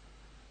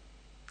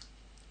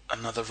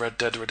 Another Red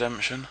Dead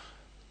Redemption.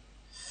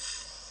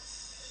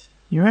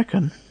 You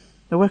reckon?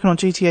 They're working on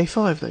GTA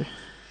 5 though.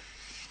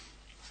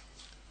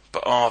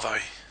 But are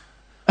they?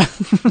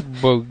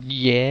 Well,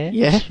 yeah.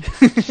 Yeah.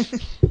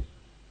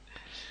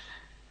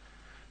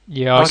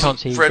 Yeah, I can't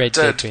see Red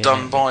Dead being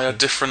done out by next a year.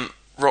 different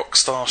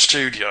Rockstar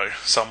studio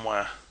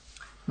somewhere.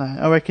 No,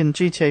 I reckon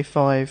GTA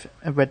 5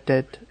 and Red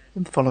Dead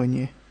the following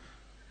year.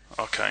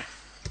 Okay.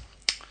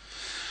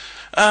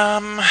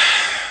 Oh,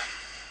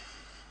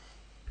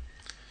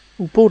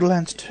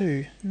 Borderlands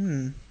 2.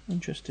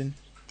 Interesting.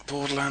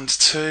 Borderlands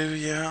 2,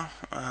 yeah.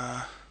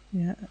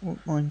 Yeah, I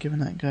wouldn't mind giving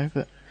that a go,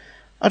 but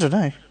I don't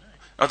know.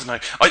 I don't know.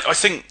 I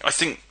think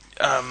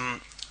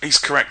he's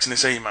correct in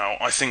his email.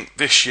 I think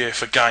this year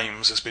for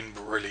games has been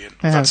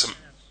brilliant. We've had some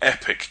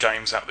epic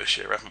games out this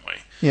year, haven't we?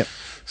 Yep.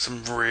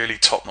 Some really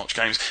top-notch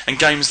games. And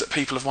games that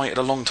people have waited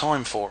a long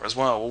time for as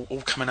well,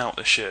 all coming out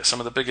this year. Some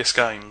of the biggest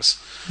games.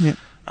 Yep.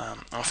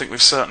 I think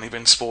we've certainly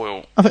been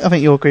spoiled. I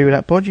think you'll agree with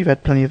that, Bod. You've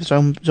had plenty of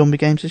zombie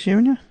games this year,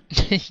 haven't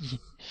you?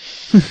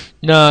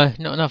 No,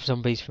 not enough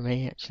zombies for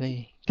me,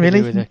 actually. Could Really?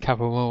 do with a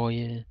couple more,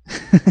 yeah.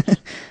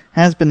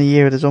 Has been the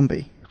year of the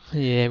zombie.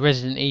 Yeah,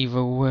 Resident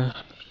Evil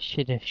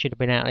should have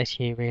been out this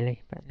year,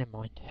 really, but never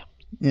mind.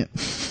 Yeah.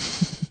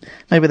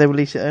 Maybe they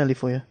release it early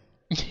for you.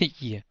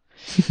 Yeah.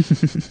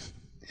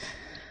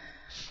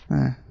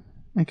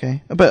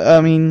 Okay. But, I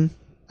mean,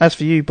 as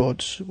for you,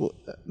 Bods,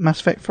 Mass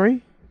Effect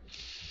 3?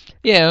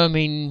 Yeah, I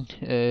mean,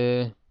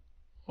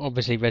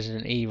 obviously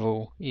Resident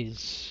Evil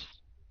is...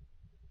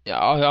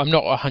 I'm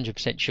not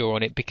 100% sure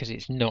on it because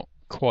it's not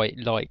quite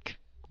like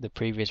the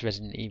previous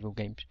Resident Evil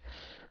games.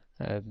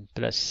 But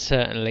that's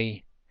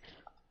certainly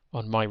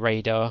on my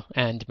radar,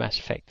 and Mass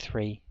Effect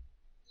 3.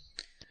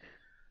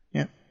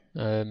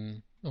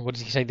 What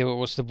did he say?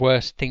 What's the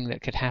worst thing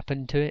that could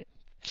happen to it?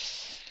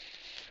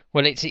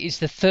 Well, it's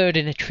the third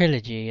in a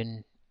trilogy,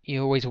 and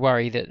you always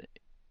worry that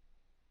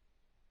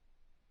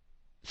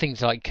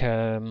things like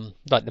the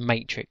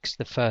Matrix,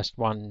 the first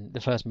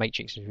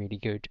Matrix was really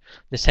good.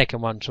 The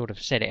second one sort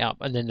of set it up,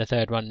 and then the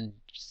third one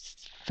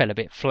fell a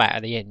bit flat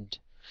at the end.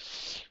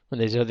 And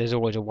there's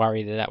always a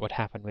worry that would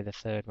happen with the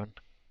third one.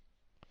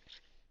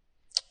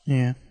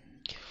 Yeah.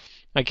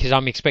 Because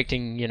I'm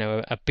expecting,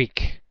 a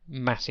big,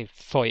 massive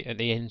fight at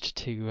the end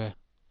to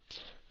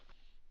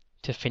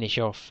finish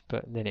off,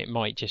 but then it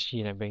might just,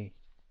 be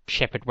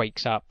Shepard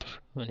wakes up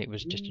and it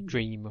was just a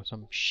dream or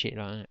some shit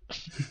like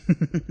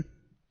that.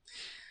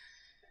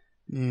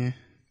 Yeah.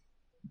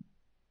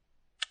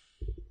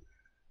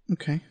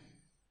 Okay.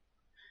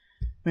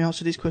 May I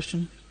answer this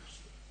question?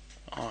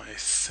 I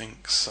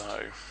think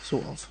so.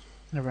 Sort of.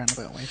 In a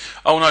roundabout way.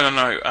 Oh,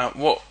 no.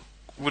 What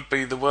would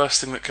be the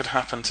worst thing that could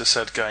happen to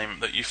said game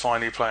that you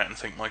finally play it and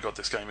think, my God,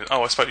 this game is...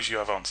 Oh, I suppose you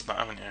have answered that,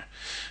 haven't you?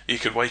 You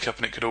could wake up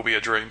and it could all be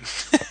a dream.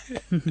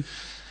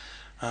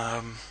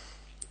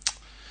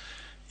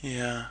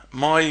 Yeah.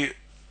 My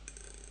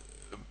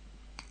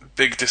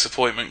big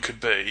disappointment could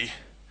be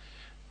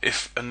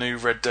if a new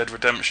Red Dead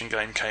Redemption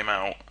game came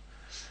out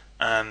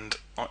and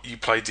you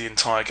played the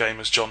entire game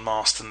as John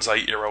Marston's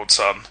 8-year-old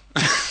son.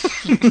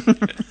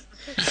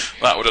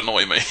 That would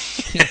annoy me.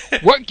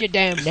 Work your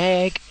damn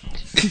nag.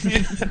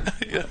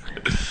 Yeah.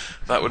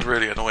 That would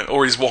really annoy me.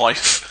 Or his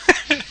wife.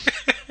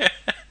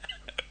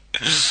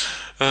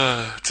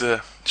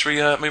 Should we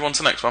move on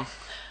to the next one?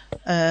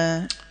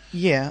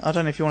 Yeah, I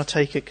don't know if you want to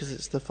take it because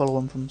it's the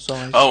follow-on from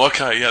Sai. Oh,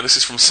 okay, yeah, this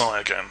is from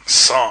Sai again.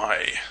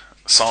 Sai,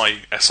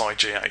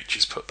 S-I-G-H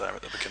is put there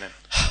at the beginning.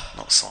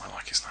 Not Sai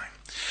like his name.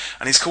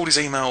 And he's called his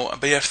email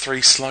BF3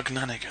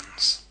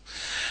 Slugnanigans.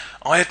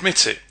 I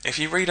admit it, if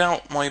you read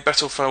out my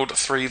Battlefield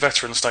 3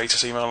 veteran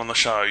status email on the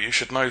show, you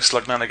should know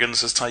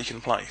Slugnanigans has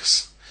taken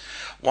place.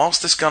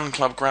 Whilst this Gun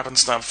Club Grab and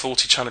Stab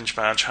 40 challenge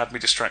badge had me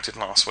distracted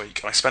last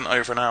week, I spent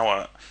over an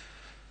hour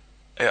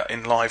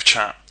in live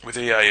chat with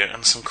EA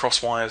and some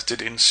crosswires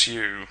did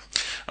ensue.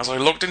 As I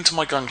logged into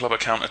my Gun Club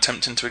account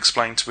attempting to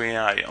explain to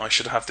EA I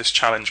should have this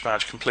challenge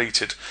badge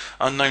completed,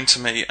 unknown to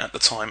me at the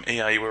time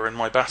EA were in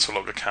my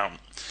Battlelog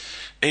account.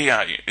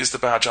 EA, is the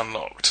badge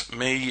unlocked?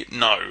 Me,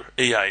 no.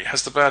 EA,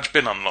 has the badge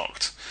been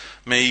unlocked?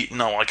 Me,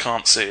 no, I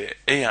can't see it.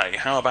 EA,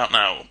 how about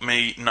now?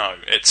 Me, no,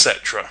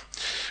 etc.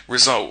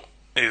 Result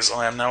is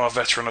I am now a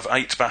veteran of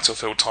 8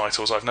 Battlefield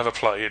titles I've never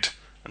played,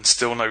 and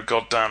still no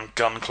goddamn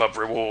Gun Club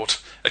reward.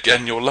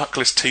 Again, your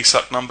luckless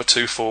TpSUK number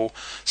 2 fall,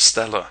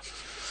 Stella.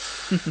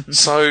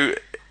 So,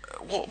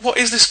 what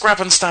is this grab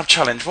and stab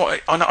challenge?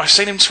 I've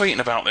seen him tweeting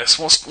about this.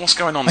 What's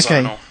going on,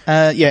 Okay.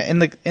 Zonal? Yeah,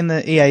 in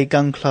the EA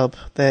Gun Club,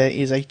 there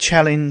is a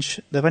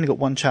challenge. They've only got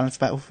one challenge for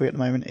Battlefield 3 at the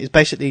moment. It's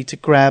basically to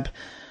grab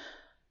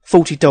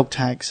 40 dog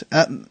tags.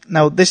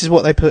 Now, this is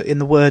what they put in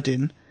the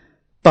wording,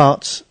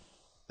 but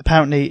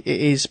apparently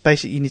it is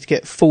basically you need to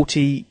get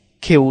 40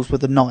 kills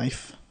with a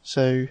knife.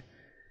 So,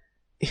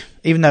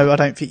 even though I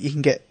don't think you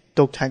can get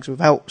dog tags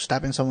without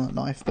stabbing someone with a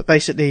knife, but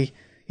basically,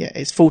 yeah,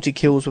 it's 40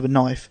 kills with a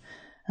knife.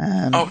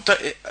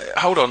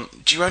 Hold on.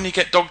 Do you only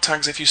get dog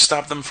tags if you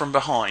stab them from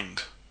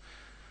behind?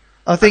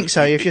 I think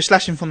so. If you're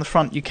slashing from the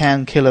front, you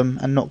can kill them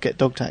and not get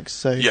dog tags.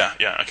 So Yeah,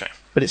 okay.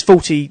 but it's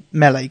 40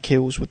 melee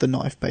kills with the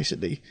knife,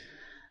 basically.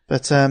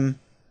 But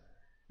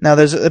now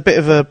there's a bit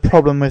of a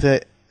problem with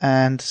it,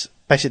 and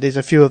basically there's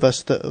a few of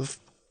us that have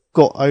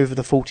got over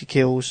the 40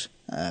 kills,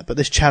 but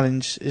this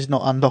challenge is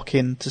not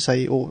unlocking to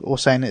say or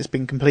saying that it's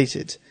been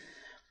completed.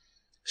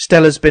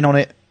 Stella's been on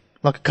it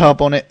like a carb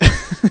on it.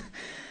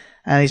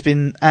 And he's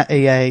been at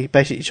EA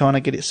basically trying to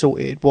get it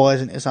sorted. Why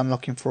isn't it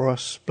unlocking for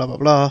us? Blah, blah,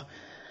 blah.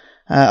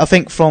 I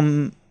think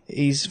from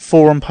his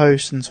forum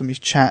posts and from his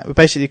chat, we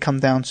basically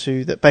come down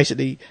to that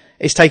basically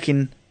it's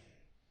taking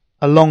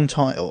a long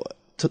time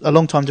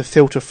to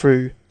filter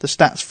through the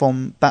stats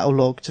from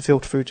Battlelog to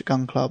filter through to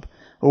Gun Club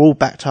are all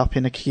backed up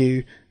in a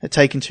queue. They're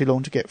taking too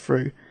long to get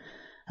through.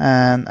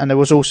 And there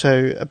was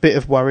also a bit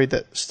of worry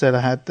that Stella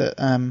had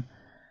that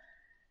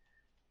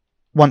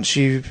once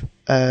you've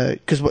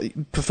because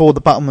before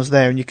the button was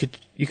there and you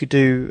could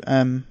do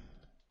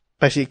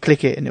basically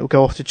click it and it will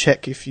go off to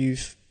check if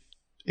you've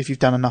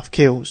done enough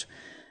kills.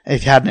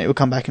 If you hadn't, it would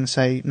come back and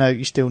say no,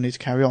 you still need to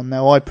carry on.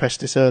 Now I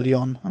pressed this early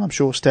on, and I'm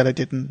sure Stella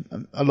did,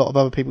 and a lot of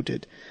other people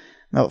did.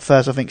 Now at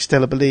first, I think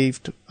Stella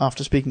believed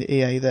after speaking to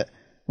EA that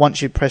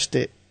once you pressed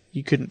it,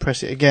 you couldn't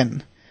press it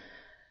again,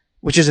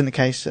 which isn't the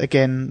case.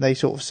 Again, they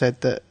sort of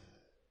said that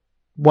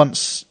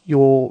once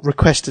your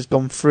request has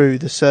gone through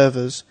the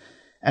servers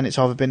and it's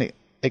either been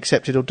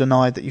accepted or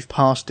denied that you've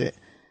passed it,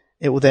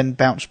 it will then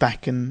bounce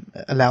back and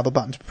allow the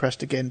button to be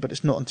pressed again, but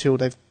it's not until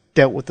they've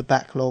dealt with the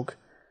backlog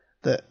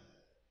that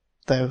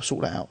they'll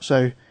sort that out.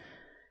 So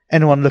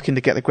anyone looking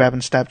to get the grab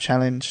and stab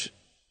challenge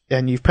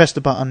and you've pressed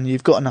the button,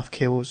 you've got enough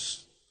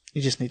kills,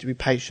 you just need to be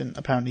patient.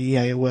 Apparently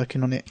EA are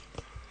working on it.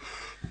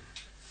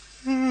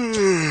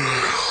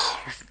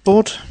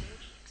 Bored?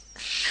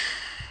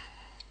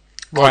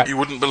 Right. You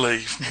wouldn't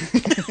believe.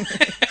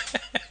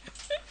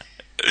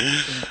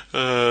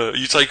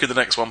 You taking the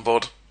next one,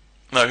 Bod?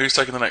 No, who's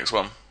taking the next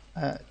one?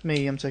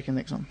 Me, I'm taking the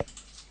next one.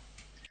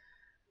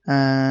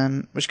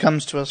 Which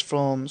comes to us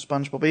from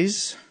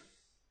SpongeBobbies.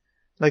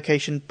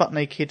 Location, butt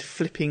naked,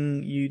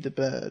 flipping you the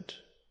bird.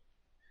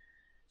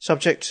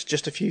 Subject,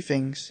 just a few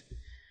things.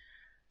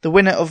 The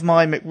winner of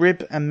my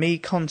McRib and Me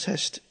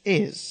contest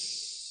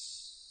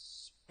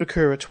is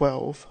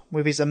Bakura12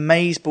 with his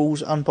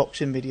Amazeballs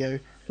unboxing video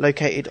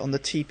located on the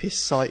TpSUK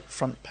site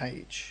front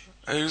page.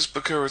 Who's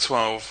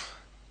Bakura12?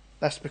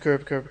 That's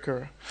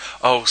Bakura.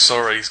 Oh,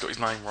 sorry, he's got his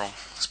name wrong.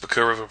 It's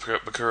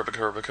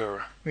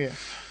Bakura. Yeah.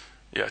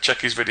 Yeah,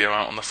 check his video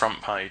out on the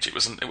front page. It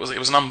was an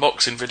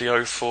unboxing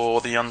video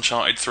for the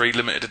Uncharted 3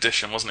 limited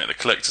edition, wasn't it? The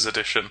collector's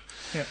edition.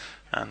 Yeah.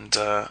 And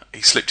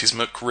he slipped his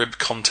McRib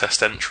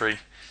contest entry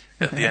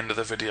at the end of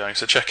the video,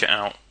 so check it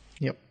out.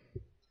 Yep.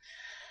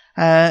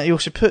 He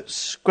also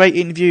puts great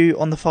interview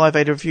on the 5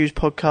 Ada Reviews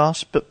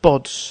podcast, but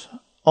Bods,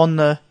 on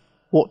the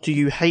what do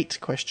you hate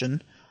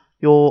question,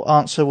 your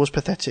answer was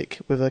pathetic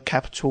with a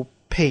capital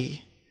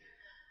P.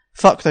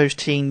 Fuck those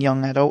teen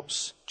young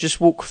adults.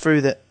 Just walk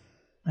through them.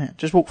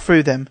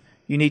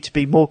 You need to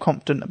be more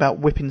confident about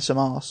whipping some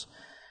ass.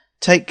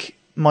 Take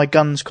my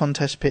guns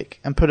contest pic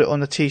and put it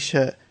on a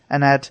t-shirt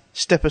and add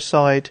step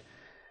aside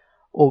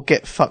or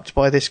get fucked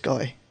by this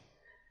guy.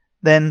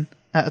 Then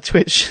at a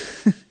Twitch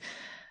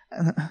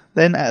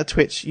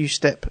you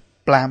step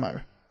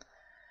blammo.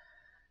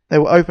 They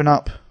will open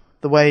up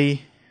the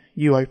way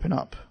you open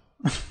up.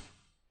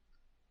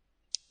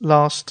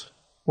 Last,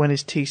 when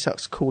is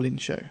TpSUK's call-in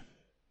show?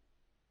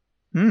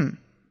 When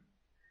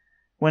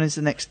is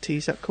the next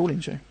TpSUK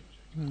call-in show?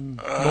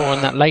 More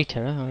on that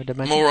later, I would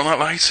imagine. More on that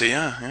later,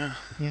 yeah.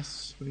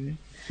 Yes, a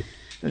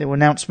little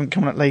announcement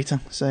coming up later,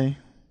 so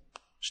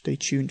stay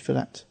tuned for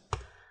that.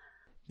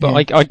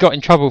 But yeah. I got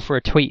in trouble for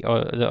a tweet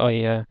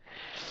that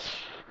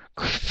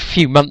a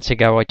few months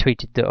ago I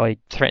tweeted that I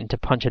threatened to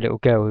punch a little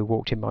girl who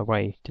walked in my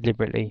way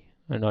deliberately,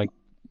 and I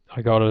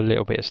got a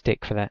little bit of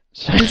stick for that.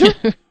 So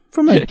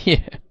from me?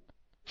 Yeah.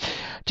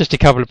 Just a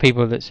couple of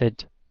people that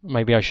said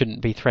maybe I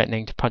shouldn't be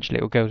threatening to punch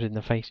little girls in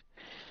the face.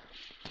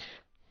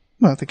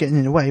 Well, if they're getting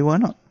in the way, why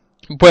not?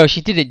 Well,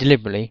 she did it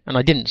deliberately, and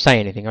I didn't say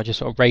anything. I just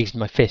sort of raised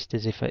my fist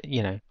as if, I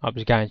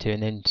was going to,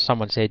 and then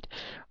someone said,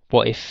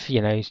 what if,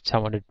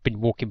 someone had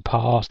been walking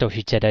past, or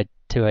she'd said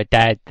to her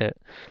dad that,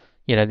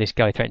 this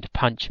guy threatened to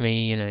punch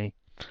me,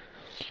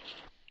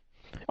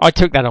 I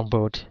took that on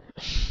board.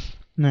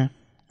 No.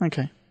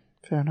 Okay.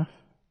 Fair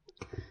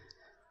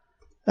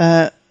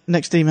enough.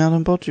 Next email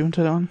on Bod, do you want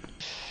to take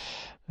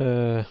that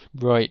on?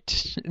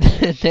 Right.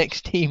 The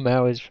next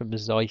email is from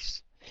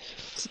Zeiss.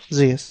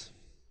 Zeus.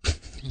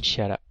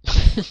 Shut up.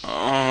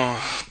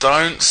 Oh,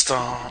 don't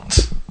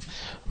start.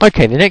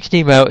 Okay, the next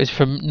email is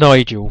from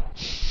Nigel.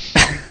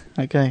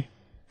 Okay.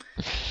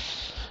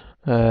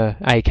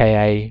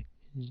 AKA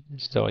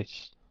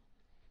Zeiss.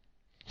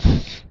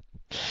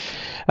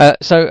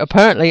 So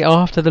apparently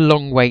after the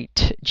long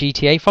wait,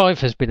 GTA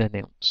 5 has been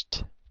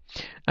announced.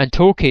 And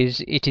talk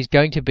is it is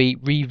going to be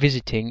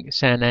revisiting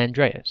San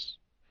Andreas.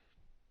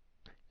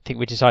 I think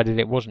we decided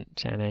it wasn't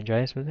San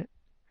Andreas, was it?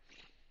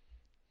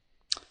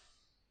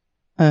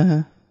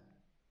 I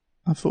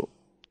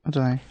don't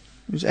know.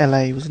 It was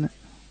LA, wasn't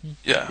it?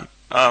 Yeah.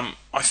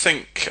 I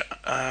think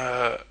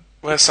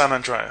where's San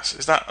Andreas?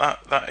 Is that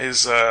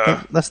is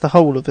that's the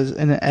whole of it,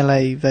 in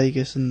LA,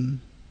 Vegas,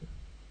 and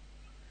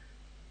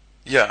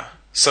yeah.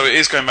 So it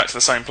is going back to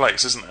the same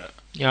place, isn't it?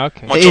 Yeah,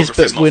 okay. It is,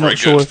 but we're not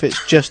sure if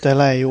it's just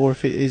LA or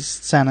if it is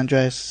San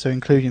Andreas, so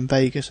including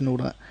Vegas and all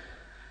that.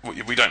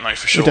 We don't know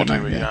for sure,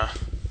 do we? Yeah.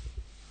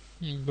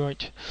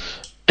 Right.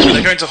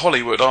 They're going to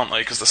Hollywood, aren't they?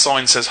 Because the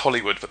sign says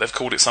Hollywood, but they've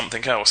called it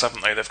something else,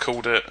 haven't they? They've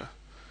called it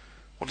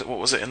what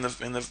was it in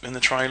the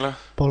trailer?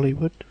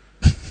 Bollywood.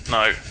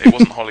 No, it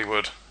wasn't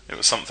Hollywood. It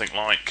was something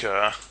like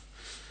I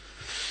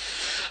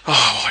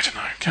don't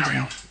know. Carry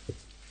on.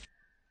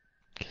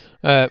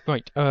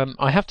 Right.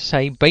 I have to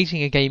say,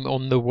 basing a game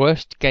on the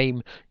worst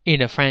game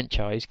in a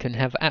franchise can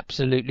have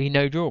absolutely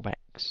no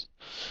drawbacks.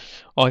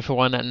 I, for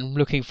one, am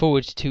looking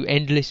forward to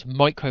endless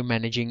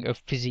micromanaging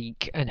of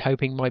physique and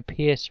hoping my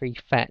PS3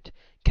 fat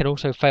can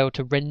also fail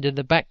to render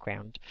the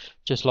background,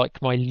 just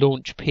like my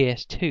launch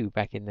PS2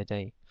 back in the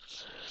day.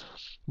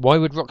 Why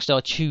would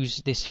Rockstar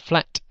choose this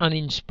flat,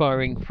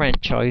 uninspiring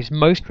franchise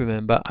most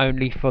remember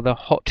only for the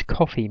hot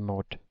coffee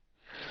mod?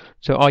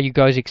 So are you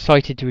guys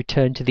excited to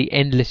return to the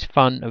endless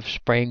fun of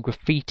spraying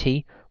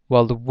graffiti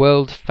while the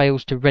world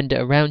fails to render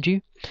around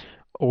you?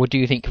 Or do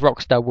you think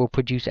Rockstar will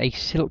produce a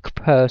silk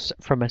purse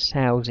from a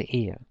sow's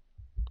ear?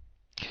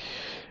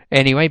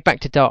 Anyway,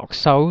 back to Dark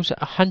Souls.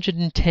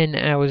 110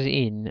 hours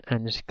in,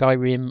 and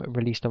Skyrim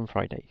released on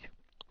Friday.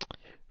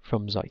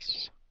 From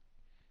Zeiss.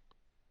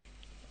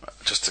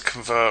 Just to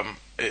confirm,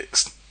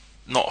 it's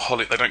not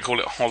Holly. They don't call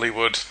it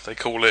Hollywood. They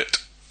call it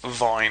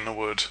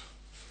Vinewood.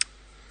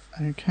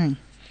 Okay.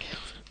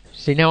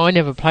 See, now I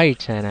never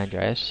played San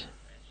Andreas,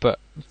 but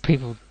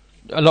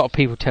a lot of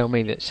people tell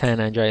me that San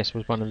Andreas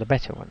was one of the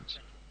better ones.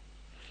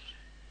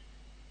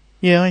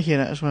 Yeah, I hear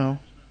that as well.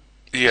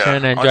 Yeah,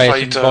 San I Andreas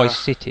played. and Vice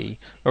City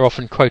are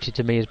often quoted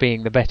to me as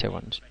being the better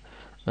ones.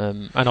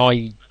 And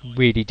I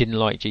really didn't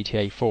like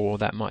GTA 4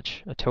 that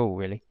much at all,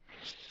 really.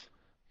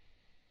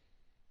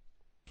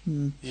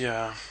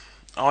 Yeah,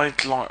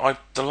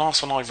 the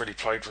last one I really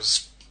played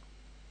was,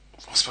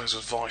 I suppose,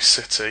 was Vice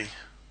City.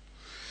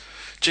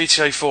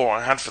 GTA 4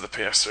 I had for the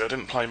PS3. I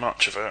didn't play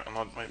much of it, and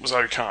it was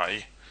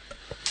okay.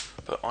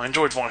 But I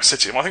enjoyed Vice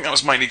City. And I think that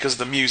was mainly because of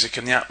the music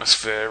and the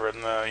atmosphere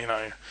and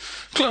the,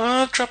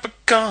 Club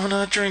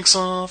Tropicana, drinks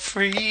are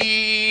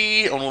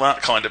free, and all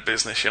that kind of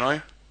business,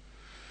 Yeah.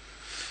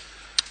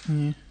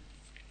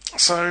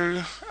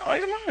 So, I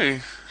don't know.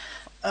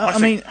 I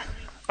mean,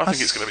 I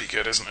think it's going to be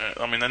good, isn't it?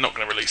 I mean, they're not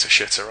going to release a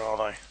shitter, are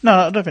they? no,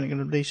 I don't think they're going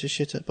to release a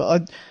shitter.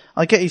 But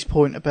I get his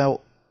point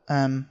about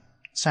San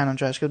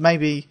Andreas, because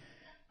maybe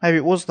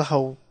it was the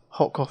whole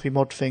hot coffee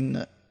mod thing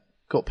that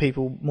got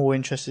people more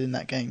interested in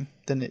that game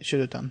than it should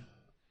have done.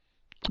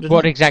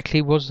 What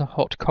exactly was the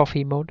hot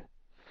coffee mod?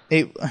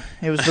 It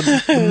was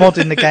the mod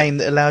in the game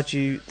that allowed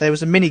you. There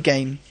was a mini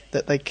game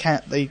that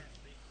they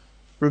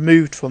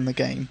removed from the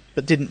game,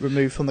 but didn't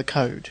remove from the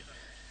code.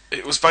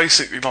 It was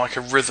basically like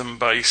a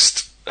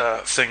rhythm-based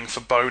thing for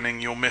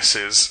boning your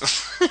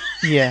missus.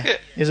 Yeah, it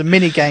was a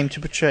mini game to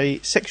portray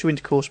sexual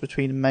intercourse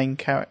between the main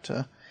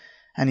character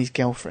and his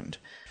girlfriend.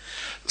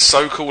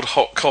 So-called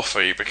hot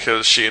coffee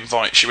because she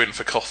invites you in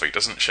for coffee,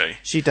 doesn't she?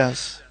 She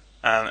does.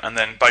 And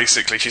then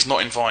basically she's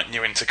not inviting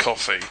you into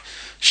coffee,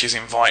 she's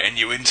inviting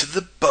you into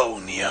the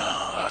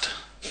boneyard.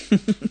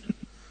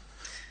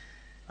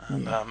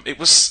 And it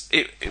was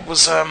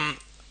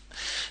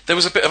there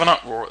was a bit of an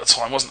uproar at the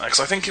time, wasn't there? Because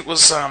I think it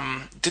was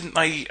didn't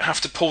they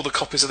have to pull the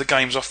copies of the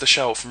games off the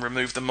shelf and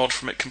remove the mod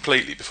from it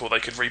completely before they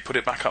could re-put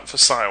it back up for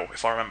sale,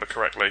 if I remember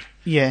correctly?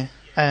 Yeah,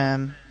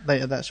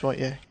 later that's right.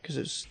 Yeah, because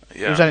it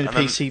was only the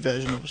PC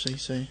version, obviously.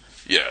 So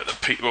yeah, the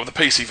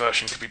PC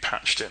version could be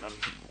patched in and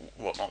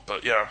whatnot,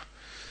 but yeah.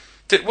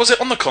 Was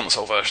it on the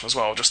console version as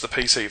well, or just the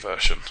PC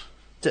version?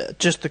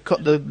 Just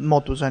the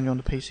mod was only on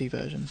the PC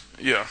version.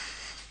 Yeah.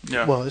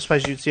 Well, I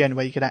suppose it's the only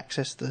way you could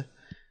access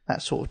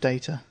that sort of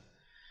data.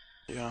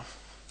 Yeah.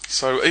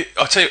 So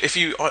I tell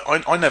you,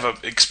 I never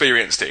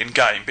experienced it in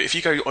game, but if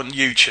you go on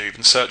YouTube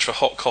and search for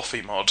hot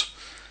coffee mod,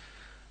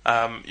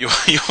 you'll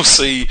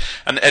see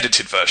an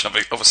edited version of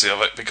it, obviously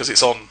of it, because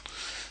it's on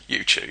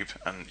YouTube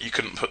and you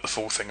couldn't put the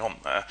full thing on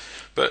there.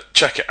 But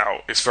check it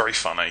out; it's very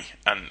funny.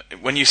 And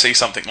when you see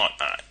something like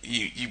that,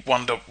 you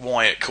wonder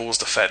why it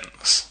caused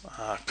offence,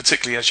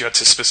 particularly as you had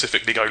to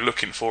specifically go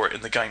looking for it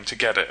in the game to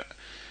get it.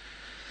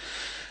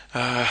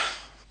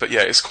 But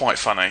yeah, it's quite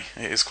funny.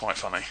 It is quite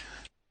funny.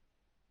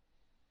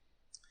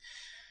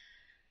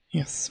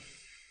 Yes.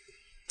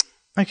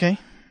 Okay.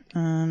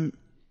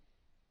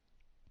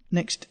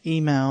 Next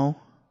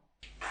email,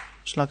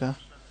 Slugger.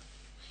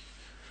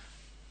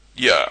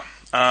 Yeah.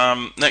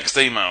 Next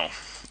email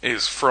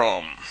is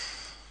from.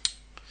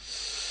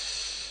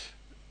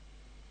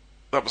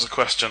 That was a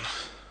question.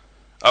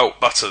 Oh,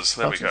 Butters.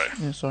 There we go.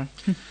 Yeah, sorry.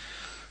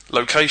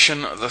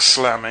 Location: the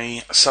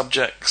Slammy.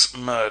 Subjects: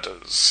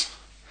 murders.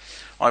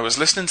 I was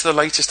listening to the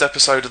latest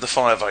episode of the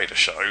Firevader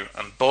show,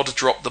 and Bod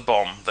dropped the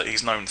bomb that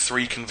he's known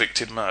 3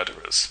 convicted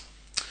murderers.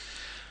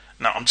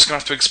 Now, I'm just going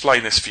to have to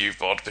explain this for you,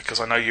 Bod, because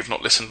I know you've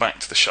not listened back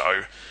to the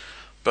show,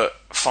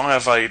 but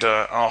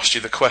Firevader asked you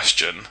the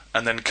question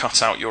and then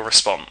cut out your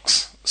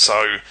response.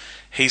 So,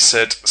 he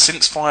said,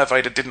 since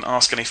Firevader didn't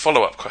ask any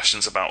follow-up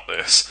questions about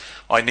this,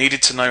 I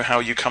needed to know how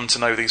you come to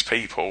know these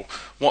people,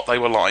 what they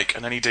were like,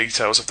 and any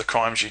details of the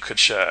crimes you could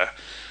share.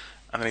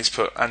 And then he's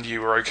put, and you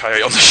were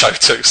okay on the show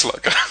too,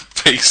 Slugger.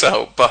 Peace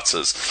out,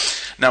 Butters.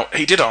 Now,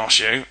 he did ask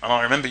you, and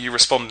I remember you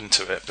responding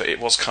to it, but it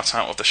was cut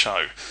out of the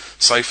show.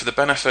 So, for the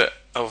benefit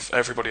of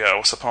everybody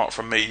else, apart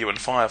from me, you and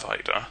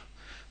Firevader,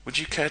 would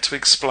you care to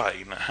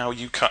explain how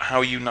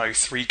you know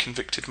 3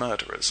 convicted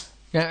murderers?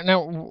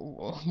 Now,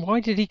 why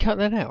did he cut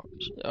that out?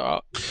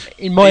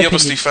 He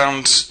obviously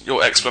found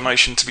your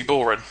explanation to be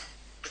boring.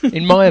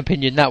 In my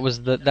opinion, that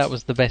was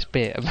the best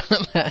bit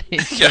about that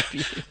interview. Yeah,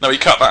 no, he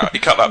cut that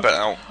bit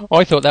out.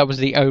 I thought that was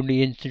the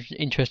only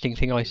interesting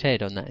thing I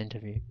said on that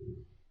interview.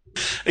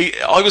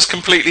 I was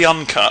completely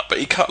uncut, but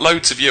he cut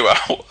loads of you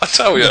out. I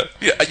tell you,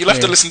 you'll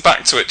have to listen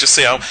back to it to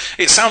see how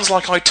it sounds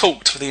like I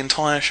talked for the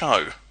entire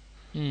show.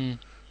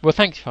 Well,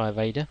 thanks,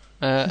 Firevader.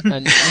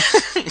 And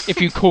if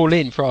you call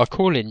in for our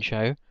call-in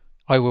show,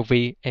 I will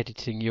be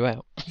editing you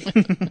out.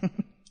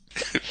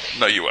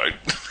 No, you won't.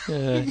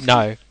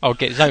 No, I'll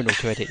get Zonal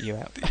to edit you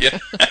out. Yeah.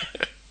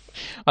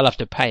 I'll have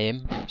to pay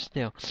him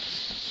still.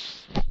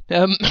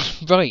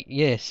 Right,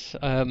 yes.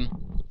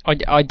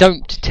 I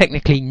don't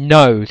technically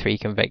know 3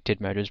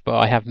 convicted murderers, but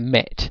I have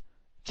met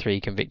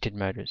 3 convicted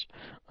murderers.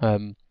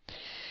 The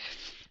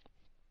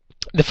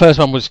first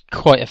one was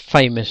quite a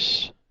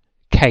famous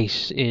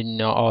case in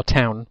our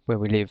town where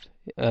we live.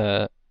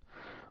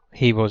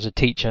 He was a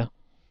teacher.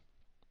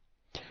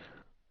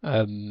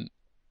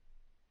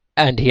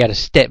 And he had a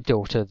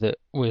stepdaughter that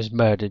was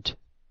murdered,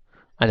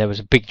 and there was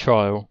a big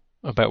trial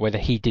about whether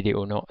he did it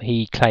or not.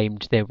 He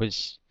claimed there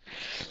was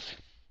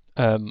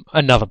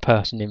another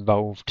person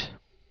involved,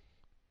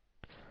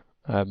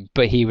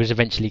 but he was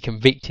eventually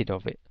convicted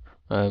of it.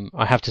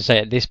 I have to say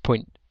at this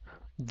point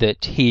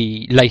that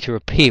he later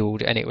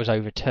appealed and it was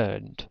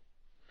overturned.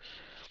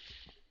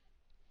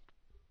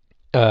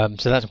 So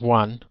that's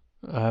one.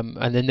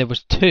 And then there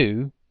was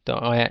two that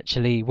I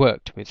actually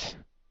worked with.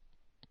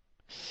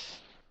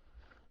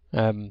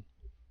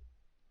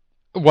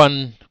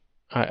 One,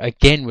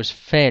 again, was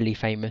fairly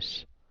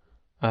famous,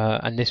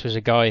 and this was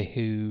a guy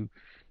who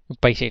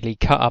basically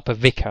cut up a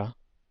vicar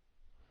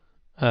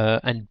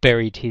and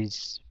buried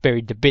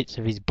the bits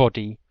of his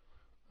body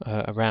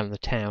around the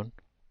town.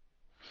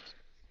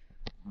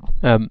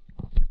 And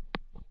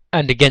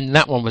again,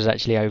 that one was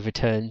actually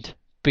overturned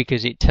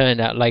because it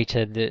turned out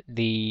later that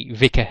the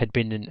vicar had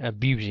been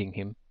abusing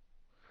him.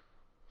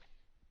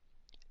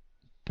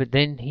 But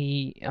then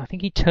I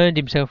think he turned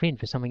himself in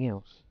for something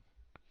else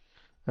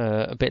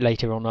a bit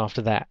later on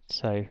after that.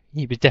 So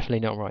he was definitely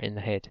not right in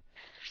the head.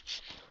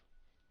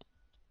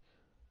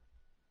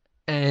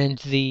 And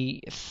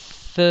the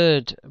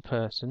third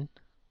person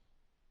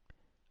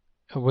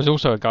was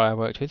also a guy I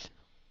worked with.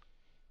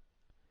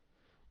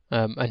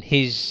 And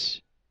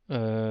his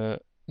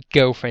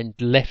girlfriend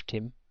left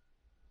him.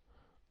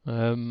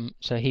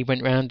 So he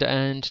went round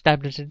and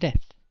stabbed her to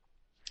death.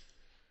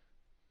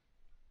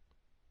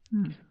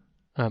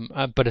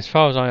 But as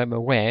far as I am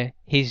aware,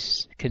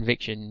 his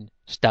conviction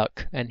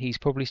stuck, and he's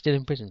probably still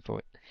in prison for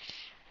it.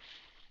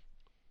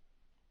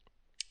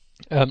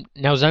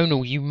 Now,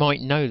 Zonal, you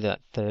might know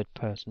that third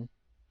person.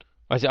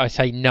 I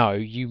say no,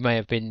 you may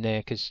have been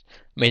there because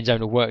me and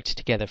Zonal worked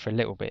together for a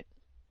little bit.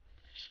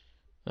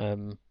 I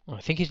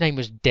think his name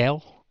was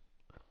Dell,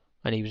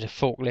 and he was a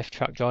forklift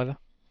truck driver.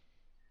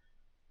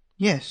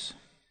 Yes,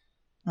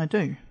 I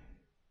do.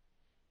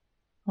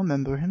 I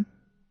remember him.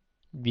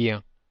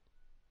 Yeah.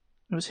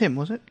 It was him,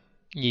 was it?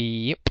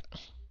 Yep.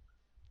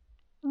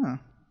 Oh,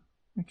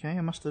 okay.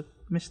 I must have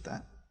missed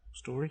that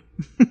story.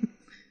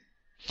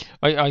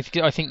 I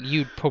think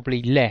you'd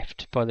probably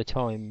left by the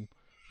time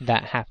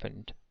that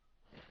happened.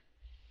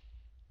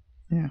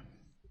 Yeah.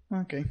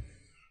 Okay.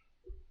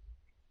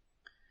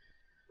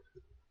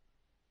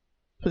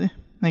 But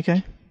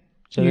okay.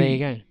 So there you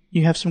go.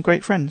 You have some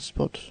great friends,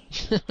 Bod.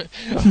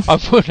 I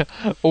would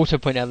also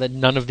point out that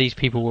none of these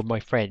people were my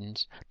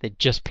friends. They're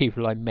just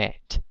people I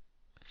met.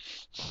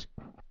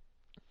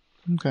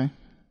 Okay.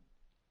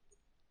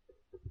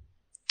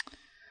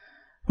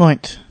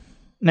 Right.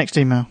 Next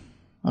email.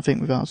 I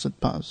think we've answered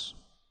Buzz.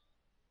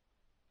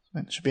 I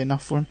think that should be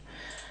enough for him.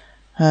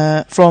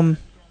 From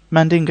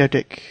Mandingo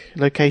Dick.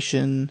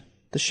 Location,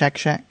 the Shag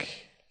Shack.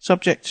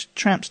 Subject,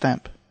 tramp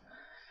stamp.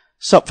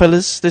 Sup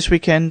fellas, this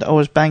weekend I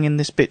was banging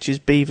this bitch's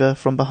beaver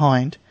from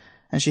behind,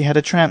 and she had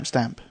a tramp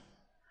stamp.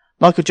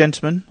 Like a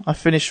gentleman, I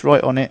finished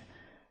right on it,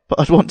 but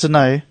I'd want to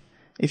know,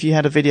 if you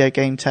had a video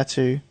game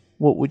tattoo,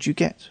 what would you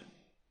get?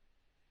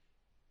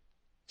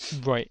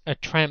 Right, a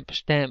tramp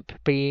stamp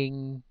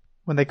being...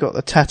 When they got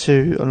the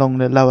tattoo along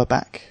the lower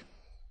back.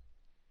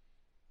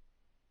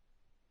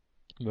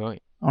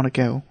 Right. On a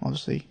girl,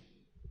 obviously.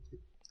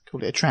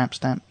 Call it a tramp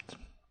stamp.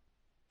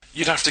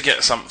 You'd have to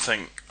get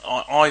something.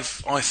 I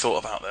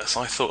thought about this.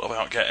 I thought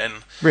about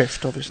getting...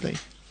 Rift, obviously.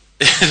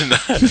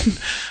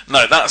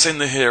 No, that's in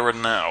the here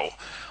and now.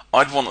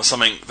 I'd want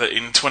something that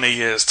in 20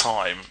 years'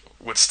 time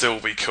would still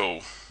be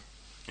cool.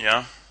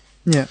 Yeah?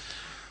 Yeah.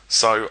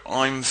 So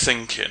I'm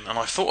thinking, and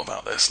I thought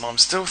about this, and I'm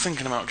still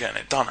thinking about getting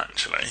it done,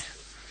 actually.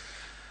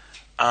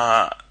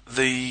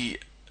 The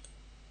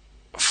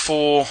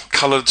 4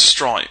 coloured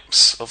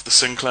stripes of the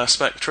Sinclair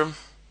Spectrum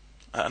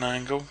at an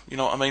angle. You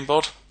know what I mean,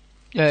 Bod?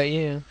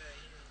 Yeah.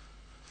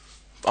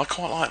 I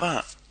quite like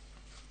that.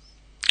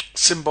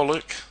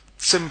 Symbolic,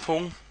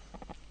 simple.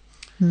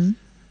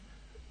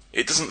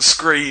 It doesn't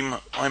scream,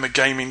 I'm a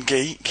gaming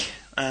geek,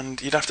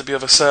 and you'd have to be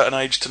of a certain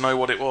age to know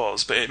what it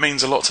was, but it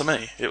means a lot to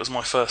me. It was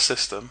my first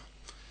system.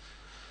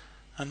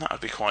 And that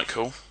would be quite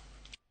cool.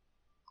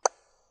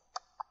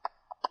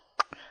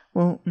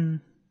 Well, no,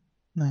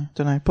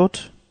 don't know, Bod.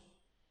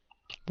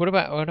 What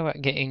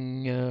about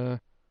getting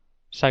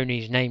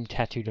Sony's name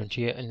tattooed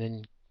onto you and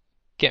then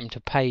get them to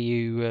pay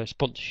you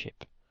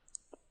sponsorship?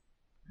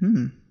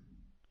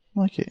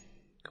 Like it.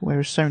 Could wear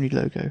a Sony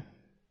logo.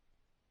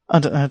 I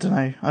don't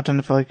know. I don't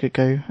know if I could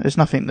go. There's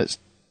nothing that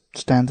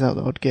stands out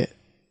that I'd get,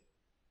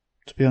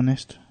 to be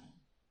honest.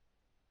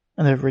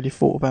 I never really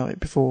thought about it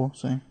before,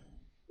 so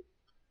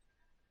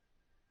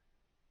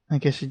I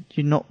guess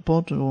you're not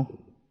Bod, or...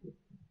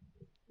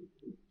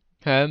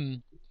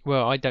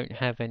 Well, I don't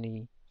have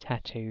any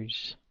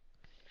tattoos,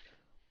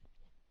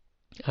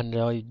 and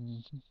I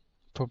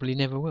probably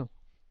never will.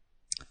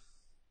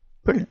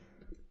 Brilliant.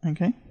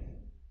 Okay.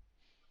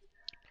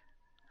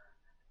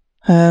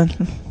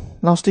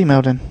 Last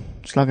email then,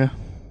 Slugger.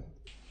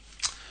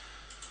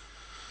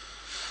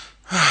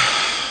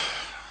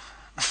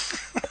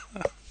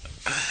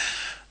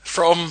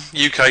 From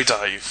UK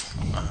Dave.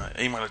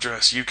 Email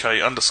address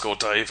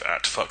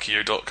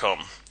uk_dave@fuckyou.com.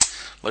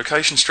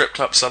 Location strip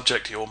club,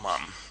 subject your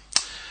mum.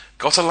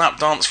 Got a lap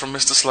dance from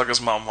Mr.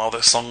 Slugger's mum while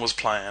this song was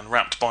playing,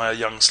 rapped by a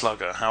young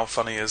slugger. How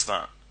funny is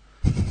that?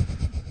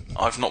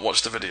 I've not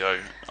watched the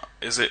video.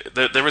 Is it?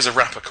 There is a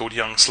rapper called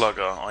Young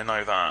Slugger. I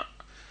know that.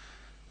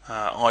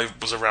 I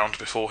was around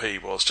before he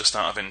was, just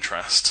out of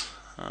interest.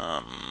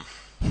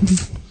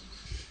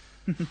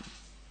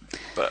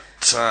 But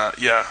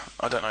yeah,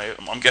 I don't know.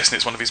 I'm guessing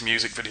it's one of his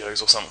music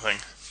videos or something.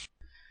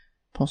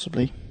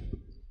 Possibly.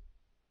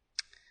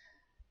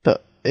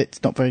 But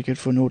it's not very good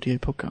for an audio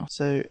podcast.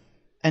 So,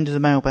 end of the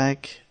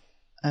mailbag.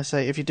 I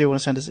say, if you do want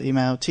to send us an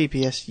email,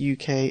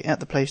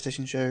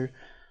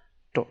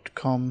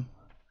 tpsuk@theplaystationshow.com.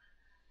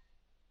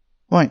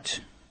 Right.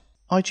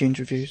 iTunes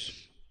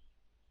reviews.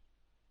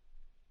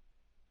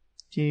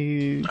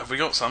 Have we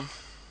got some?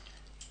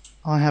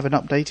 I have an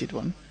updated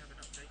one.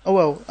 Oh,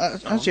 well,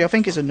 actually, I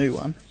think it's a new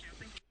one.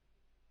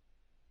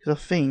 Because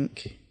I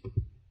think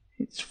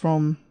it's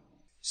from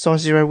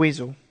Size Zero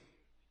Weasel.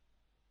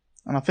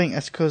 And I think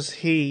that's because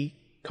he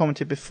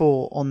commented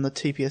before on the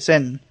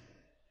TPSN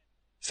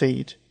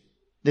feed.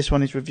 This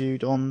one is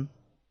reviewed on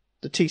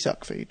the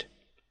TsUK feed.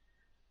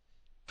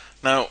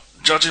 Now,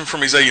 judging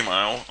from his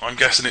email, I'm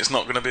guessing it's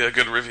not going to be a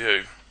good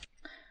review.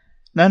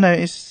 No,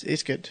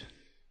 it's good.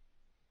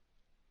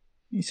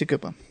 It's a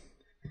good one.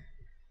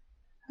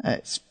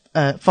 It's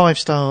 5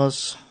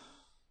 stars.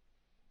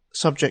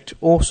 Subject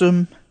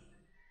awesome.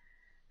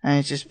 And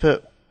it's just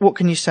put, what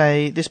can you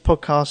say? This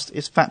podcast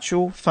is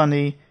factual,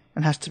 funny,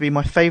 and has to be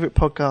my favourite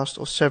podcast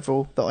or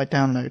several that I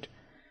download.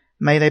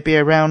 May they be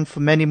around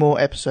for many more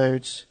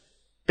episodes.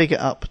 Big it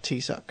up,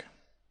 TsUK.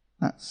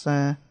 That's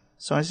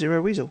Size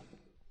Zero Weasel.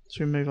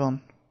 So we move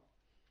on.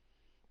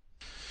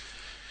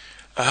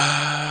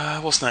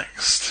 What's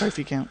next?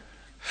 Trophy count.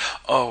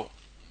 Oh.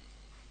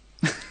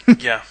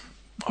 Yeah.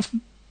 I've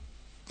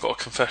got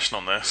a confession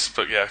on this,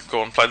 but yeah,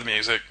 go on, play the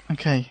music.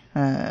 Okay,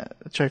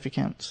 trophy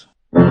counts.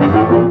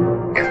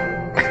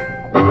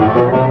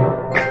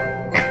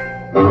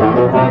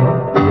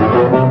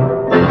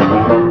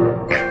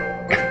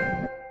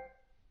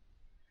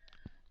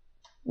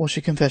 What's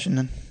your confession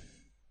then?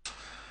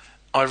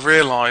 I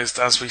realised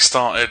as we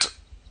started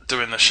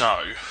doing the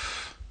show,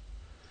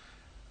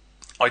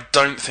 I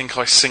don't think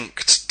I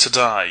synced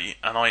today,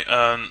 and I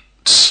earned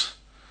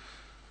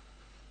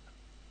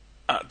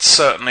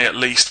certainly at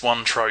least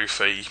one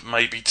trophy,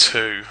 maybe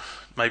two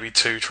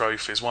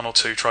trophies, 1 or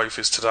 2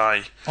 trophies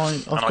today.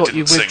 I've got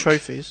you with sync.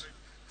 trophies.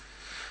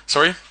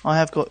 Sorry? I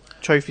have got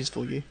trophies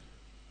for you.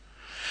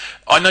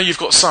 I know you've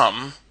got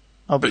some,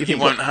 but you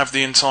won't got... have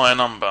the entire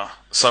number.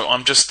 So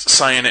I'm just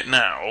saying it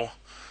now,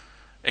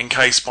 in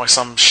case by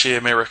some sheer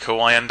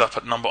miracle I end up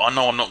at number... I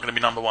know I'm not going to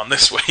be number 1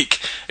 this week.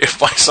 If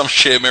by some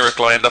sheer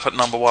miracle I end up at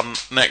number 1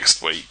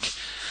 next week.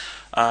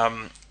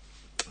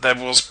 There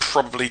was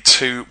probably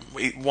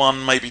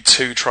 1, maybe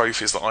 2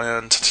 trophies that I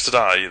earned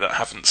today that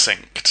haven't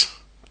synced.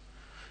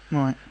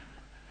 Right.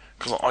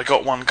 Because I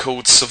got one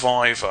called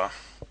Survivor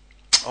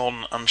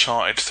on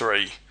Uncharted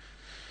 3,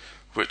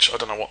 which I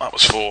don't know what that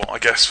was for. I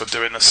guess for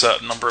doing a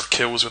certain number of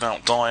kills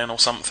without dying or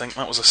something.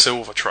 That was a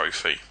silver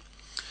trophy.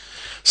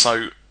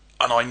 So,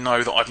 and I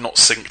know that I've not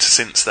synced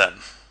since then.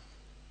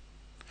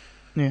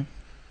 Yeah.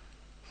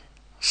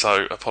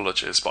 So,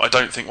 apologies. But I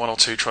don't think 1 or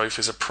 2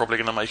 trophies are probably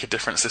going to make a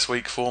difference this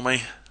week for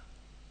me.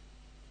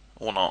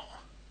 Or not.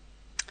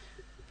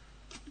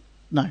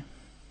 No.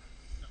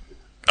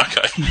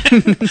 Okay.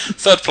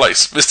 Third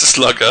place, Mr.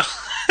 Slugger.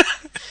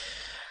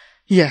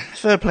 Yeah,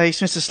 third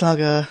place, Mr.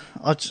 Slugger.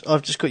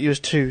 I've just got you as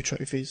 2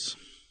 trophies.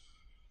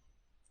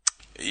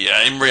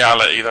 Yeah, in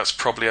reality, that's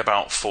probably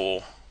about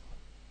 4.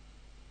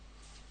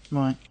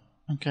 Right,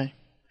 okay.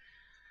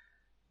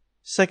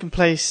 Second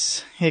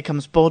place, here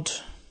comes Bod.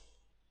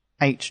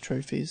 8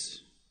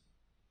 trophies.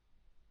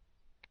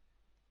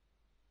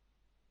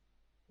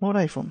 What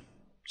are they from?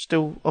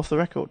 Still off the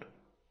record?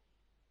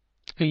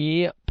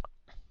 Yep.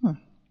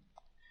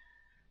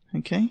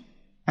 Okay.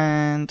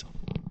 And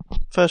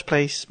first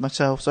place,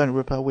 myself, Zona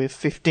Ripper, with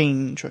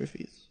 15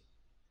 trophies.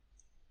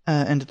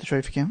 End of the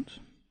trophy count.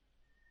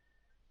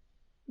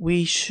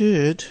 We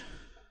should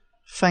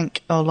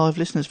thank our live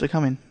listeners for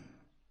coming.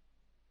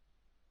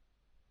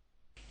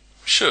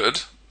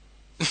 Should.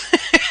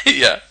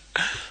 Yeah.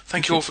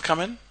 Thank you all for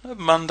coming.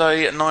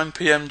 Monday at 9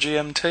 PM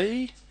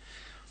GMT.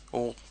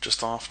 Or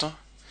just after.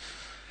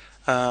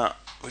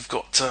 We've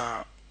got...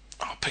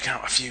 I'll pick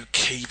out a few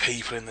key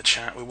people in the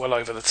chat. We're well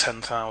over the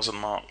 10,000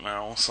 mark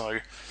now, so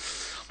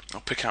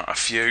I'll pick out a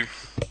few.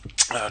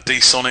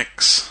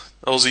 D-Sonics,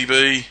 Aussie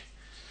B.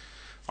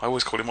 I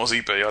always call him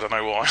Aussie B, I don't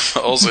know why.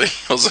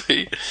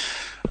 Aussie.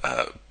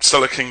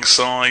 Stella King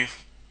Sai,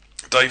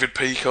 David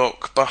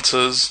Peacock,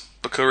 Butters,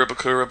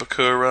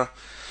 Bakura,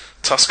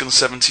 Tuscan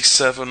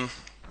 77.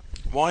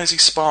 Why is he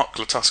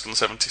Sparkler Tuscan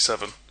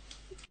 77?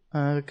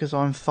 Because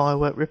I'm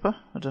Firework Ripper,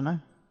 I don't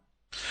know.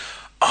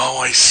 Oh,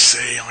 I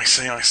see. I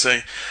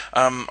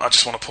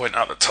just want to point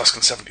out that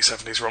Tuscan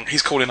 77 is wrong.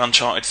 He's calling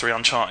Uncharted 3,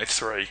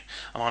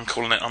 and I'm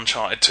calling it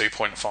Uncharted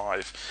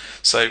 2.5.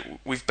 So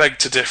we've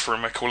begged to differ,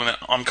 and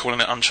I'm calling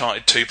it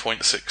Uncharted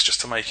 2.6 just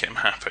to make him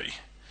happy.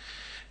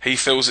 He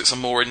feels it's a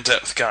more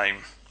in-depth game,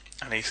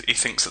 and he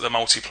thinks that the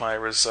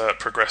multiplayer has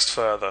progressed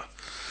further.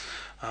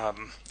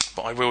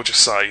 But I will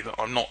just say that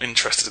I'm not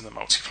interested in the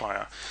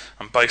multiplayer,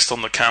 and based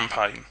on the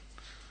campaign,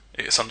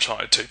 it's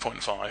Uncharted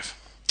 2.5.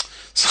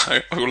 So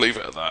we'll leave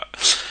it at that.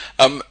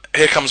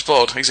 Here comes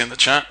Bod. He's in the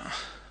chat.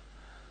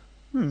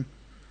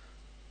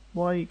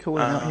 Why are you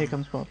calling out Here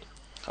Comes Bod?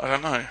 I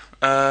don't know.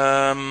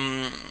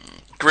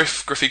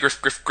 Grifter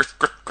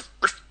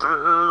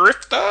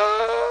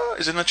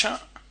is in the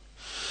chat.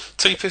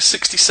 TpSUK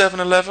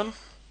 6711.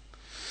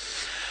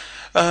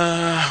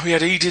 We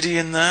had E Diddy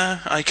in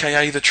there,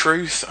 aka The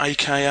Truth,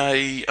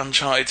 aka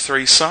Uncharted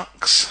 3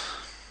 Sucks.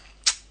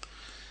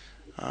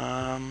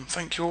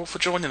 Thank you all for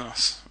joining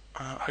us.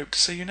 Hope to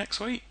see you next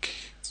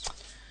week.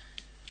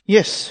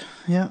 Yes,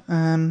 yeah.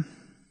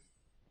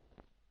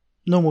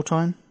 Normal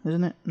time,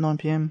 isn't it? 9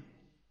 PM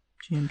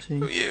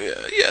GMT.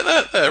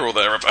 Yeah, they're all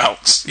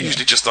thereabouts.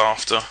 Usually just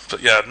after,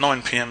 but yeah,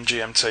 9 PM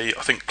GMT.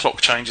 I think clock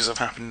changes have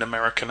happened in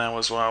America now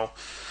as well,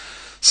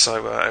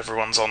 so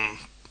everyone's on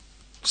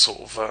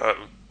sort of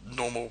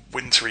normal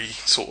wintry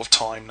sort of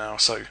time now.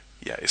 So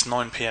yeah, it's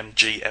 9 PM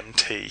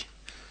GMT.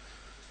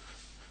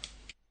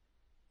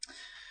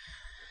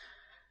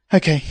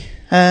 Okay.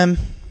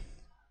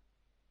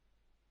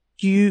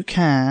 You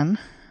can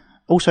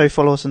also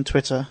follow us on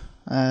Twitter.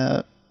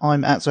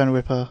 I'm at Zone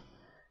Ripper.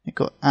 You've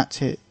got at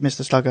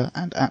Mr. Slugger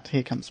and at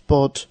Here Comes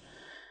Bod.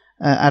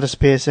 Add us a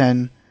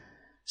PSN.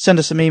 Send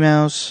us some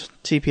emails.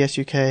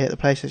 TpSUK at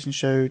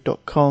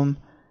theplaystationshow.com.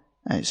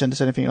 Send us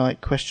anything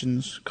like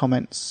questions,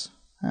 comments.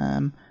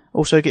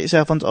 Also get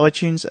yourself onto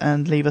iTunes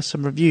and leave us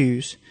some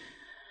reviews.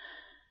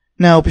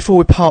 Now, before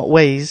we part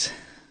ways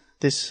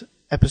this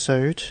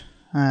episode,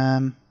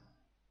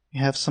 we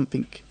have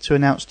something to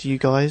announce to you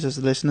guys as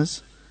the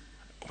listeners.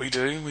 We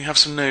do. We have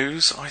some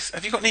news.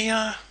 Have you got any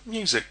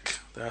music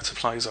there to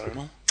play,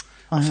 Zonal?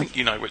 I think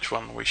you know which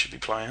one we should be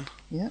playing.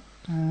 Yeah.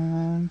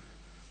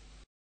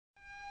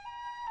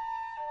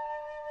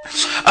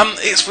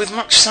 It's with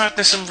much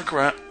sadness and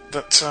regret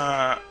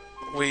that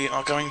we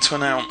are going to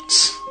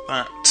announce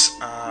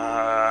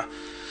that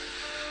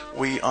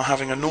we are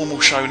having a normal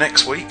show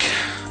next week.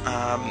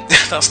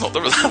 That's not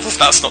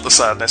the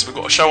sadness. We've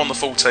got a show on the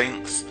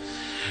 14th.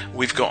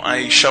 We've got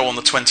a show on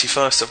the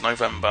 21st of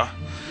November.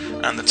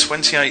 And the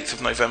 28th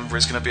of November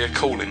is going to be a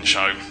call-in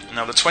show.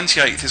 Now, the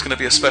 28th is going to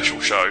be a special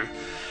show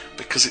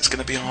because it's going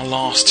to be our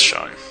last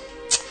show.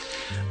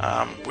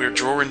 We're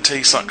drawing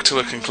TpSUK to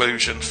a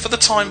conclusion for the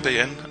time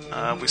being.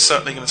 We're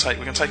certainly going to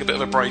take a bit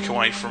of a break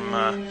away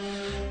from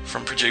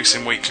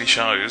producing weekly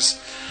shows.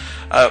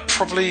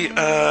 Probably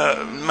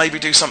maybe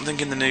do something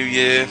in the new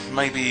year.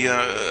 Maybe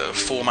a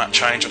format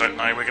change. I don't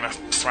know. We're going to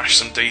thrash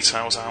some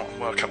details out and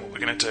work out what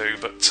we're going to do.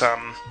 But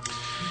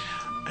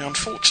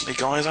unfortunately,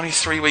 guys, only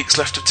 3 weeks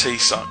left of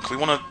TpSUK. We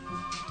want to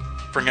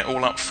bring it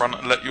all up front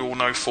and let you all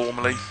know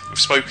formally. We've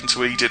spoken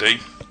to E Diddy,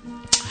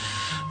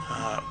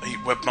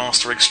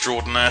 webmaster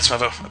extraordinaire, to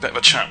have a bit of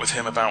a chat with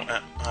him about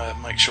it.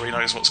 Make sure he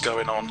knows what's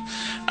going on,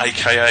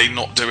 aka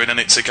not doing an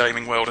It's a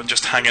Gaming World and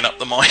just hanging up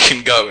the mic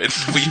and going.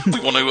 We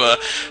want to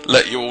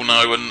let you all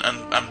know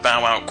and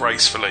bow out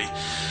gracefully.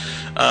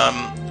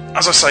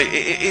 As I say,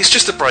 it's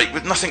just a break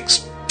with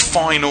nothing's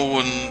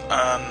final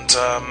and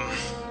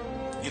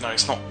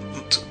it's not.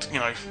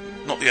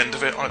 Not the end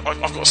of it. I've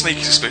got a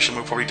sneaky suspicion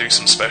we'll probably do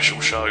some special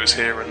shows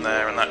here and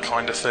there and that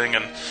kind of thing,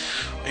 and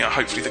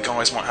hopefully the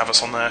guys might have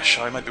us on their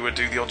show. Maybe we'll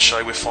do the odd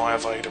show with Fire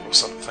Vader or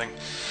something.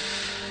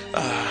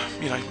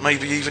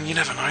 Maybe even, you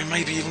never know,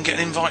 maybe even get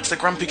an invite to the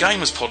Grumpy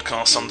Gamers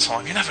podcast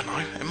sometime. You never know,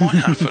 it might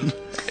happen.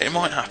 It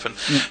might happen.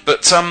 Yeah.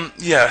 But so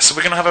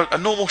we're going to have a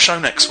normal show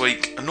next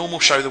week, a normal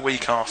show the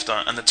week after,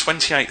 and the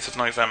 28th of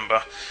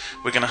November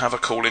we're going to have a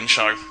call-in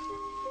show.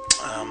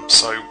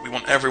 So we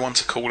want everyone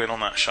to call in on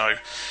that show.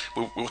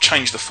 We'll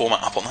change the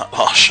format up on that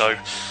last show,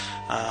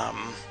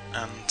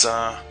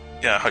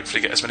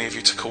 hopefully get as many of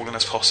you to call in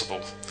as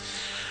possible.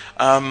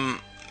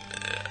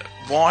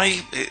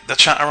 Why? The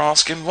chat are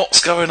asking,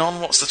 what's going on?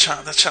 What's the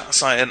chat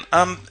saying?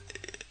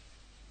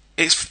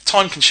 It's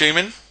time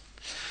consuming.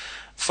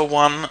 For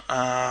one,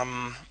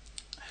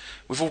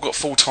 we've all got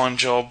full-time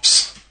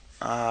jobs.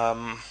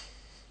 Help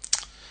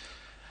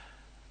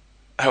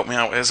me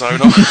out here,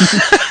 Zonal.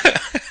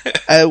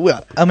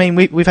 Well, I mean,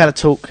 we've had a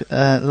talk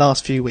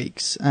last few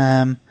weeks,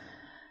 and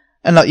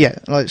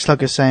like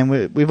Slugger's saying,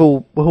 we're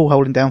all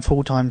holding down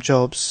full-time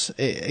jobs.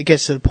 It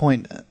gets to the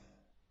point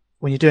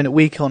when you're doing it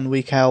week on,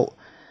 week out,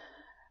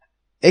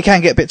 it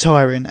can get a bit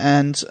tiring.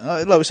 And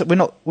like we said,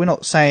 we're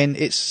not saying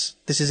this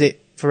is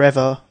it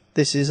forever.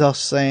 This is us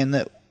saying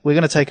that we're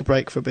going to take a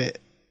break for a bit,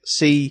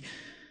 see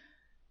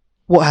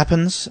what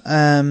happens.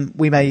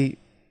 We may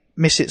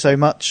miss it so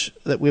much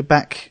that we're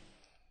back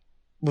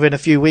within a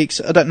few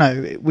weeks. I don't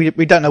know. We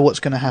don't know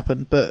what's going to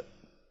happen, but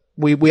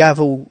we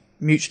have all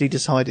mutually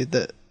decided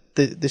that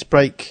this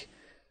break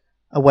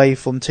away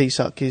from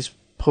TpSUK is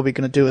probably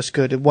going to do us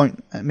good.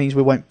 It means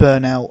we won't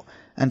burn out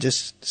and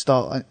just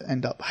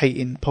end up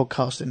hating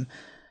podcasting.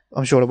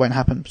 I'm sure it won't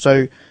happen.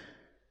 So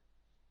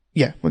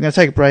yeah, we're going to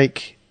take a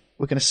break.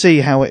 We're going to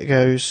see how it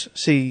goes,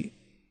 see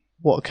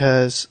what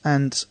occurs,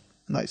 and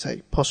like I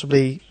say,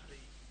 possibly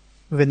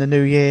within the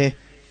new year,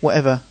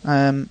 whatever.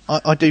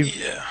 I do.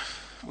 Yeah.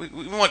 we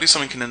might do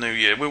something in the new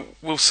year.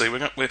 We'll see.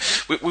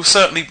 We'll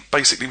certainly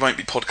basically won't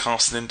be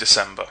podcasting in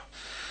December,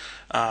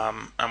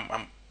 and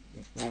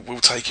we'll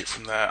take it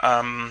from there.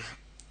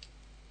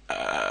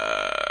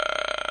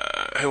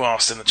 Who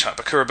asked in the chat?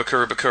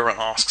 Bakura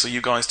asks, are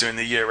you guys doing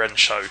the year-end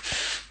show?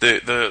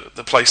 The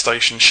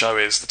PlayStation show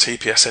is, the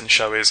TPSN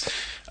show is.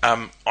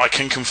 I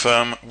can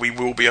confirm we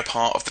will be a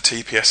part of the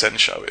TPSN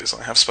show is.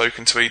 I have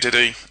spoken to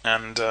Ediddy,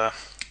 and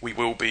we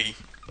will be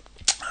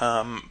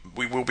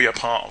a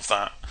part of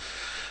that.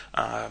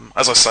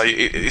 As I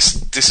say,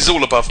 this is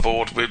all above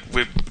board.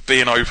 We're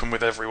being open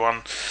with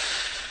everyone.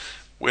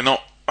 We're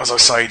not, as I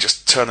say,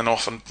 just turning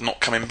off and not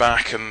coming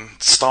back and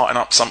starting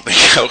up something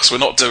else. We're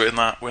not doing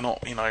that. We're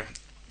not,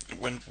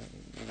 when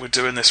we're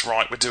doing this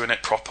right, we're doing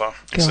it proper.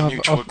 It's a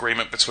mutual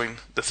agreement between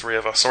the three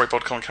of us. Sorry,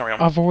 Bod, come on, carry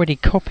on. I've already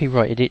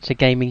copyrighted it to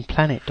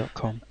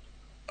gamingplanet.com.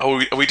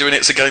 Oh, are we doing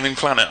It's a Gaming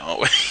Planet,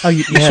 aren't we? Oh,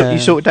 you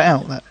sorted that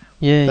out? That?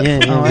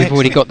 Yeah. Oh, We've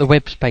already got the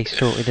web space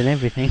sorted and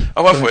everything.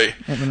 Oh, have we?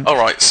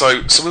 Alright,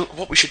 so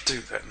what we should do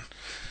then,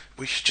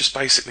 we should just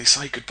basically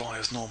say goodbye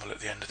as normal at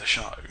the end of the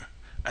show,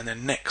 and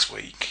then next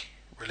week,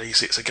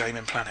 release It's a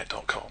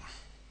gamingplanet.com.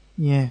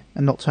 Yeah,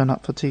 and not turn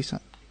up for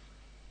TsUK.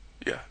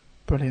 Yeah.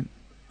 Brilliant.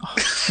 Oh,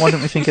 why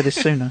didn't we think of this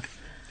sooner?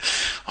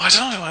 I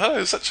don't know.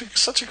 It's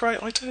such a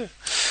great idea.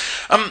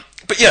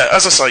 But yeah,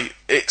 as I say,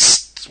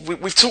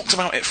 we've talked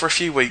about it for a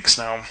few weeks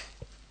now,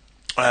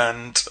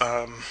 and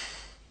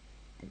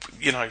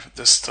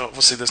there's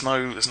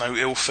no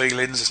ill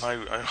feelings, there's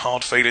no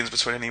hard feelings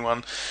between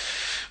anyone.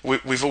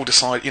 We've all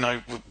decided,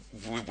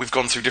 we've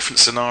gone through different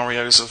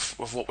scenarios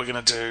of what we're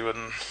going to do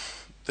and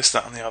this,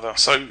 that, and the other.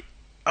 So,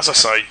 as I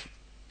say,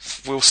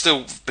 we'll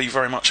still be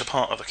very much a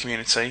part of the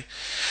community.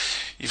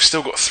 You've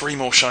still got 3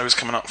 more shows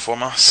coming up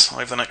from us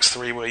over the next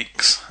 3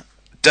 weeks.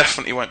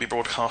 Definitely won't be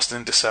broadcasting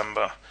in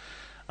December.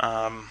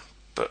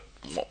 But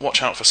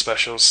watch out for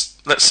specials.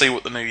 Let's see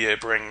what the new year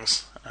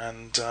brings,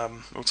 and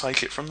we'll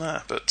take it from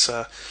there. But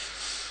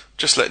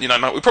just letting you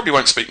know, we probably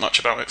won't speak much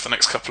about it for the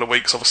next couple of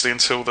weeks, obviously,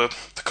 until the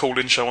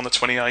call-in show on the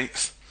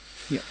 28th.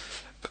 Yep.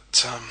 But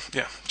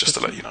just to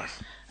let you know.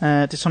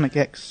 Disonic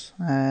X,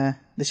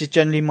 this is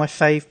generally my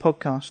fave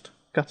podcast.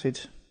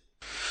 Gutted.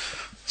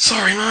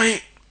 Sorry,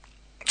 mate.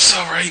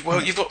 Sorry.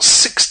 Well, you've got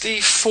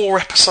 64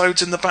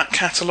 episodes in the back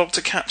catalogue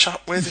to catch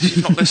up with if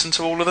you've not listened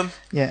to all of them.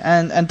 Yeah,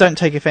 and don't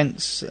take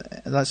offence.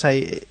 Like I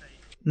say,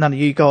 none of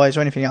you guys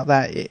or anything like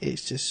that.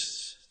 It's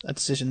just a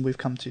decision we've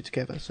come to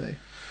together. So.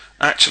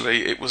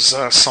 Actually, it was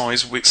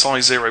Size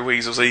Zero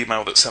Weasel's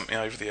email that sent me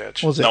over the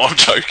edge. Was it? No, I'm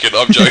joking.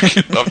 I'm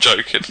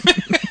joking.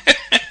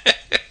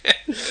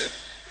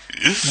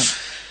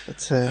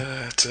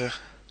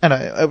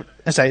 Anyway,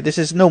 I say this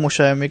is a normal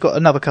show, and we've got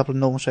another couple of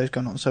normal shows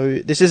going on. So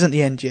this isn't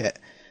the end yet,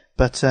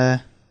 but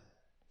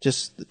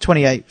just the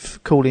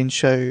 28th call-in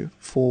show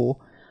for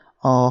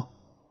our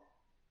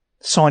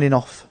signing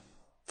off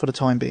for the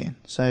time being.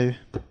 So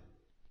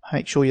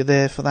make sure you're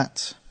there for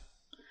that.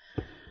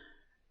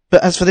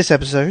 But as for this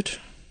episode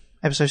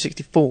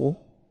 64,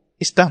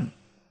 it's done.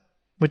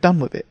 We're done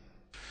with it.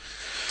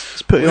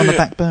 Let's put it on the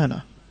back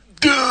burner.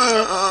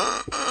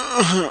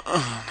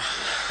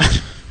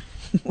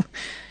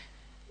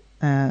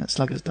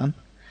 Slugger's done.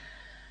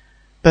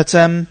 But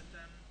I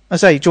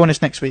say, join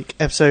us next week,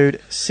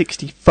 episode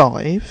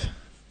 65.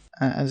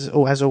 As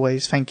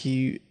always, thank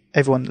you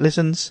everyone that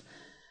listens.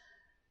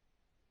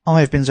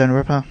 I've been Zona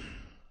Ripper.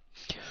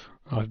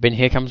 I've been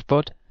Here Comes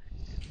Bod.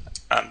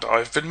 And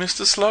I've been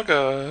Mr.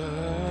 Slugger.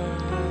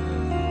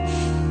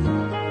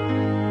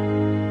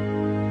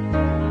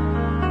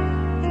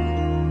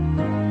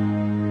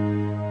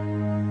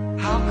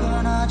 How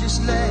can I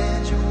just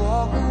let you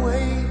walk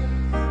away?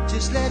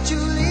 Just let you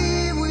leave?